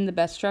in the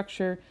best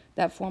structure?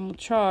 That formal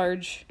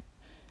charge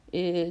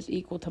is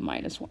equal to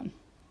 -1.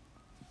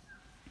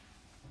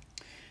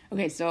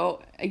 Okay,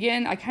 so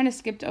again, I kind of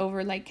skipped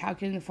over like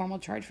calculating the formal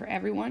charge for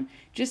everyone.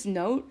 Just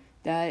note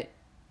that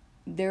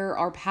there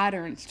are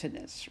patterns to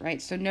this,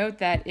 right? So note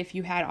that if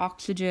you had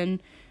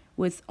oxygen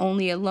with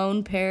only a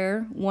lone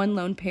pair, one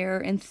lone pair,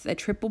 and a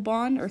triple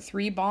bond or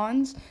 3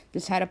 bonds,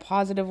 this had a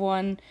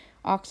 +1.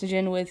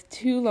 Oxygen with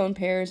 2 lone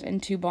pairs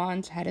and 2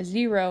 bonds had a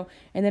 0,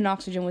 and then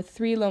oxygen with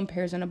 3 lone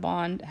pairs and a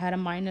bond had a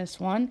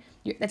 -1.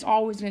 That's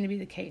always going to be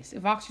the case.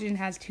 If oxygen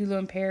has 2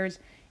 lone pairs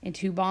and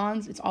 2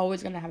 bonds, it's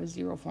always going to have a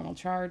 0 formal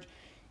charge.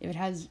 If it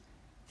has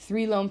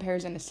 3 lone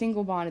pairs and a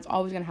single bond, it's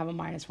always going to have a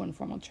 -1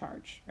 formal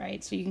charge,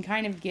 right? So you can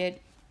kind of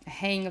get a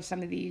hang of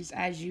some of these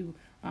as you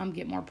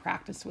get more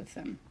practice with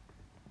them.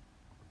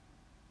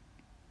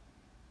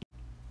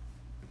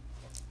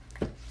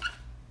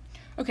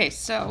 Okay,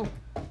 so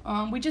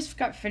we just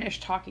got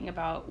finished talking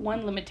about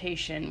one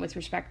limitation with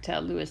respect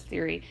to Lewis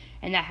theory,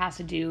 and that has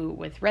to do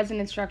with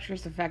resonance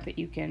structures, the fact that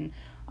you can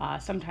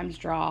sometimes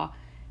draw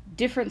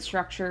different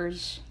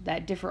structures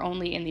that differ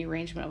only in the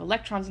arrangement of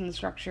electrons in the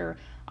structure,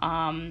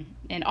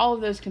 and all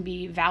of those can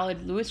be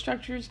valid Lewis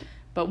structures,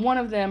 but one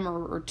of them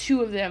or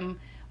 2 of them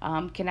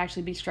can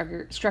actually be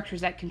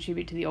structures that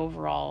contribute to the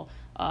overall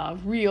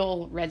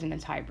real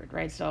resonance hybrid,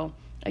 right? So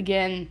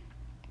again,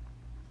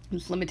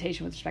 this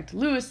limitation with respect to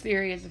Lewis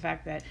theory is the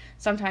fact that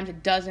sometimes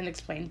it doesn't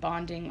explain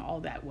bonding all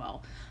that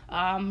well.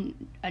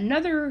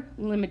 Another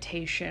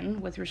limitation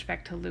with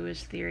respect to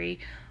Lewis theory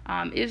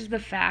is the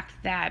fact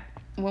that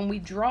when we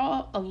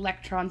draw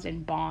electrons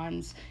and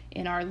bonds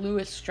in our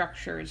Lewis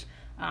structures,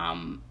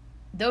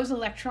 those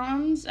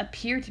electrons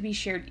appear to be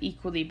shared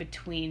equally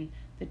between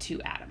the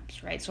 2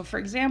 atoms, right? So for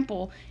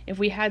example, if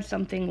we had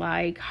something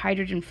like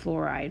hydrogen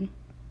fluoride,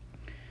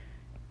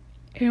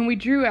 and we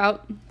drew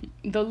out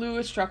the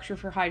Lewis structure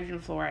for hydrogen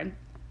fluoride,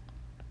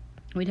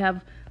 we'd have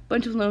a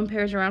bunch of lone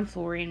pairs around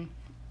fluorine.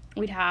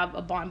 We'd have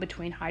a bond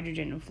between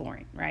hydrogen and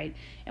fluorine, right?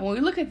 And when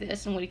we look at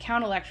this and we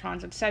count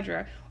electrons,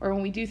 etc., or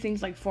when we do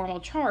things like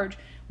formal charge,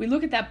 we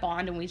look at that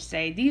bond and we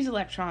say these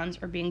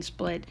electrons are being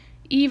split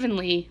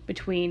evenly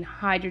between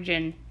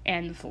hydrogen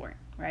and the fluorine,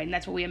 right? And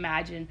that's what we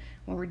imagine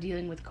when we're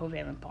dealing with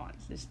covalent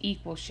bonds, this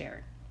equal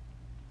share.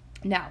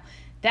 Now,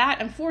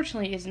 that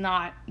unfortunately is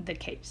not the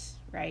case,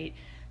 right?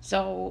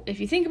 So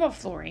if you think about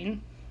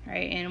fluorine,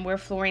 right, and where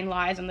fluorine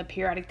lies on the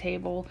periodic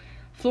table,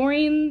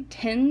 fluorine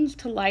tends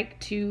to like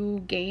to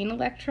gain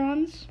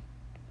electrons,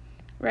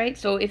 right?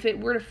 So if it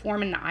were to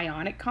form an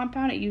ionic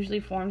compound, it usually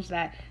forms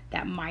that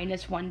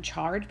 -1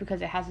 charge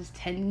because it has this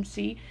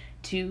tendency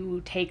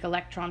to take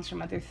electrons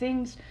from other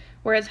things,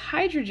 whereas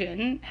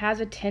hydrogen has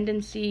a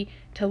tendency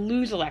to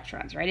lose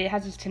electrons, right? It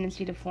has this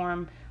tendency to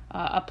form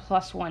a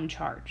 +1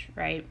 charge,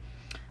 right?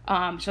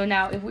 So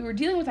now, if we were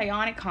dealing with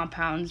ionic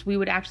compounds, we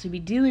would actually be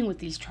dealing with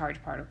these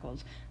charged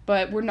particles.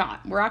 but we're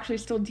not. We're actually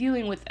still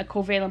dealing with a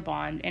covalent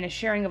bond and a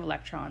sharing of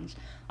electrons.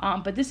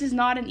 But this is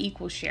not an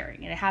equal sharing,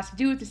 and it has to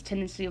do with this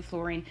tendency of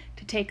fluorine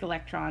to take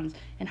electrons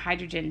and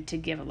hydrogen to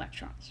give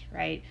electrons,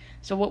 right?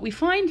 So what we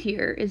find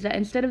here is that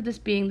instead of this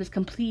being this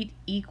complete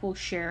equal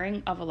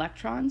sharing of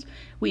electrons,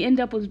 we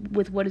end up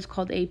with what is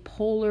called a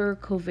polar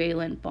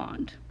covalent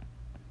bond.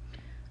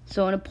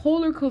 So in a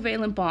polar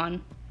covalent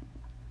bond,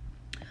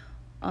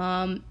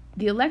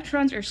 the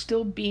electrons are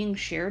still being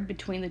shared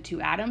between the two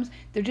atoms.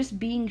 They're just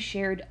being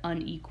shared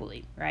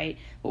unequally, right?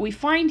 What we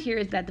find here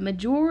is that the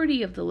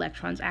majority of the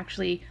electrons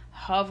actually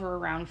hover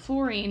around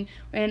fluorine,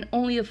 and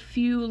only a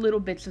few little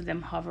bits of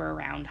them hover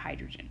around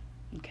hydrogen,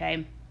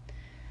 okay?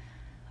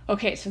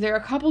 Okay, so there are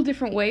a couple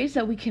different ways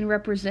that we can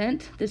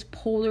represent this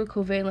polar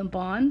covalent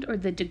bond, or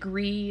the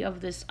degree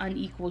of this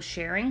unequal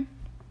sharing.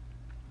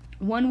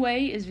 One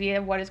way is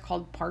via what is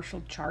called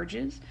partial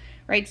charges,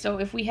 right? So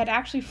if we had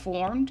actually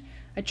formed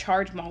a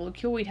charged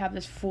molecule, we'd have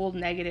this full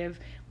negative,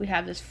 we'd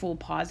have this full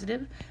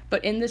positive.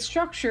 But in this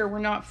structure, we're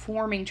not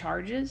forming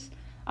charges.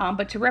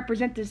 But to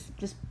represent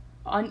this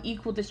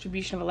unequal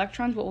distribution of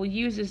electrons, what we'll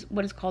use is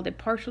what is called a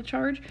partial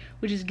charge,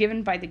 which is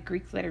given by the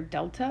Greek letter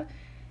delta.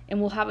 And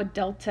we'll have a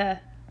delta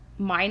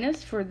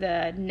minus for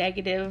the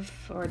negative,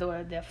 or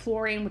the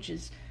fluorine, which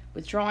is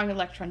withdrawing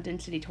electron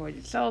density towards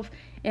itself,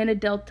 and a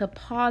delta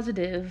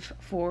positive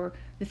for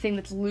the thing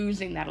that's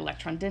losing that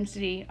electron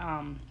density,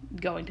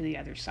 going to the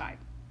other side.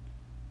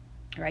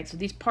 All right, so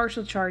these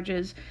partial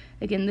charges,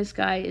 again, this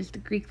guy is the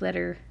Greek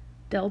letter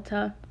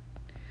delta.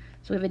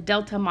 So we have a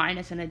delta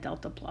minus and a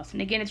delta plus.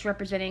 And again, it's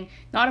representing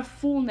not a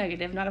full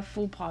negative, not a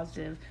full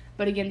positive,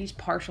 but again, these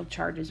partial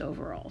charges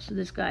overall. So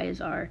this guy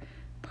is our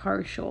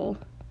partial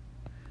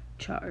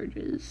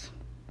charges.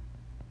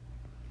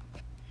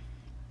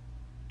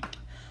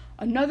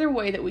 Another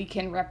way that we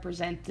can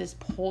represent this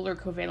polar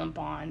covalent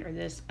bond, or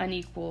this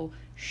unequal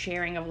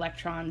sharing of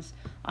electrons,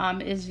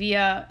 is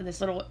via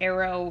this little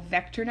arrow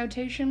vector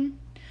notation.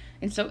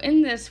 And so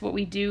in this, what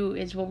we do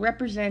is we'll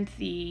represent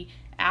the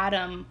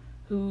atom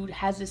who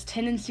has this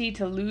tendency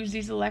to lose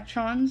these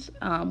electrons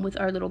with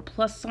our little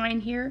plus sign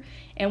here,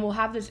 and we'll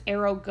have this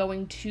arrow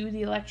going to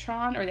the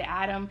electron, or the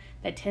atom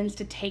that tends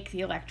to take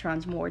the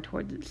electrons more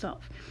towards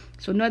itself.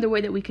 So another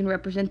way that we can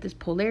represent this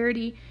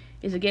polarity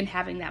is, again,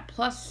 having that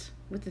plus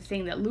with the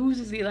thing that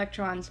loses the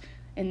electrons,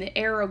 and the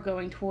arrow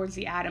going towards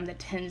the atom that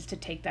tends to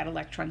take that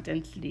electron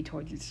density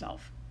towards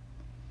itself.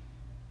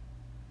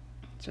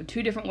 So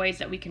two different ways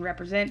that we can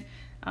represent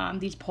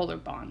these polar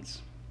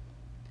bonds.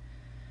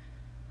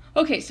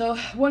 Okay, so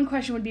one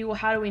question would be, well,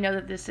 how do we know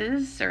that this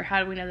is, or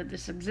how do we know that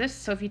this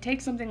exists? So if you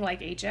take something like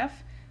HF,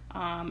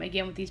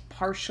 again with these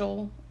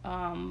partial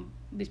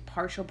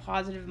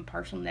positive and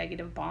partial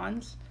negative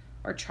bonds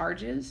or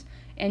charges,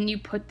 and you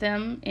put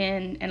them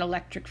in an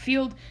electric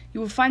field, you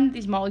will find that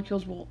these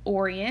molecules will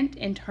orient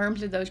in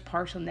terms of those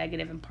partial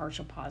negative and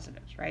partial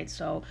positives, right?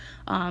 So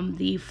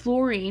the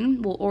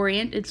fluorine will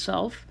orient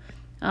itself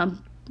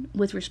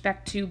with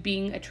respect to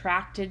being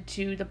attracted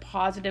to the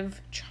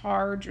positive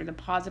charge, or the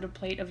positive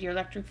plate of your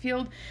electric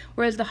field,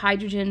 whereas the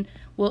hydrogen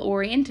will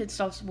orient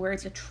itself where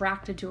it's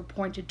attracted to or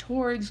pointed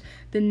towards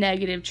the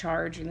negative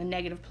charge, or the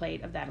negative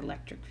plate of that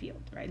electric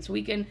field, right? And so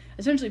we can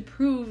essentially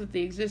prove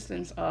the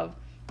existence of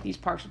these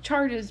partial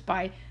charges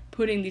by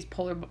putting these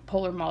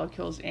polar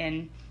molecules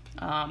in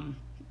an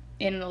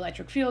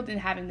electric field and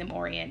having them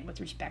orient with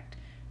respect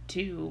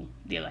to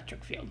the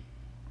electric field.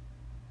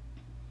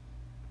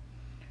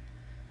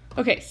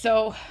 Okay,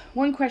 so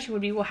one question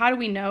would be, well, how do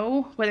we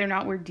know whether or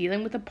not we're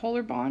dealing with a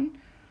polar bond?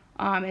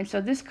 And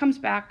so this comes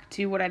back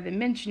to what I've been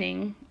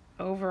mentioning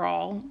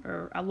overall,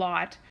 or a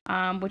lot,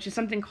 which is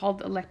something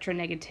called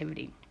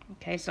electronegativity.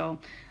 Okay, so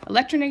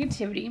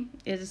electronegativity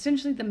is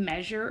essentially the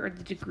measure, or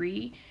the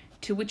degree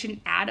to which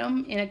an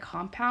atom in a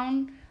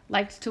compound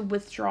likes to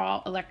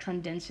withdraw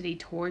electron density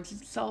towards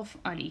itself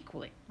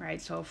unequally,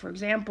 right? So for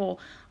example,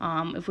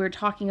 if we were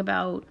talking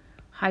about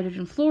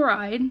hydrogen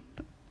fluoride,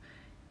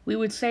 we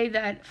would say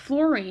that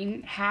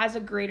fluorine has a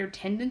greater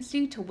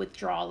tendency to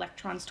withdraw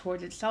electrons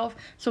towards itself.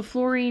 So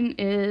fluorine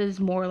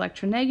is more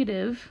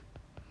electronegative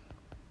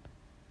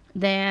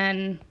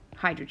than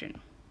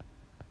hydrogen.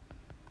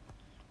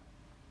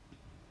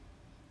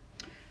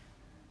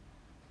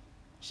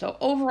 So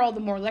overall, the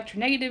more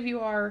electronegative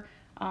you are,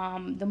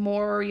 the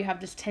more you have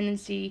this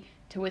tendency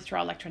to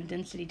withdraw electron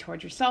density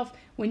towards yourself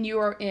when you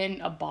are in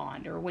a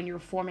bond, or when you're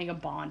forming a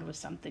bond with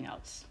something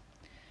else.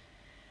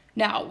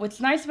 Now, what's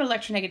nice about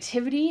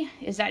electronegativity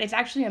is that it's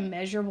actually a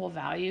measurable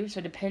value. So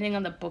depending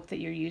on the book that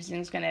you're using,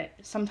 it's going to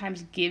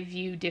sometimes give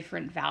you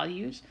different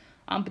values.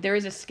 But there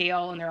is a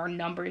scale, and there are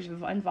numbers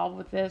involved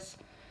with this.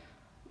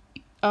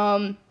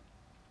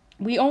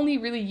 We only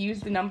really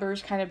use the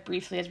numbers kind of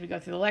briefly as we go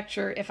through the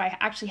lecture. If I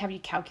actually have you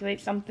calculate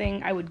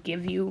something, I would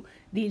give you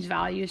these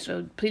values.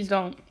 So please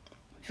don't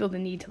feel the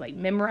need to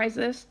memorize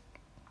this.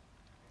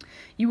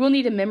 You will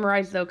need to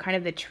memorize, though, kind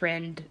of the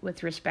trend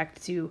with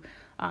respect to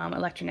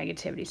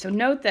electronegativity. So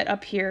note that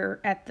up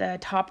here at the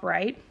top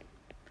right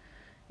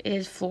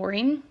is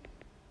fluorine,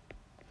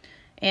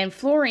 And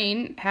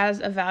fluorine has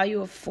a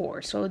value of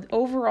 4. So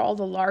overall,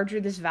 the larger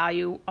this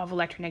value of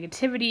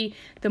electronegativity,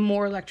 the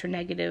more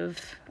electronegative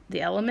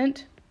the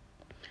element.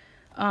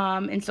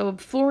 And so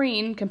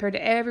fluorine, compared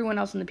to everyone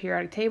else in the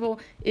periodic table,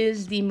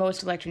 is the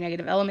most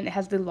electronegative element. It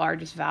has the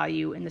largest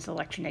value in this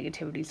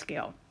electronegativity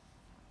scale.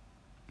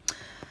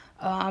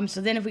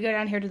 So then if we go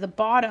down here to the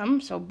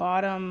bottom, so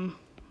bottom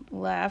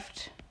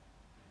left,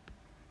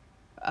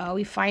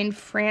 we find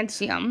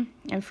francium.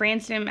 And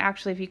francium,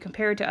 actually, if you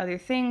compare it to other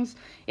things,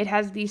 it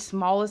has the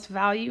smallest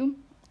value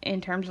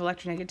in terms of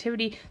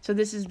electronegativity. So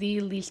this is the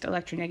least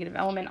electronegative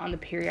element on the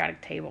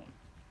periodic table.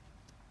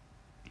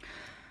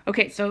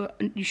 Okay, so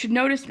you should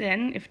notice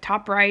then, if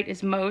top right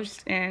is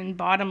most and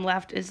bottom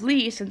left is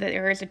least, that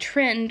there is a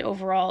trend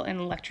overall in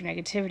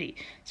electronegativity.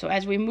 So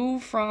as we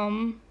move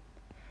from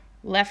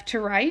left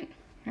to right,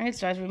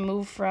 so as we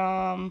move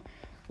from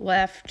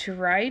left to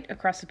right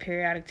across the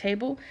periodic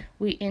table,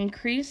 we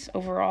increase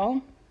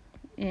overall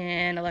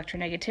in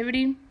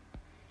electronegativity.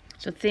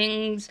 So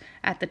things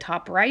at the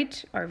top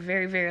right are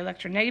very, very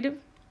electronegative.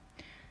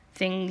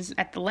 Things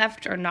at the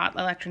left are not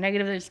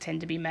electronegative. Those tend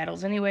to be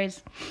metals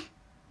anyways.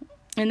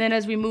 And then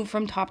as we move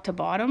from top to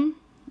bottom,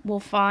 we'll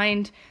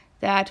find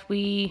that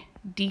we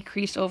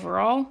decrease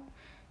overall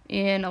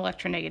in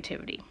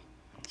electronegativity.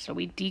 So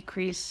we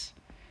decrease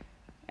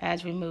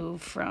as we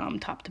move from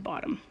top to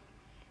bottom.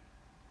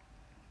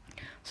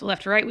 So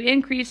left to right we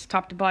increase,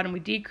 top to bottom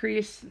we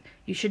decrease.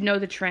 You should know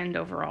the trend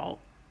overall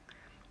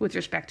with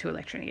respect to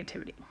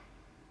electronegativity.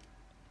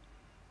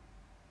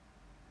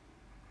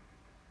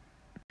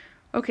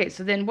 Okay,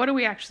 so then what do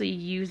we actually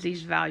use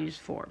these values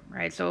for,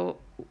 right? So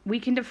we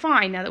can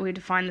define, now that we've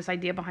defined this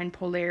idea behind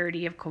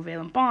polarity of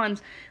covalent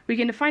bonds, we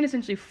can define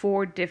essentially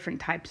 4 different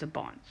types of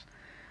bonds.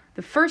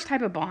 The first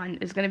type of bond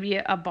is going to be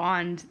a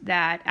bond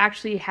that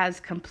actually has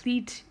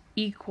complete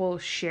equal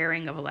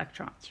sharing of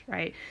electrons,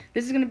 right?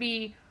 This is going to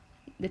be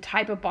the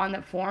type of bond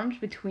that forms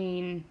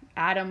between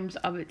atoms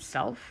of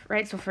itself,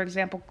 right? So for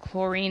example,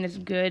 chlorine is a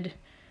good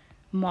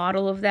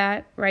model of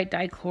that, right?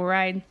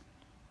 Dichloride.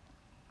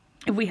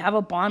 If we have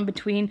a bond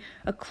between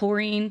a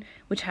chlorine,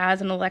 which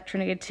has an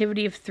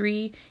electronegativity of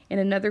 3, and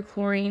another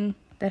chlorine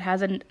that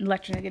has an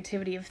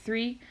electronegativity of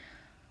 3,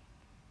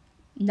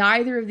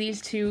 neither of these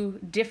two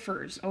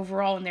differs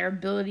overall in their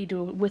ability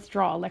to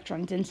withdraw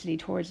electron density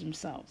towards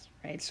themselves,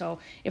 right? So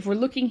if we're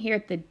looking here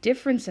at the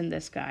difference in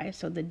this guy,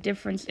 so the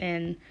difference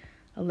in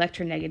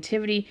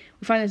electronegativity,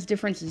 we find this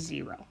difference is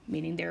 0,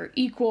 meaning they're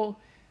equal.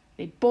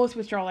 They both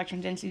withdraw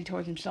electron density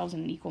towards themselves in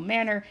an equal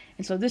manner,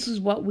 and so this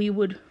is what we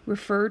would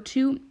refer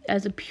to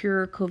as a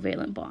pure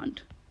covalent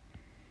bond.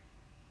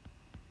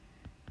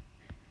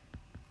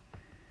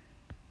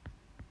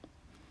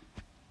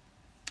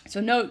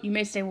 So note, you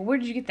may say, well, where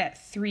did you get that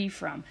 3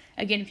 from?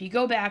 Again, if you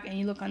go back and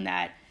you look on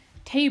that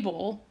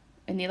table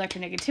in the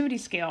electronegativity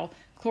scale,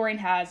 chlorine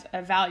has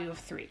a value of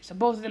 3. So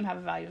both of them have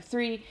a value of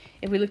 3.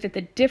 If we looked at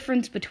the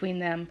difference between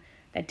them,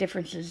 that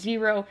difference is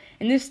 0.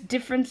 And this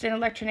difference in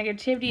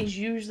electronegativity is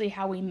usually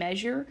how we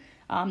measure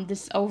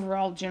this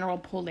overall general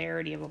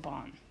polarity of a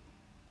bond.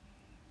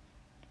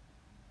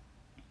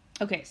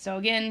 Okay, so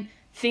again,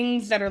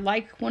 things that are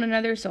like one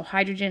another, so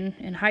hydrogen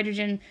and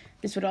hydrogen,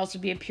 this would also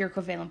be a pure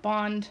covalent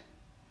bond.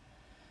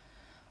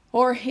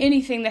 Or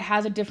anything that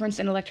has a difference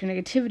in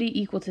electronegativity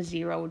equal to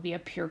 0 would be a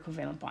pure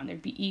covalent bond.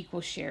 There'd be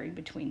equal sharing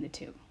between the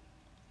two.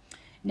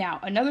 Now,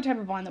 another type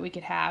of bond that we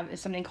could have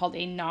is something called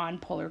a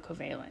non-polar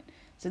covalent.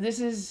 So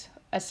this is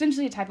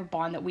essentially a type of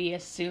bond that we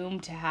assume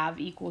to have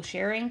equal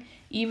sharing,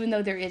 even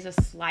though there is a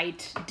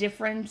slight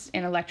difference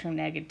in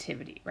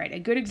electronegativity, right? A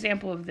good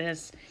example of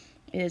this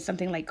is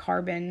something like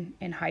carbon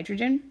and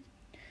hydrogen.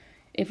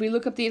 If we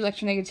look up the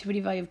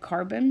electronegativity value of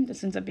carbon,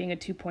 this ends up being a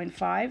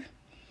 2.5.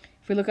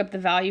 If we look up the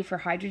value for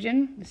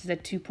hydrogen, this is a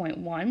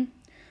 2.1.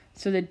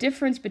 So the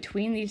difference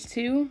between these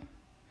two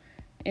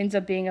ends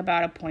up being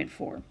about a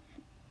 0.4.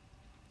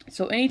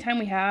 So anytime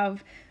we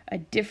have a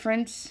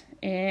difference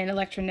in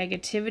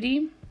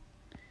electronegativity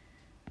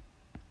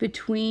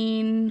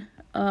between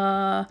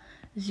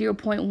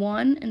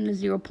 0.1 and the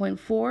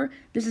 0.4,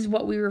 this is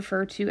what we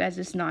refer to as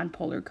this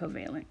nonpolar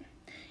covalent.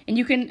 And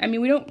you can,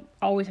 we don't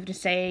always have to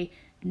say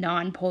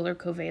nonpolar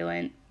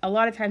covalent. A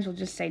lot of times we'll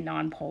just say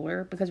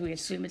nonpolar because we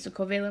assume it's a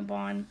covalent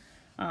bond,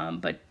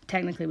 but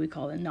technically we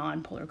call it a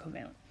nonpolar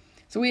covalent.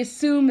 So we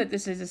assume that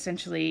this is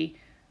essentially,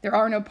 there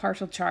are no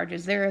partial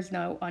charges, there is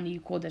no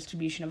unequal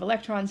distribution of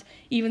electrons,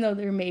 even though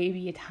there may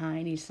be a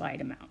tiny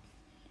slight amount.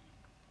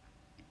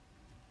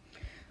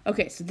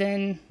 Okay, so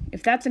then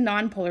if that's a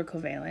nonpolar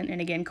covalent, and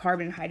again,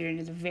 carbon and hydrogen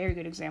is a very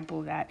good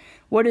example of that,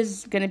 what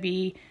is going to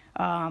be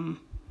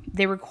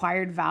the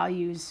required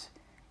values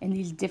in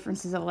these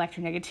differences of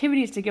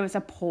electronegativity is to give us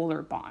a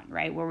polar bond,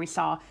 right? What we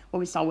saw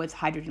with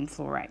hydrogen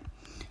fluoride.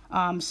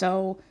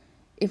 So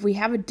if we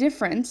have a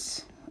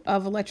difference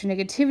of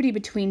electronegativity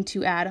between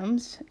two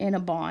atoms in a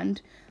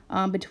bond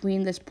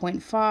between this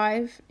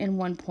 0.5 and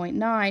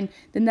 1.9,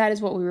 then that is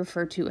what we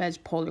refer to as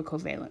polar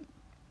covalent.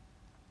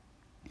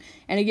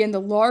 And again,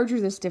 the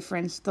larger this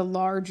difference, the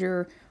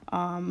larger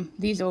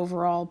these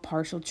overall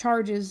partial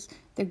charges,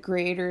 the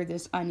greater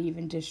this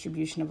uneven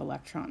distribution of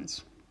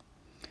electrons.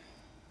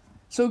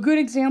 So a good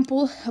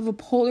example of a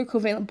polar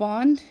covalent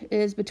bond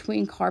is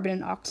between carbon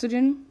and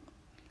oxygen.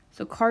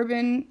 So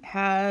carbon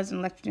has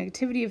an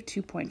electronegativity of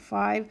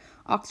 2.5,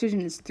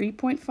 oxygen is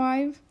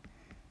 3.5.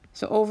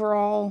 So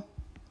overall,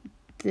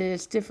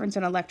 this difference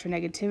in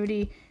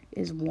electronegativity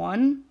is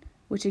 1,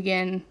 which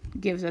again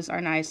gives us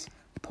our nice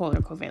polar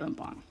covalent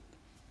bond.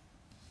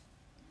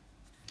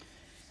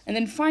 And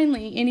then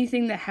finally,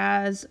 anything that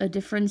has a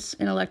difference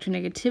in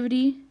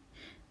electronegativity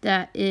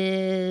that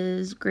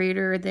is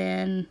greater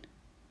than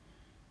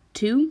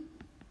 2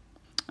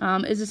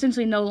 is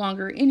essentially no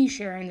longer any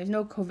sharing. There's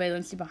no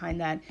covalency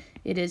behind that.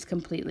 It is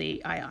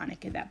completely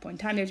ionic at that point in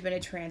time. There's been a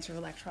transfer of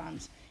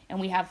electrons, and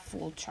we have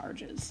full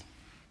charges.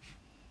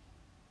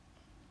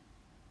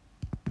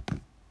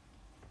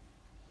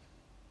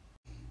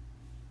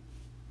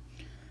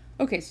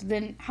 Okay, so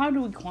then how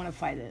do we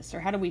quantify this, or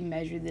how do we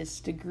measure this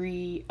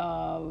degree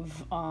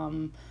of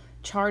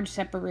charge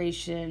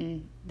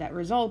separation that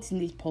results in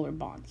these polar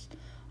bonds?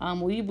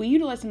 We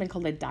utilize something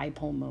called a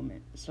dipole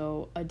moment.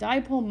 So a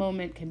dipole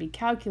moment can be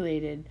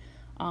calculated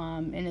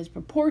and is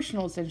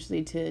proportional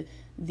essentially to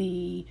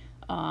the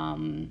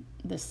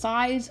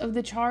size of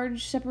the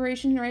charge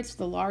separation, right? So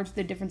the larger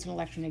the difference in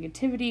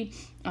electronegativity,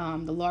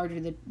 the larger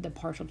the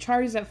partial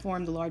charges that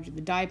form, the larger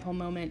the dipole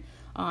moment,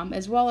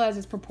 as well as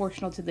it's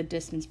proportional to the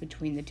distance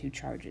between the two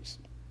charges.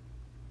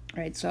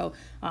 Right, so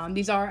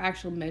these are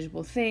actual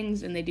measurable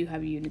things, and they do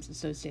have units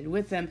associated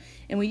with them.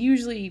 And we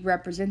usually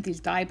represent these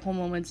dipole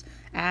moments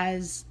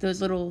as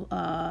those little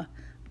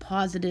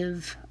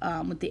positive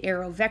with the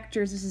arrow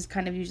vectors. This is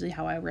kind of usually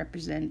how I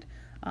represent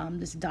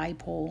this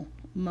dipole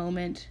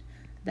moment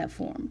that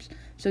forms.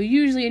 So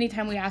usually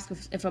anytime we ask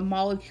if a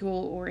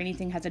molecule or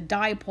anything has a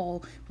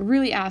dipole, we're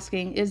really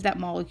asking, is that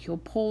molecule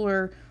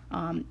polar?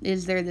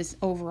 Is there this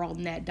overall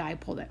net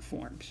dipole that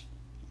forms?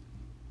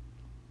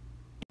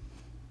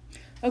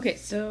 Okay,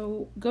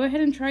 so go ahead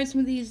and try some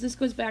of these. This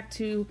goes back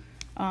to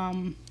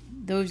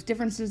those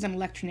differences in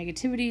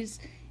electronegativities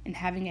and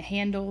having a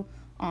handle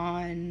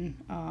on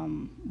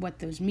what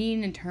those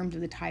mean in terms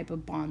of the type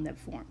of bond that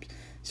forms.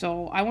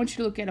 So I want you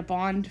to look at a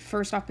bond,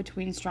 first off,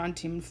 between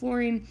strontium and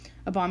fluorine,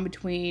 a bond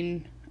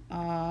between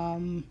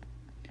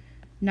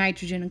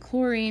nitrogen and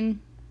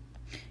chlorine,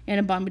 and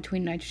a bond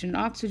between nitrogen and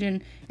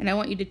oxygen. And I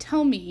want you to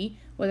tell me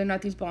whether or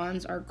not these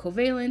bonds are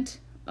covalent,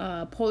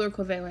 polar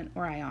covalent,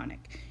 or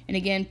ionic. And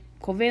again,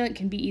 covalent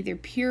can be either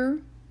pure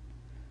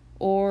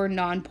or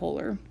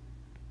nonpolar.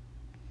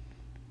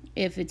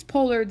 If it's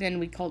polar, then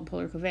we call it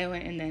polar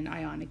covalent, and then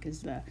ionic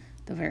is the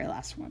very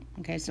last one.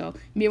 Okay, so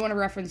you may want to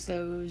reference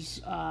those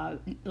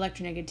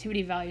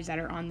electronegativity values that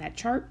are on that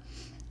chart.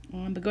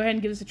 But go ahead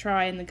and give us a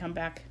try and then come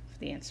back for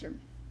the answer.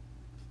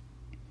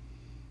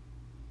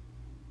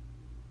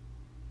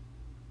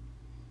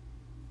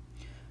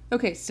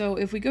 Okay, so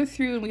if we go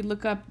through and we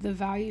look up the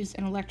values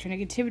and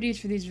electronegativities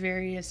for these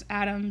various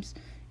atoms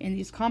in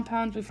these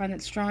compounds, we find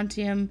that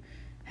strontium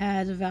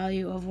has a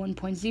value of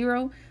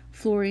 1.0.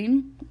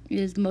 Fluorine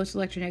is the most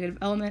electronegative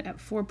element at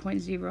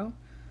 4.0.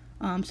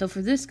 So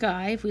for this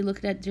guy, if we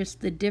look at just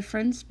the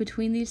difference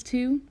between these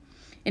two,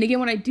 and again,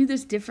 when I do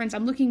this difference,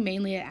 I'm looking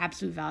mainly at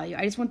absolute value.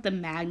 I just want the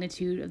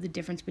magnitude of the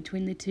difference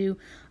between the two.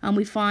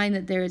 We find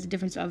that there is a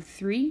difference of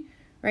 3,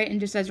 right? And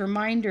just as a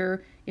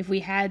reminder, if we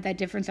had that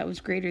difference that was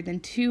greater than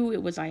 2,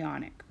 it was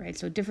ionic, right?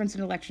 So difference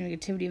in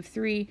electronegativity of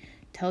 3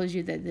 tells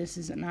you that this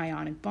is an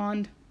ionic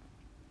bond.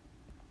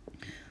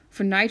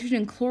 For nitrogen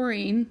and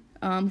chlorine,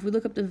 if we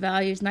look up the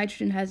values,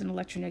 nitrogen has an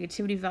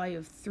electronegativity value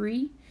of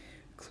 3.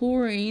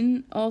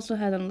 Chlorine also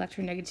has an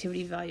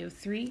electronegativity value of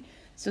 3.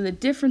 So the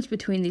difference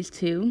between these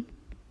two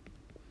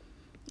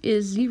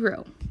is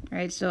 0,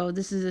 right? So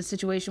this is a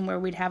situation where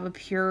we'd have a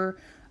pure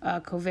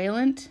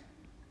covalent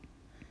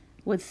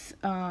with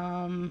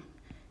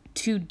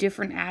 2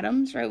 different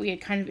atoms, right? We had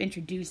kind of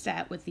introduced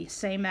that with the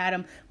same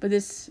atom, but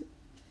this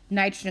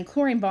nitrogen and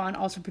chlorine bond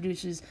also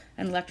produces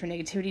an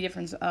electronegativity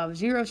difference of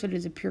 0, so it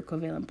is a pure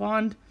covalent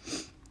bond.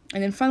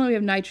 And then finally we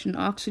have nitrogen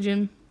and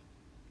oxygen.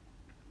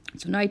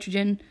 So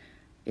nitrogen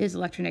is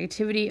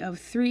electronegativity of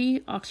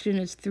 3, oxygen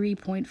is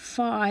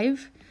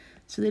 3.5.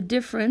 So the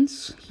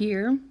difference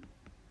here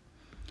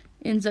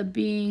ends up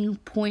being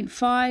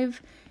 0.5,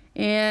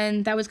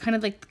 and that was kind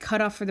of like the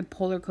cutoff for the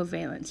polar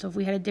covalent. So if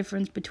we had a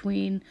difference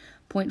between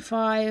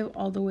 0.5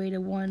 all the way to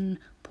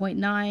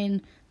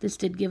 1.9, this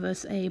did give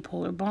us a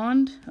polar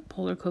bond, a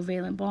polar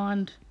covalent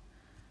bond.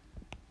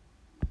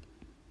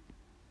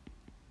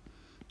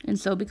 And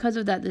so because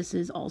of that, this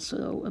is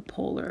also a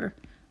polar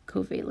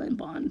covalent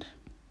bond.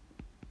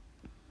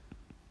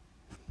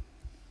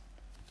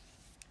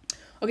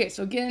 Okay,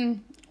 so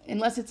again,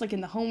 unless it's like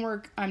in the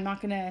homework, I'm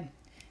not going to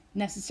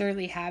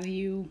necessarily have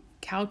you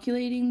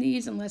calculating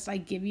these unless I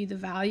give you the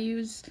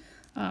values.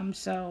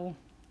 So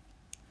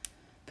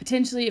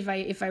potentially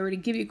if I were to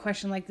give you a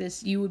question like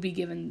this, you would be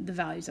given the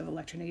values of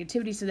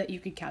electronegativity so that you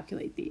could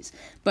calculate these.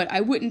 But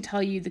I wouldn't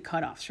tell you the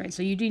cutoffs, right?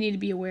 So you do need to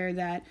be aware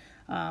that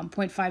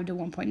 0.5 to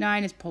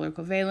 1.9 is polar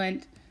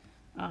covalent.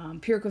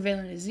 Pure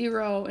covalent is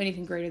 0.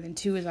 Anything greater than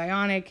 2 is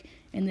ionic.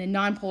 And then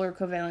nonpolar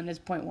covalent is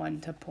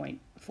 0.1 to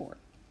 0.4.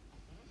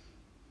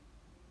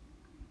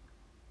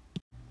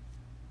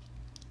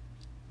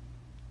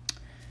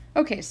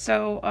 Okay,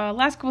 so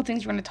last couple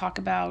things we're going to talk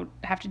about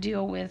have to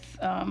deal with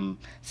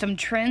some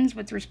trends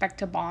with respect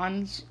to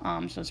bonds.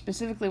 So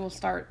specifically, we'll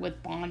start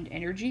with bond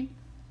energy.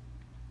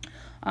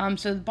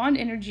 So the bond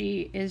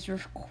energy is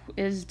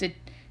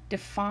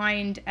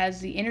defined as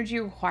the energy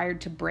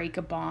required to break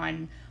a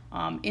bond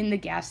in the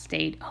gas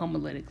state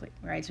homolytically,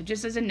 right? So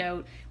just as a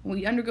note, when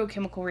we undergo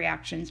chemical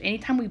reactions,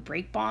 anytime we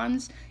break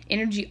bonds,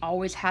 energy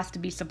always has to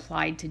be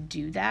supplied to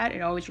do that.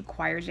 It always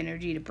requires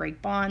energy to break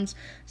bonds.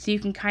 So you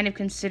can kind of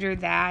consider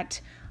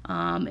that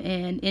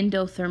an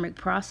endothermic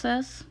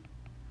process,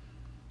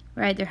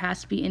 right? There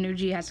has to be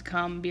energy, has to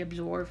come, be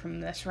absorbed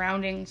from the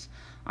surroundings.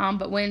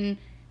 But when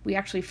we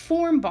actually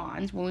form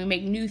bonds, when we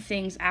make new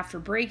things after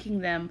breaking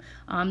them,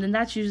 then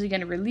that's usually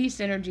going to release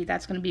energy.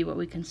 That's going to be what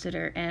we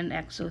consider an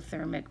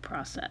exothermic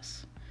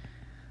process.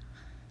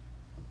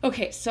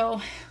 Okay,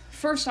 so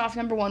first off,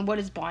 number one, what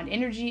is bond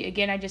energy?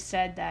 Again, I just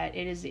said that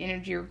it is the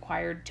energy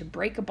required to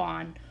break a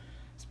bond,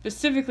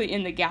 specifically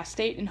in the gas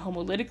state and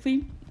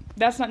homolytically.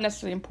 That's not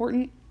necessarily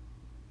important.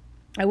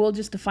 I will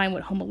just define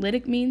what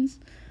homolytic means.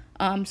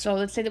 So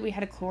let's say that we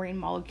had a chlorine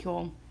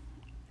molecule,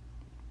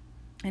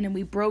 and then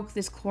we broke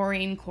this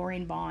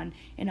chlorine-chlorine bond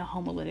in a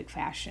homolytic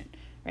fashion,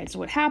 right? So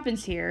what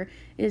happens here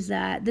is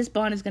that this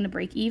bond is going to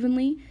break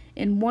evenly,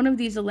 and one of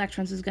these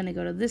electrons is going to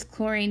go to this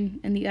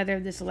chlorine, and the other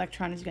of this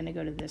electron is going to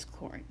go to this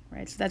chlorine,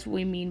 right? So that's what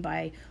we mean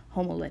by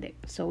homolytic.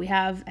 So we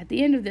have, at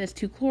the end of this,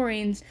 two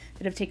chlorines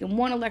that have taken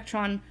one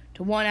electron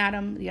to one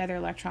atom, the other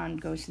electron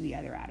goes to the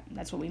other atom.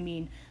 That's what we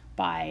mean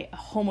by a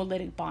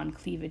homolytic bond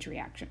cleavage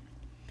reaction.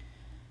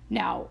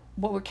 Now,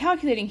 what we're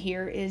calculating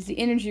here is the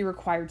energy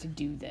required to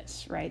do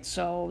this, right?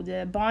 So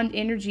the bond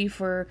energy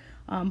for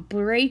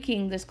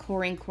breaking this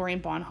chlorine-chlorine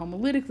bond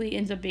homolytically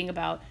ends up being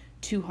about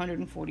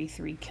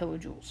 243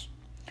 kilojoules.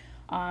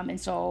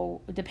 And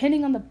so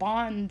depending on the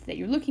bond that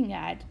you're looking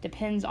at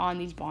depends on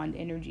these bond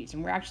energies.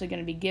 And we're actually going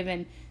to be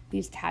given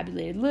these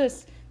tabulated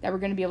lists that we're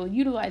going to be able to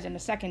utilize in a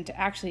second to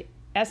actually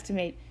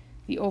estimate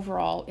the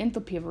overall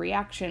enthalpy of a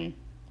reaction,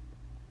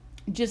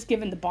 just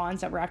given the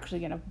bonds that we're actually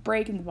going to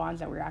break and the bonds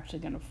that we're actually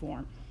going to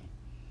form.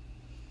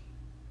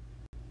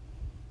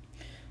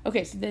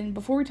 Okay, so then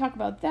before we talk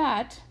about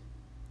that,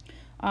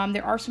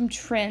 there are some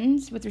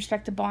trends with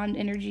respect to bond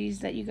energies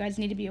that you guys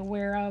need to be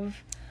aware of.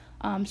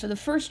 So the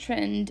first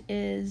trend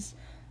is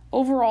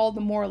overall,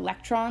 the more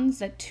electrons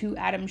that two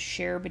atoms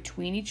share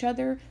between each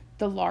other,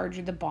 the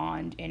larger the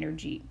bond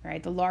energy,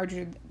 right? The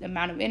larger the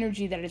amount of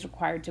energy that is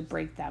required to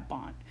break that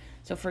bond.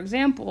 So for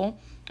example,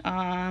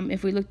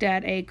 if we looked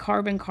at a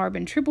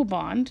carbon-carbon triple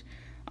bond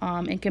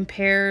and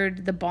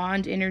compared the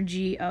bond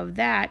energy of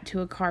that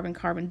to a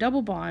carbon-carbon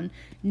double bond,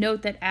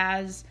 note that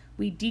as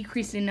we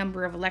decrease the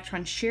number of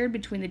electrons shared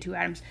between the two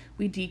atoms,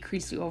 we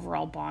decrease the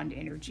overall bond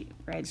energy,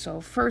 right?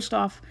 So first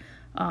off,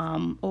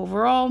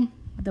 overall,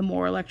 the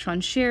more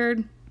electrons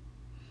shared,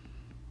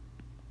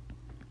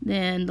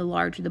 then the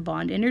larger the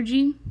bond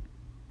energy.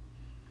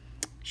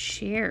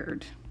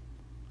 Shared.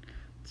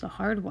 It's a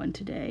hard one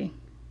today.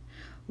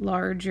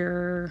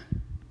 Larger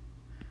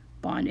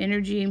bond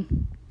energy,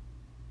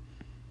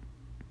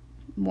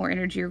 more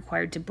energy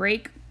required to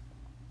break.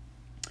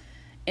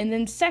 And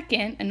then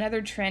second,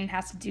 another trend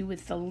has to do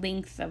with the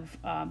length of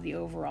the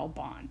overall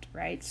bond,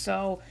 right?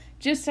 So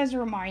just as a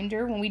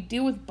reminder, when we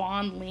deal with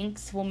bond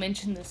lengths, we'll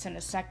mention this in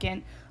a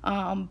second,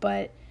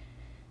 but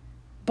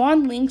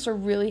bond lengths are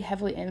really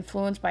heavily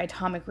influenced by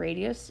atomic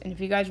radius. And if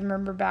you guys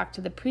remember back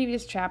to the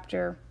previous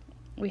chapter,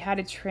 we had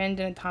a trend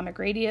in atomic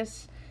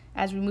radius.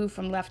 As we move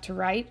from left to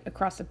right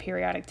across the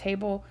periodic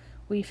table,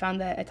 we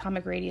found that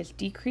atomic radius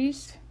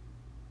decreased.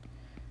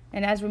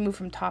 And as we move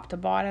from top to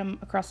bottom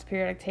across the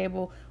periodic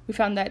table, we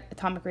found that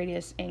atomic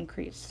radius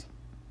increased.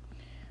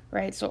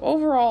 Right? So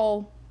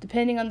overall,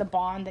 depending on the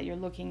bond that you're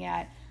looking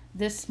at,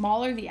 the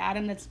smaller the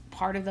atom that's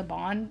part of the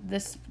bond,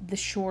 the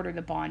shorter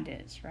the bond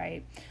is,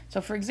 right?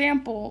 So for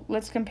example,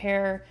 let's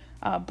compare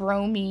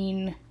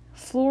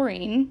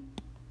bromine-fluorine,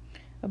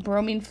 a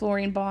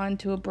bromine-fluorine bond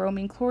to a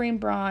bromine-chlorine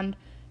bond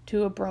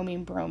to a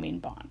bromine-bromine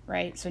bond,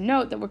 right? So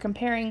note that we're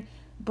comparing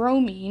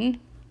bromine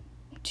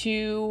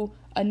to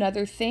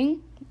another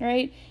thing,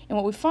 right? And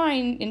what we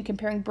find in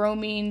comparing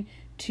bromine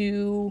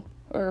to,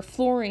 or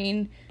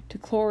fluorine to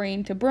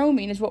chlorine to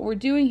bromine, is what we're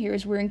doing here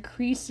is we're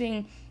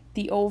increasing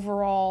the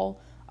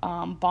overall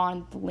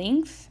bond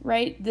length,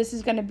 right? This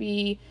is going to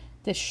be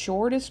the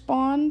shortest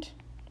bond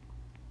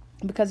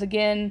because,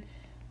 again,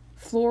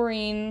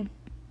 fluorine,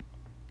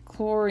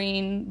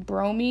 chlorine,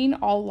 bromine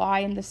all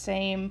lie in the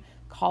same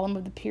column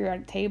of the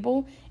periodic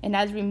table, and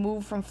as we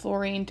move from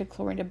fluorine to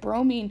chlorine to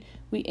bromine,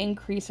 we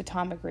increase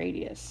atomic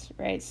radius,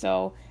 right?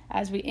 So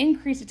as we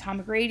increase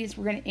atomic radius,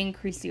 we're going to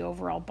increase the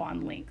overall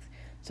bond length.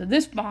 So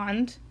this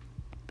bond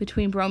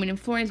between bromine and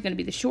fluorine is going to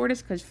be the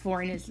shortest because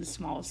fluorine is the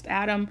smallest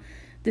atom.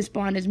 This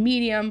bond is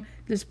medium.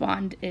 This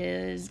bond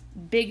is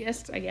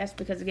biggest, I guess,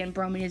 because again,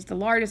 bromine is the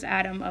largest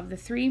atom of the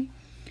three.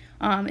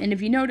 And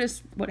if you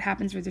notice what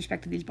happens with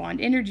respect to these bond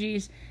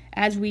energies,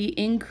 as we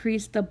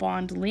increase the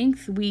bond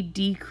length, we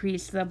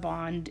decrease the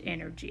bond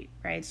energy,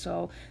 right?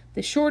 So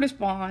the shortest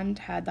bond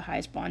had the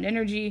highest bond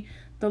energy,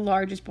 the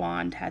largest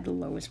bond had the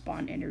lowest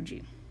bond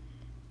energy.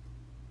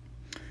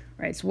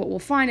 Right, so what we'll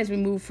find as we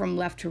move from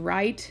left to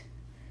right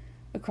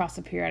across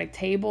the periodic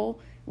table,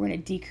 we're going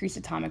to decrease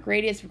atomic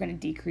radius, we're going to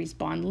decrease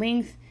bond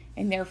length,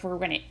 and therefore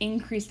we're going to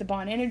increase the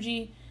bond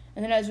energy.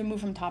 And then as we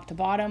move from top to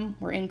bottom,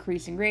 we're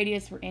increasing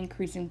radius, we're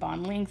increasing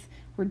bond length,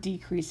 we're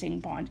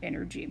decreasing bond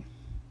energy.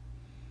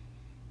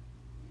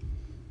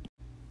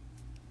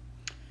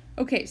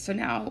 Okay, so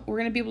now we're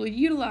going to be able to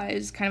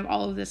utilize kind of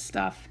all of this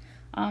stuff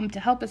to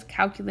help us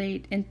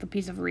calculate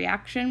enthalpies of a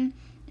reaction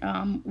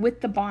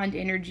with the bond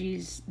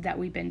energies that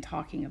we've been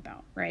talking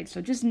about, right?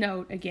 So just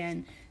note,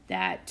 again,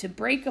 that to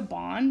break a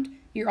bond,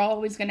 you're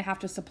always going to have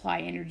to supply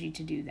energy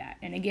to do that.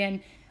 And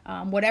again,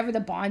 whatever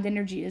the bond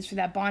energy is for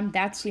that bond,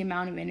 that's the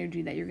amount of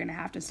energy that you're going to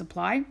have to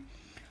supply.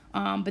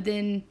 But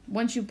then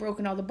once you've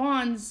broken all the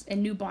bonds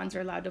and new bonds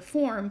are allowed to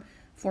form,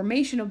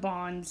 formation of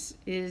bonds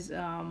is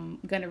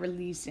going to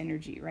release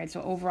energy, right?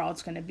 So overall,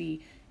 it's going to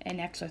be an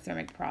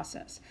exothermic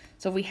process.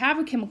 So if we have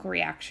a chemical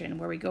reaction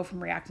where we go from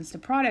reactants to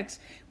products,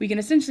 we can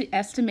essentially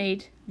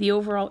estimate the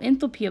overall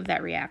enthalpy of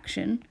that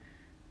reaction,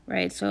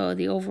 right? So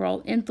the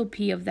overall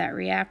enthalpy of that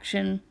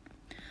reaction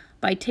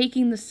by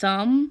taking the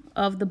sum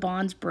of the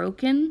bonds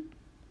broken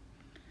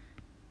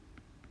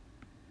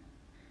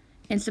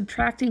and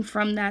subtracting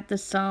from that the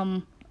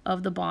sum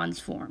of the bonds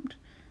formed.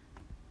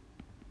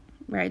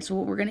 Right, so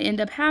what we're going to end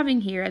up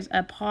having here is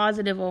a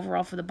positive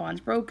overall for the bonds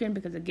broken,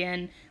 because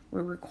again,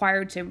 we're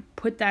required to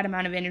put that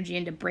amount of energy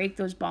in to break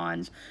those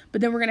bonds,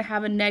 but then we're going to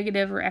have a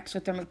negative or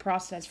exothermic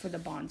process for the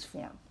bonds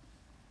formed.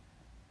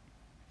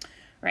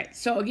 Right,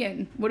 so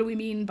again, what do we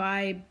mean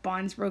by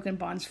bonds broken,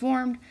 bonds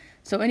formed?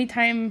 So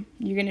anytime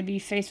you're going to be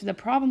faced with a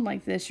problem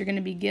like this, you're going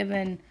to be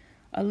given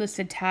a list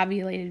of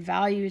tabulated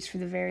values for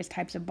the various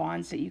types of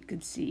bonds that you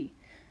could see.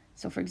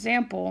 So for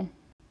example,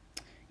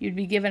 you'd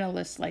be given a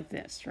list like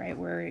this, right,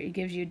 where it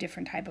gives you a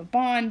different type of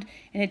bond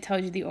and it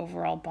tells you the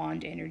overall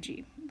bond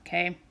energy,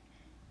 okay?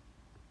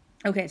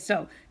 Okay,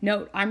 so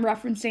note, I'm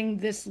referencing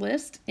this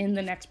list in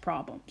the next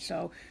problem.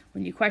 So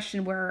when you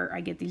question where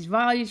I get these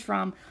values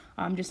from,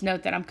 just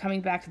note that I'm coming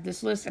back to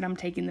this list and I'm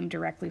taking them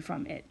directly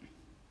from it.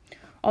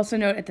 Also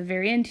note at the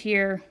very end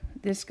here,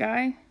 this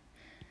guy,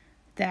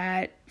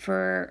 that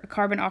for a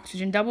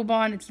carbon-oxygen double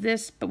bond, it's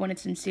this, but when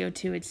it's in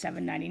CO2, it's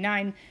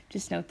 799.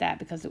 Just note that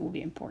because it will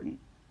be important.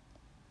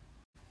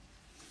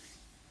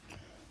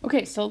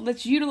 Okay, so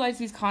let's utilize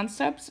these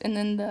concepts and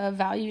then the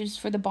values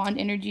for the bond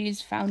energies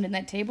found in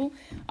that table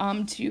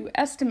to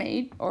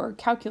estimate or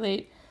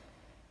calculate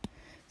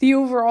the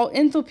overall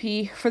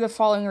enthalpy for the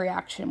following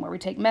reaction, where we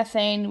take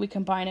methane, we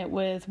combine it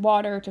with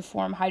water to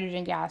form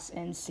hydrogen gas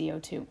and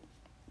CO2.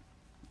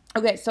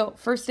 Okay, so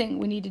first thing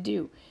we need to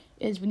do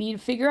is we need to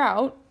figure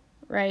out,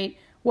 right,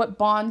 what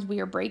bonds we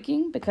are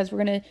breaking, because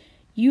we're going to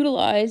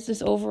utilize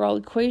this overall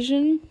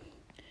equation,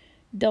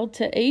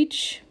 delta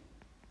H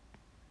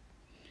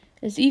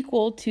is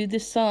equal to the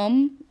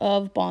sum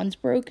of bonds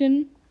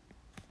broken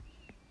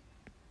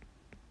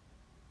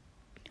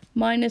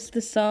minus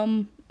the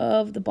sum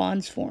of the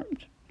bonds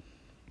formed.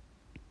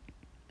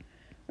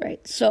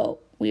 Right, so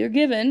we are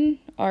given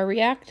our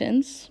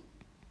reactants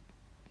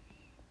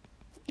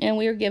and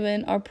we are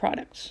given our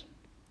products.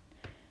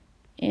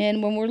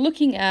 And when we're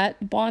looking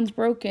at bonds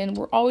broken,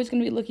 we're always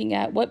going to be looking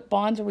at what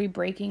bonds are we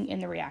breaking in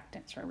the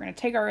reactants. Right? We're going to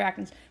take our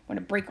reactants, we're going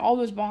to break all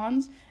those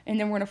bonds, and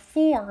then we're going to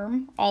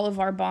form all of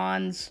our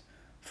bonds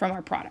from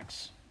our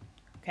products,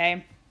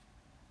 okay?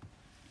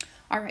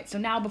 All right, so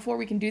now before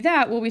we can do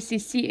that, well, we see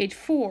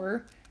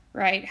CH4,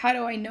 right? How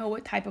do I know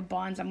what type of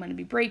bonds I'm going to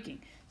be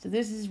breaking? So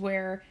this is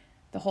where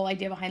the whole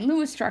idea behind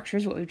Lewis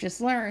structures, what we've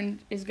just learned,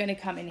 is going to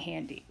come in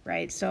handy,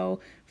 right? So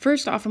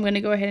first off, I'm going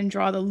to go ahead and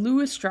draw the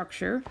Lewis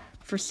structure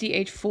for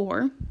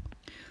CH4.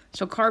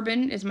 So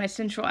carbon is my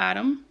central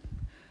atom.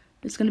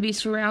 It's going to be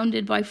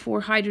surrounded by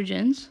 4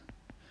 hydrogens.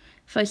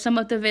 If I sum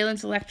up the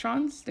valence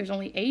electrons, there's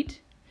only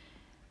 8.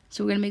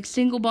 So we're going to make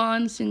single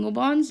bonds,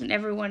 and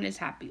everyone is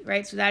happy,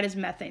 right? So that is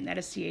methane, that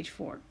is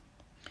CH4.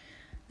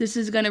 This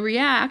is going to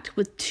react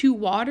with 2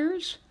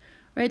 waters,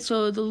 right?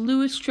 So the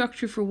Lewis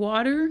structure for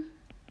water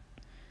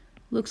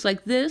looks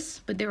like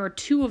this, but there are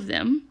 2 of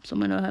them. So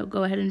I'm going to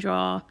go ahead and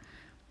draw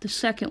the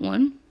second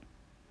one.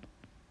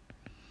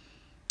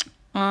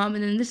 And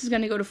then this is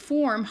going to go to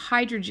form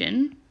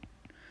hydrogen.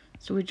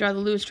 So we draw the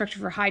Lewis structure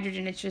for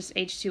hydrogen. It's just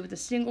H2 with a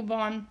single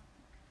bond.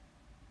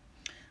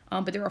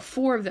 But there are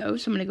 4 of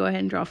those, so I'm going to go ahead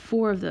and draw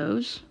 4 of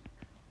those.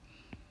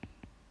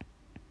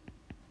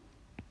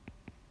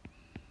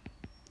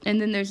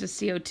 And then there's a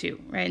CO2,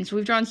 right? And so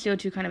we've drawn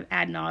CO2 kind of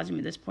ad nauseum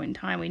at this point in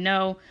time. We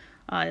know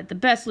that the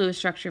best Lewis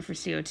structure for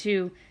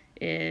CO2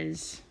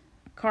 is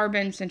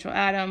carbon, central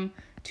atom,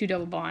 2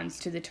 double bonds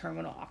to the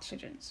terminal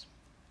oxygens.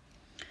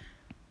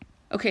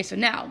 Okay, so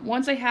now,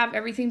 once I have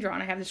everything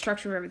drawn, I have the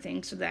structure of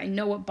everything so that I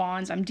know what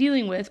bonds I'm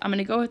dealing with, I'm going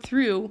to go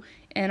through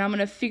and I'm going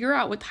to figure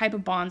out what type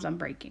of bonds I'm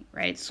breaking,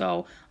 right?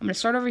 So I'm going to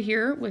start over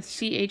here with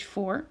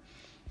CH4.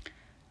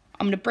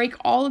 I'm going to break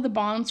all of the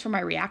bonds for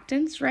my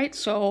reactants, right?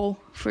 So,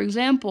 for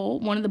example,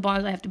 one of the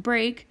bonds I have to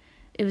break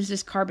is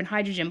this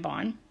carbon-hydrogen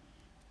bond.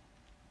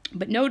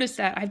 But notice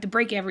that I have to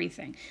break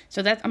everything.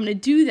 So I'm going to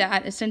do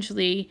that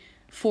essentially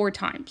 4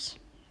 times,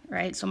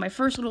 right? So my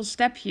first little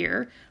step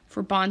here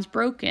for bonds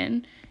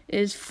broken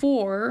is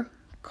 4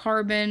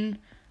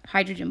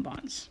 carbon-hydrogen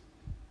bonds.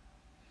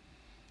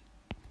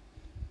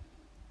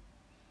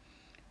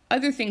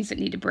 Other things that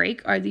need to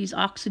break are these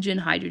oxygen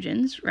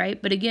hydrogens,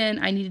 right? But again,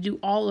 I need to do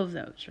all of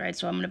those, right?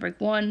 So I'm going to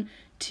break 1,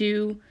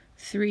 2,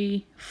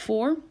 3,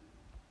 4.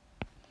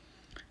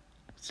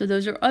 So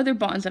those are other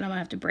bonds that I'm going to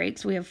have to break.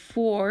 So we have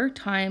 4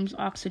 times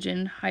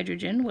oxygen,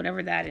 hydrogen,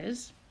 whatever that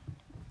is.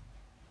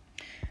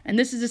 And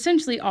this is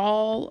essentially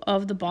all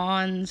of the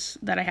bonds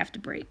that I have to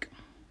break.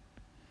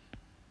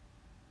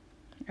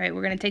 All right,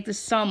 we're going to take the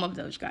sum of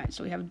those guys.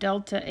 So we have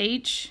delta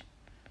H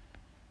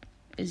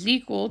is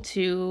equal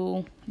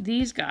to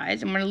these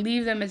guys. I'm going to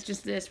leave them as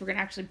just this. We're going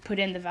to actually put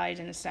in the values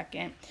in a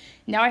second.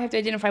 Now I have to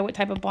identify what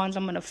type of bonds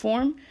I'm going to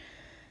form.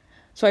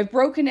 So I've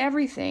broken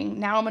everything.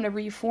 Now I'm going to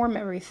reform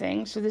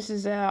everything. So this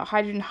is a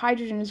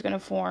hydrogen is going to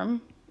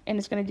form, and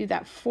it's going to do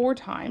that 4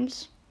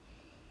 times.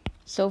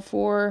 So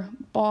for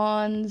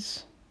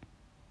bonds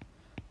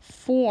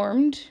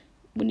formed,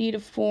 we need to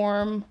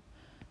form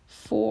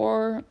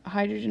 4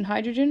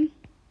 hydrogen.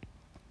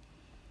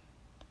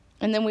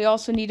 And then we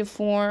also need to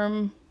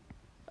form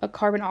a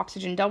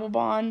carbon-oxygen double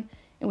bond,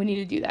 and we need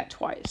to do that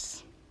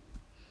twice.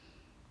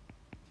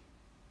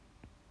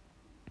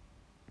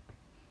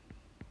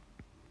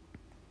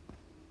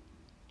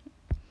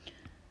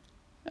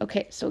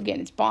 Okay, so again,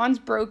 it's bonds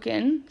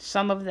broken,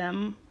 some of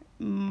them,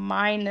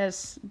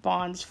 minus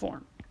bonds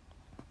formed.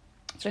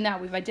 So now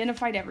we've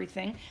identified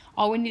everything.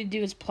 All we need to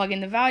do is plug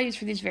in the values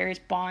for these various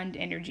bond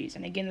energies.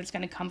 And again, that's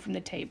going to come from the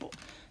table.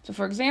 So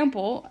for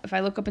example, if I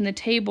look up in the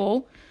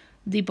table,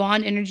 the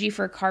bond energy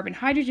for a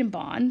carbon-hydrogen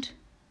bond,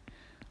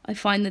 I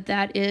find that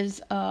that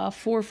is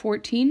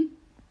 414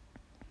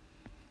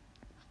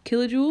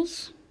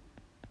 kilojoules.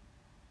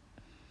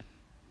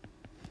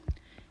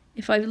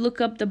 If I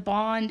look up the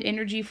bond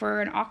energy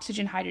for an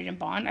oxygen-hydrogen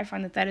bond, I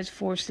find that that is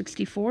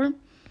 464.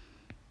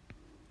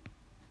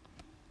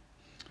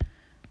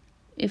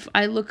 If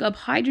I look up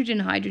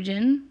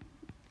hydrogen-hydrogen,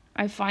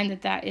 I find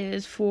that that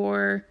is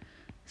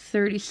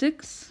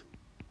 436.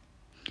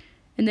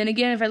 And then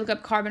again, if I look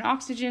up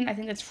carbon-oxygen, I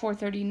think that's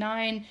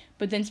 439.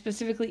 But then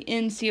specifically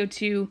in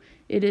CO2,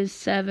 it is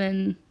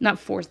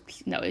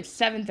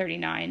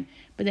 739.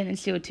 But then in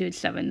CO2, it's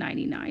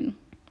 799.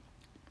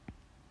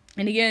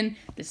 And again,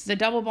 this is a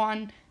double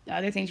bond. The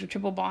other things were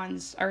triple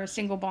bonds or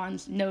single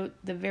bonds. Note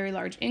the very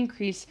large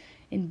increase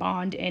in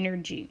bond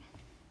energy.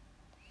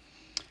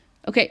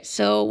 Okay,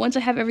 so once I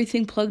have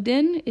everything plugged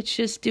in, it's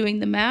just doing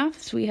the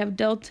math. So we have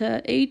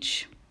delta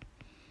H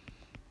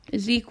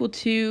is equal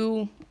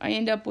to, I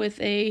end up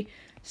with a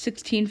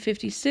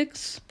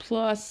 1656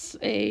 plus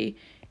a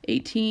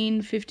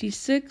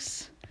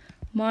 1856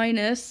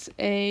 minus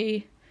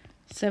a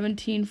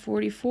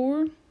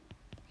 1744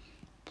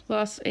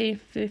 plus a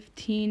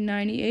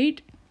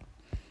 1598.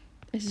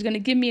 This is going to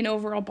give me an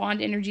overall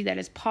bond energy that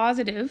is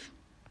positive.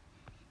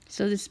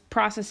 So this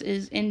process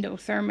is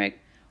endothermic,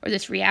 or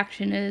this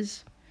reaction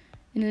is,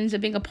 and it ends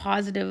up being a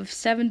positive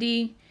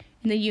 70,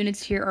 and the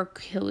units here are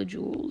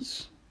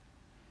kilojoules.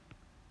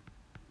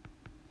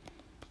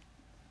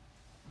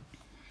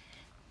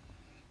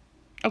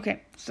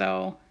 Okay,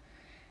 so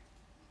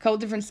a couple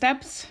different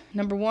steps.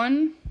 Number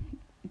 1,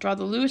 draw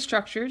the Lewis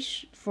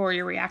structures for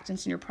your reactants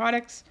and your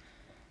products.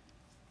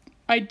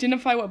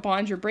 Identify what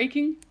bonds you're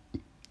breaking,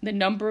 the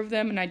number of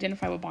them, and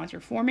identify what bonds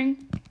you're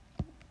forming.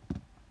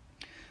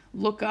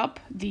 Look up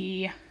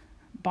the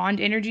bond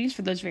energies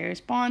for those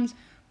various bonds,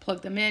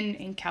 plug them in,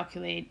 and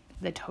calculate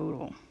the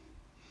total.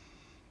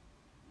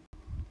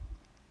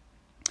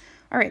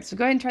 All right, so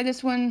go ahead and try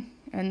this one,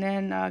 and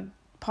then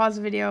pause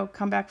the video,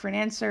 come back for an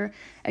answer.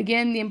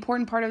 Again, the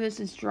important part of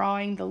this is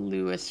drawing the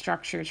Lewis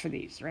structures for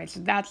these, right? So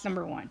that's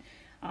number 1.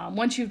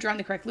 Once you've drawn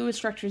the correct Lewis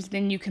structures,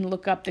 then you can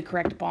look up the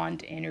correct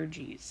bond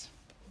energies.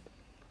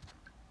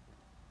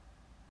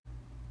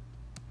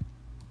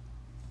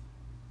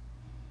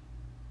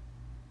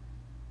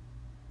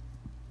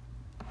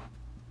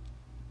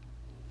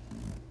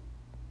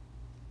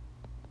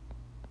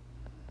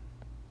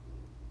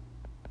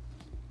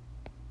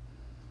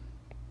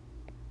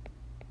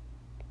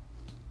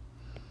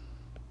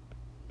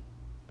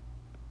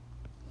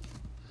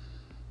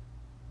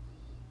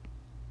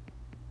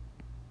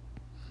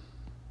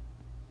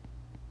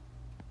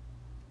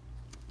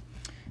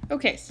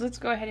 Okay, so let's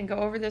go ahead and go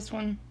over this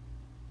one.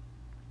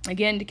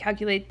 Again, to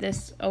calculate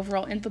this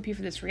overall enthalpy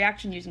for this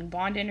reaction using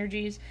bond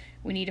energies,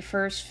 we need to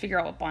first figure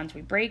out what bonds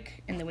we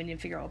break, and then we need to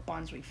figure out what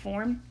bonds we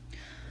form.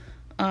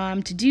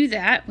 To do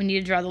that, we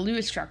need to draw the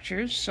Lewis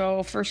structures.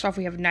 So first off,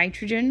 we have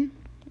nitrogen.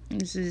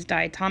 This is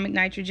diatomic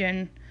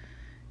nitrogen.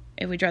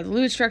 If we draw the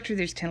Lewis structure,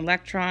 there's 10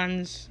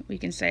 electrons. We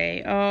can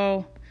say,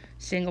 oh,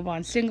 single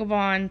bond,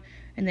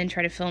 and then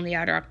try to fill in the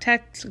outer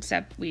octets,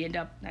 except we end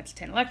up, that's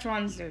 10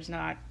 electrons. There's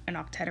not an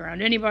octet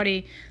around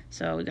anybody.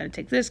 So we got to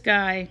take this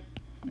guy,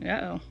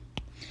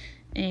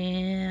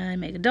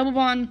 and make a double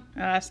bond.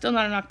 Still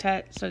not an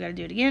octet, so I got to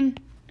do it again.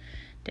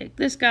 Take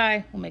this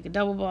guy, we'll make a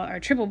double bond, or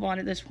triple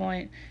bond at this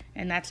point,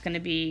 and that's going to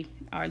be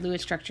our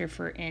Lewis structure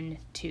for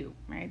N2,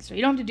 right? So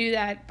you don't have to do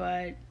that,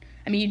 but,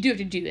 I mean, you do have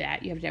to do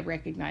that. You have to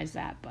recognize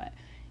that, but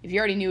if you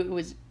already knew it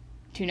was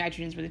 2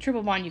 nitrogens with a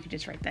triple bond, you could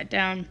just write that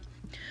down.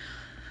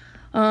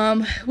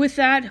 With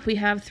that, we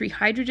have 3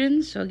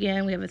 hydrogens. So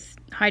again, we have a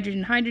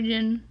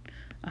hydrogen-hydrogen,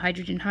 a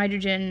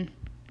hydrogen-hydrogen,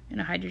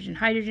 and a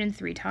hydrogen-hydrogen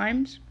 3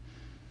 times.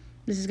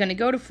 This is going to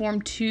go to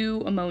form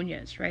 2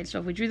 ammonias, right? So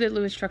if we drew the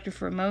Lewis structure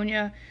for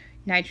ammonia,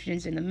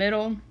 nitrogen's in the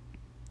middle.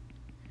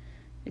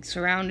 It's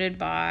surrounded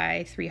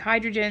by 3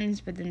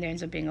 hydrogens, but then there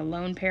ends up being a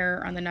lone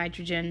pair on the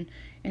nitrogen,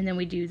 and then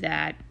we do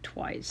that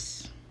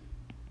twice.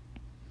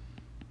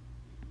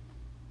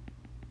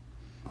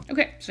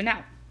 Okay, so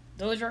now,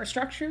 those are our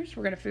structures.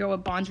 We're going to figure out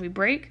what bonds we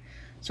break.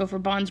 So for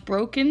bonds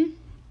broken,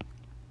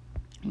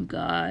 we've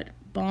got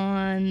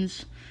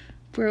bonds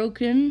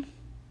broken.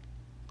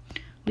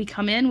 We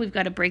come in, we've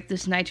got to break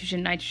this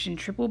nitrogen-nitrogen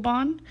triple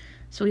bond.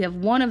 So we have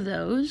one of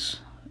those,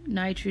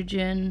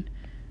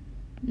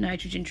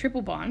 nitrogen-nitrogen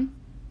triple bond.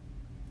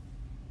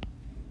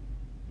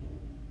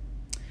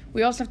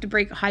 We also have to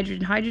break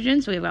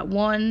hydrogen-hydrogen, so we've got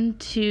 1,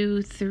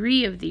 2,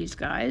 3 of these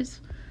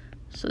guys.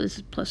 So this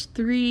is plus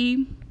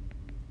 3.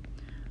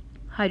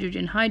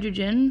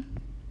 Hydrogen-hydrogen,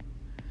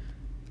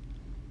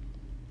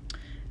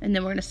 and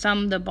then we're going to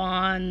sum the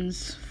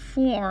bonds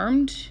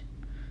formed.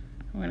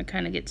 We're going to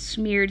kind of get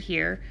smeared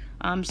here.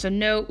 So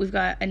note we've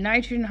got a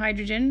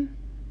nitrogen-hydrogen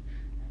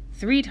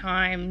 3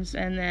 times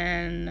and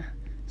then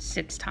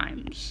 6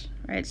 times,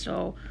 right?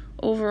 So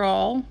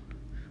overall,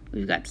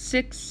 we've got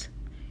 6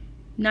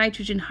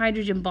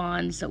 nitrogen-hydrogen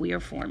bonds that we are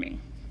forming.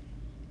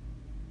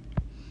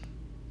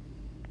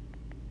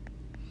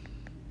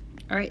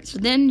 All right, so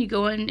then you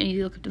go in and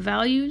you look at the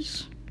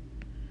values.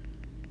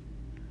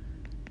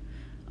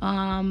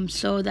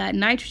 So that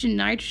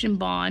nitrogen-nitrogen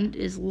bond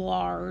is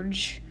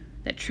large.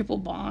 That triple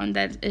bond,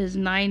 that is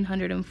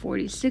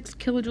 946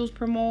 kilojoules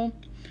per mole,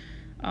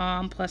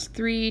 plus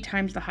 3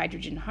 times the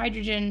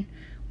hydrogen-hydrogen,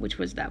 which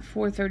was that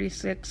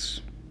 436.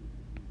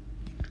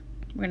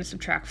 We're going to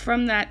subtract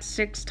from that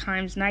 6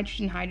 times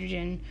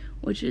nitrogen-hydrogen,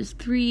 which is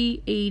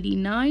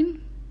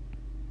 389.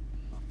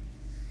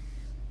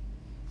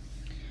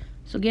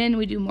 So again,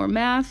 we do more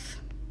math.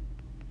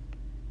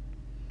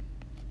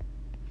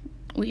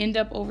 We end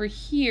up over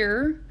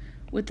here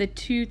with the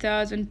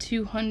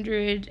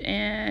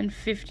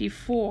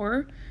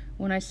 2,254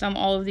 when I sum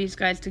all of these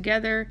guys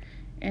together.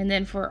 And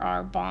then for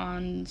our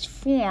bonds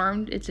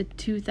formed, it's a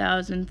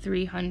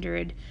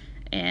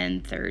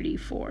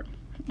 2,334.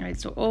 All right,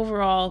 so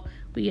overall,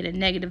 we get a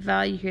negative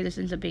value here. This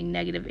ends up being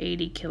negative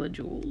 80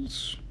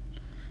 kilojoules.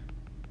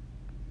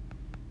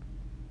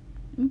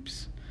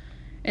 Oops.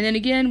 And then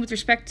again, with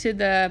respect to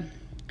the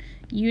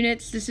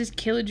units, this is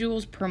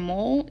kilojoules per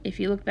mole if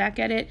you look back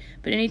at it,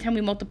 but anytime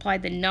we multiply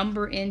the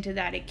number into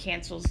that, it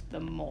cancels the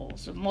mole.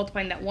 So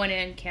multiplying that one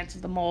in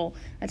cancels the mole.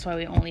 That's why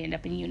we only end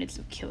up in units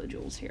of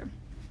kilojoules here.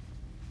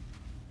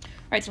 All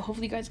right, so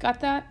hopefully you guys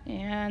got that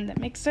and that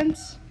makes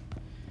sense,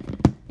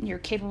 and you're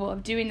capable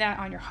of doing that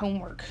on your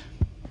homework.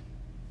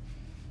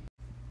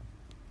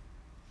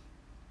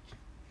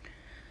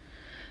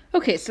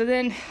 Okay, so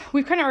then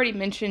we've kind of already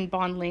mentioned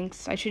bond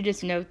lengths. I should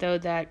just note, though,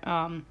 that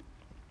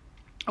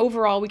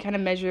overall we kind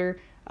of measure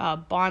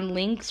bond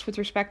lengths with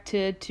respect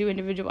to 2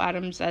 individual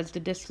atoms as the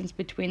distance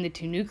between the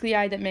 2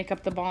 nuclei that make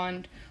up the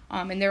bond.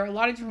 And there are a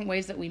lot of different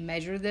ways that we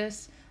measure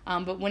this,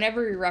 but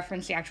whenever we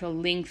reference the actual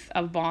length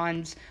of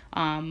bonds,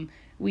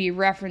 we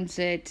reference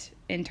it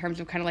in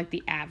terms of kind of like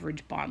the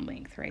average bond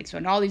length, right? So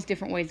in all these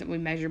different ways that we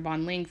measure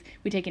bond length,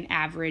 we take an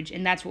average,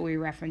 and that's what we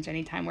reference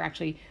anytime we're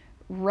actually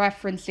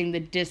referencing the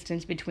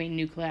distance between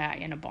nuclei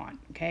in a bond,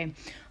 okay?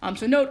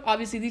 So note,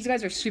 obviously, these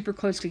guys are super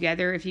close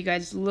together. If you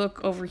guys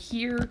look over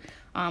here,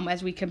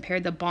 as we compare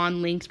the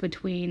bond lengths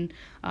between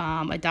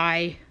a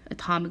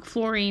diatomic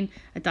fluorine,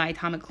 a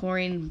diatomic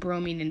chlorine,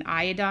 bromine, and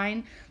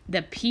iodine,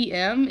 the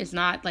PM is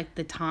not like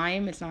the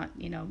time. It's not,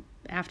 you know,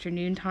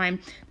 afternoon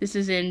time. This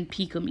is in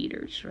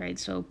picometers, right?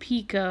 So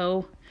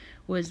pico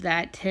was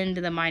that 10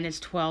 to the minus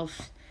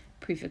 12th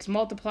prefix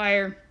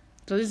multiplier.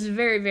 So this is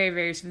very, very,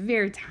 very,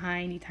 very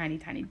tiny, tiny,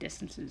 tiny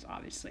distances,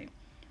 obviously.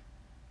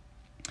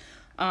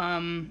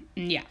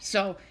 Yeah,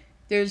 so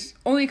there's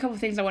only a couple of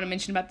things I want to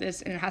mention about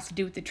this, and it has to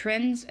do with the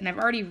trends, and I've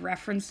already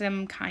referenced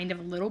them kind of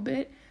a little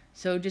bit.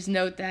 So just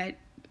note that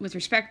with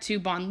respect to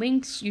bond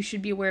lengths, you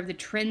should be aware of the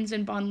trends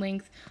in bond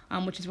length,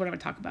 which is what I'm going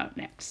to talk about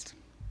next.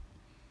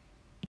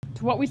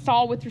 To what we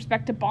saw with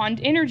respect to bond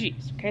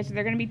energies. Okay, so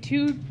there are going to be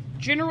 2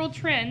 general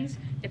trends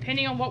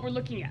depending on what we're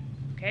looking at.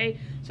 Okay,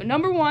 so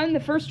number 1, the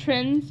first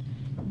trends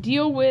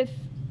deal with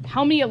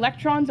how many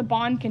electrons a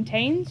bond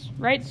contains,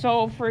 right?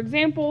 So for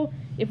example,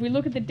 if we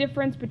look at the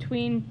difference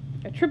between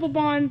a triple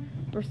bond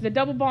versus a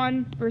double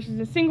bond versus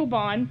a single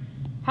bond,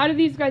 how do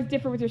these guys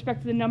differ with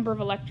respect to the number of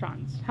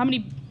electrons? How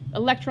many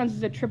electrons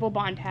does a triple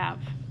bond have?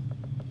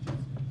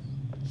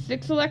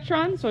 6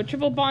 electrons. So a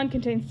triple bond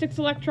contains 6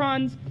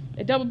 electrons.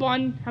 A double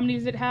bond, how many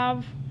does it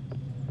have?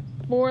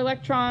 4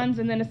 electrons.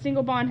 And then a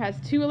single bond has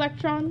 2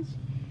 electrons.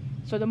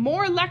 So the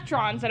more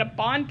electrons that a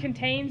bond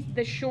contains,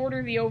 the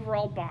shorter the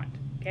overall bond.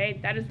 Okay,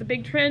 that is the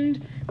big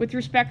trend with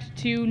respect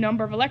to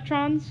number of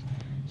electrons.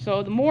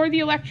 So the more the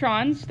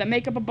electrons that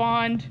make up a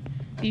bond,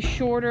 the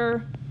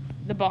shorter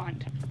the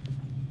bond.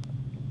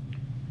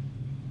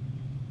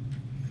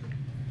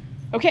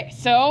 Okay,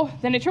 so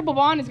then a triple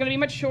bond is going to be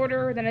much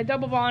shorter than a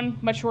double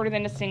bond, much shorter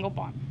than a single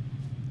bond.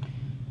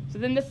 So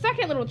then the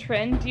second little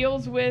trend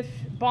deals with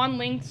bond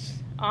lengths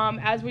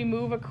as we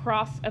move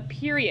across a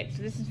period.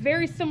 So this is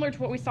very similar to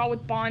what we saw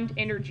with bond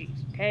energies,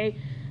 okay?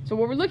 So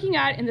what we're looking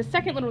at in the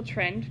second little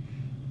trend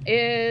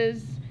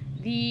is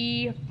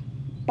the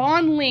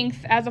bond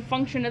length as a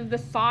function of the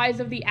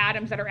size of the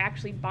atoms that are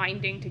actually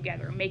binding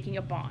together, making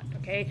a bond,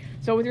 okay?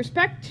 So with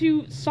respect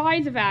to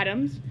size of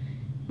atoms,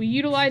 we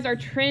utilize our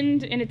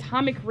trend in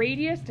atomic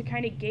radius to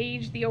kind of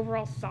gauge the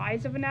overall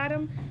size of an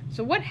atom.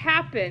 So what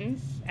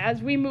happens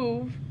as we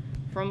move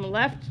from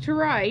left to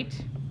right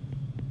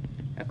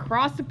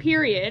across a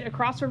period,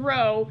 across a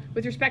row,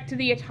 with respect to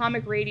the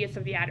atomic radius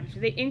of the atoms?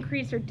 Do they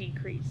increase or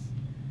decrease?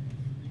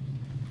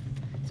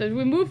 So as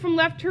we move from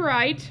left to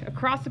right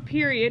across a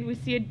period, we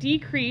see a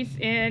decrease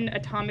in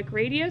atomic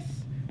radius.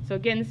 So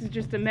again, this is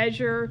just a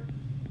measure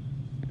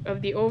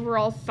of the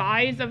overall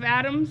size of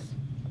atoms.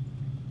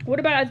 What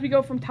about as we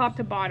go from top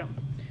to bottom?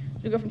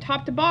 As we go from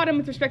top to bottom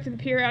with respect to the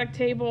periodic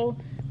table,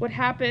 what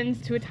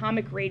happens to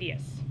atomic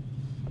radius?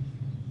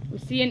 We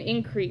see an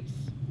increase.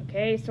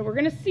 Okay, so we're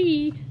going to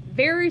see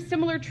very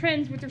similar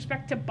trends with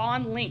respect to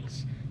bond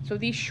lengths. So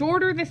the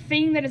shorter the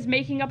thing that is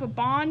making up a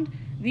bond,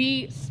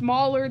 the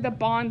smaller the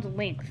bond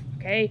length.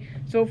 Okay,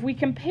 so if we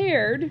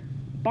compared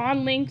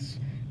bond lengths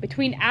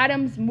between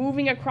atoms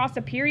moving across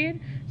a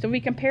period, so we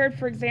compared,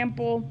 for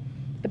example,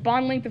 the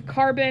bond length of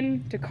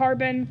carbon to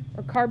carbon,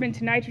 or carbon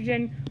to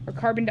nitrogen, or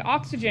carbon to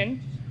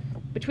oxygen,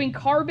 between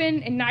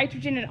carbon and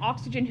nitrogen and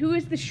oxygen, who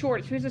is the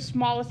shortest, who is the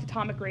smallest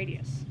atomic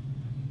radius?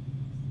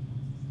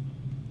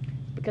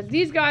 Because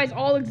these guys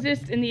all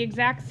exist in the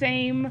exact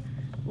same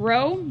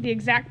row, the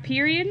exact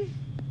period.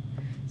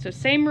 So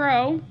same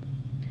row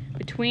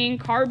between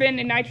carbon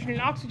and nitrogen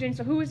and oxygen.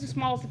 So who is the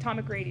smallest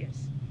atomic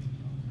radius?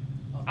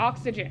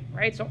 Oxygen,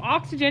 right? So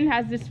oxygen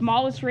has the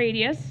smallest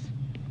radius.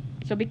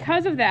 So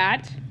because of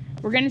that,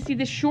 we're going to see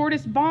the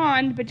shortest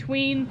bond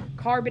between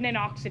carbon and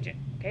oxygen.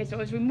 Okay, so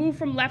as we move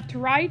from left to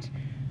right,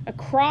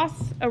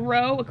 across a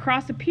row,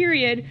 across a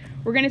period,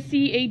 we're going to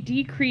see a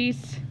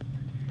decrease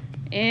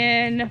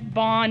in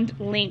bond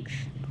length.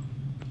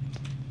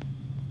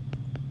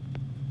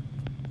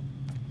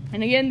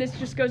 And again, this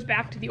just goes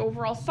back to the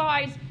overall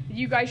size that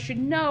you guys should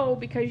know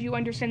because you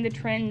understand the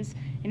trends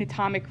in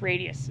atomic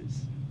radiuses.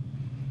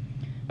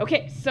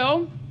 Okay,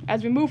 so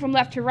as we move from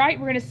left to right,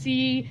 we're going to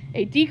see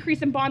a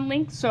decrease in bond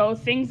length. So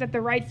things at the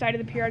right side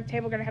of the periodic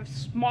table are going to have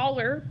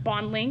smaller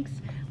bond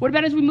lengths. What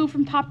about as we move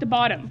from top to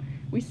bottom?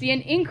 We see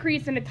an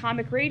increase in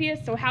atomic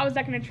radius. So how is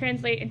that going to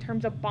translate in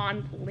terms of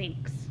bond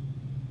lengths?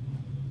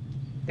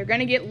 They're going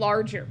to get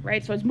larger,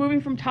 right? So as moving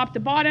from top to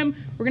bottom,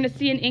 we're going to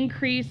see an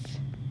increase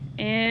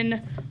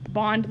in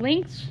bond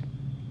lengths.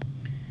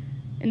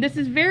 And this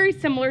is very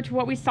similar to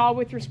what we saw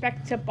with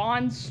respect to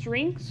bond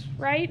strengths,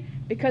 right?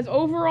 Because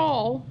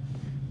overall,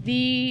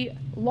 the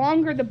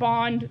longer the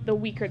bond, the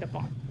weaker the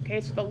bond. Okay,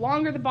 so the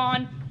longer the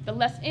bond, the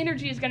less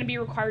energy is going to be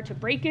required to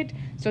break it.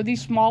 So the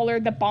smaller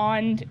the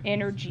bond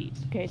energies.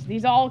 Okay, so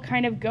these all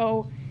kind of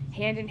go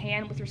hand in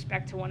hand with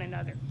respect to one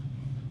another.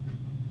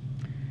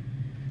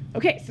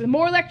 Okay, so the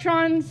more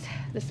electrons,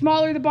 the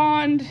smaller the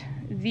bond,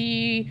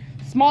 the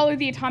smaller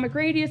the atomic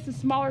radius, the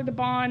smaller the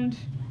bond,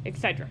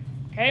 etc.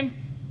 Okay?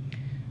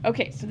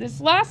 Okay, so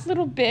this last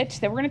little bit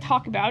that we're going to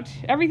talk about,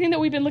 everything that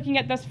we've been looking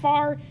at thus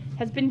far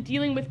has been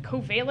dealing with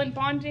covalent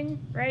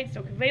bonding, right?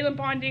 So covalent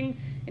bonding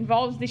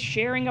involves the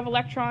sharing of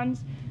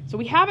electrons. So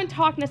we haven't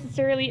talked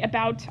necessarily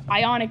about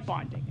ionic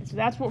bonding. And so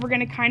that's what we're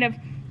going to kind of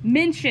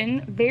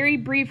mention very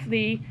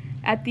briefly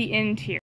at the end here.